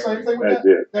call it. Well, the same thing with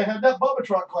that. They had that Bubba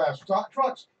truck class,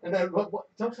 trucks, and then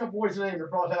what's that boy's name that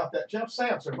brought out that Jeff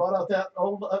Sampson brought out that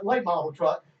old late model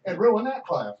truck and ruined that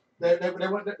class. They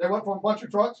went from a bunch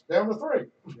of trucks down to 3.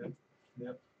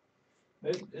 Yep. I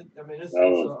mean, it's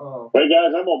hey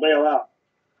guys, I'm gonna bail out.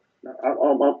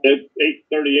 I'm at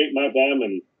 8:38 my time,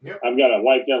 and I've got a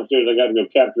wife downstairs. I got to go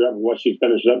capture up what she's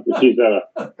finished up, because she's got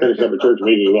to finish up a church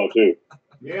meeting as well too.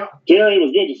 Yeah. Terry, it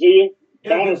was good to see you.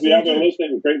 Connor, if you're out there listening,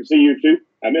 it was great to see you too.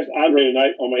 I missed Andre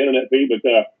tonight on my internet feed, but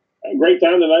a great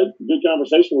time tonight. Good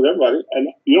conversation with everybody,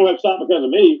 and you don't have to stop because of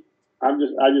me. I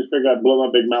just figured I'd blow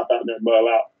my big mouth out there and bail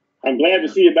out. I'm glad to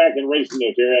see you back in racing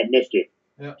though, Terry. I missed you.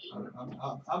 Yeah,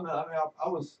 I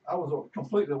was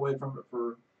completely away from it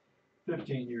for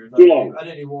 15 years. Too long. I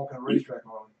didn't even walk on a racetrack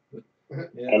hardly. But,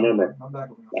 yeah, I remember. I'm back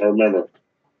around. I remember.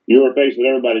 You were a face that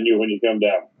everybody knew when you come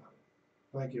down.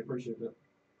 Thank you. Appreciate that.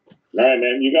 All right,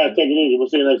 man. You guys take it easy. We'll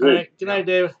see you next All week. right. Good night,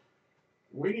 David.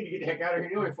 We need to get the heck out of here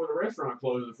anyway before the restaurant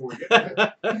closes before we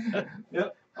get there.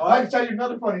 Yep. I can tell you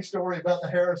another funny story about the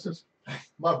Harrises.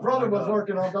 My brother was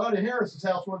working on Donnie Harris's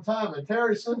house one time, and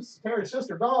Terry's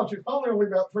sister Dawn, she was probably only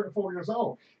about 3 or 4 years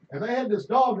old, and they had this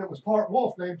dog that was part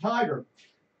wolf named Tiger.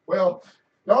 Well,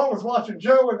 Dawn was watching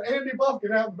Joe and Andy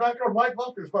Bumpkin out in the backyard. Mike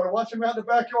Bumpkin's brother, watching them out in the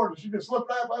backyard, and she just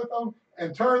slipped out both of them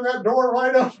and turned that door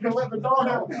right up and let the dog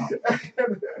out.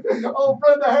 And old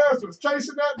Brenda Harris was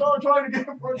chasing that dog, trying to get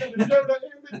him for Joe to Andy.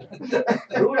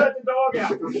 Who let the dog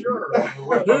out for sure? Who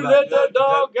let that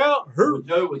dog out? Who?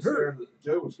 Joe was scared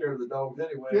of the dogs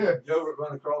anyway. Yeah. Joe would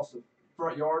run across the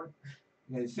front yard,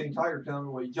 and he seen Tiger coming.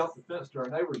 Well, he jumped the fence to our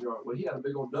neighbor's yard. Well, he had a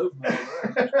big old Doberman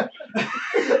over there.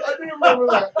 I do remember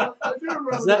that. I do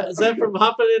remember Is that from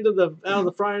hopping out of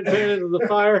the frying pan into the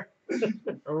fire,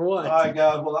 or what? All right,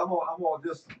 guys. Well, I'm gonna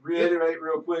just reiterate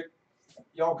real quick.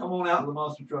 Y'all come on out to the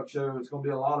Monster Truck Show. It's gonna be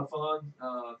a lot of fun.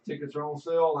 Tickets are on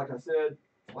sale. Like I said,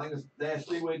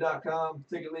 Langus-Speedway.com,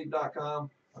 TicketLeap.com.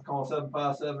 I call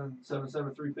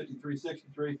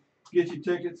 757-773-5363. Get your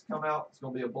tickets. Come out. It's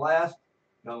gonna be a blast.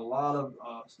 Got a lot of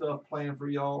stuff planned for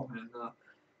y'all, and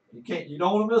you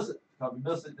don't want to miss it. If you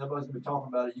miss it, everybody's gonna be talking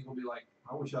about it. You're gonna be like,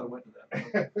 I wish I'd have went to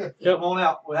that. Yep. Come on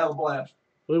out. We'll have a blast.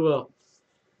 We will.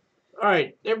 All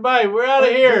right, everybody, we're out of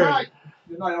here. Good night.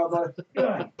 Good night, everybody.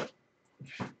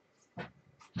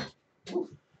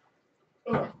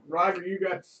 Roger, you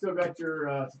still got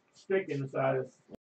your stick in the side of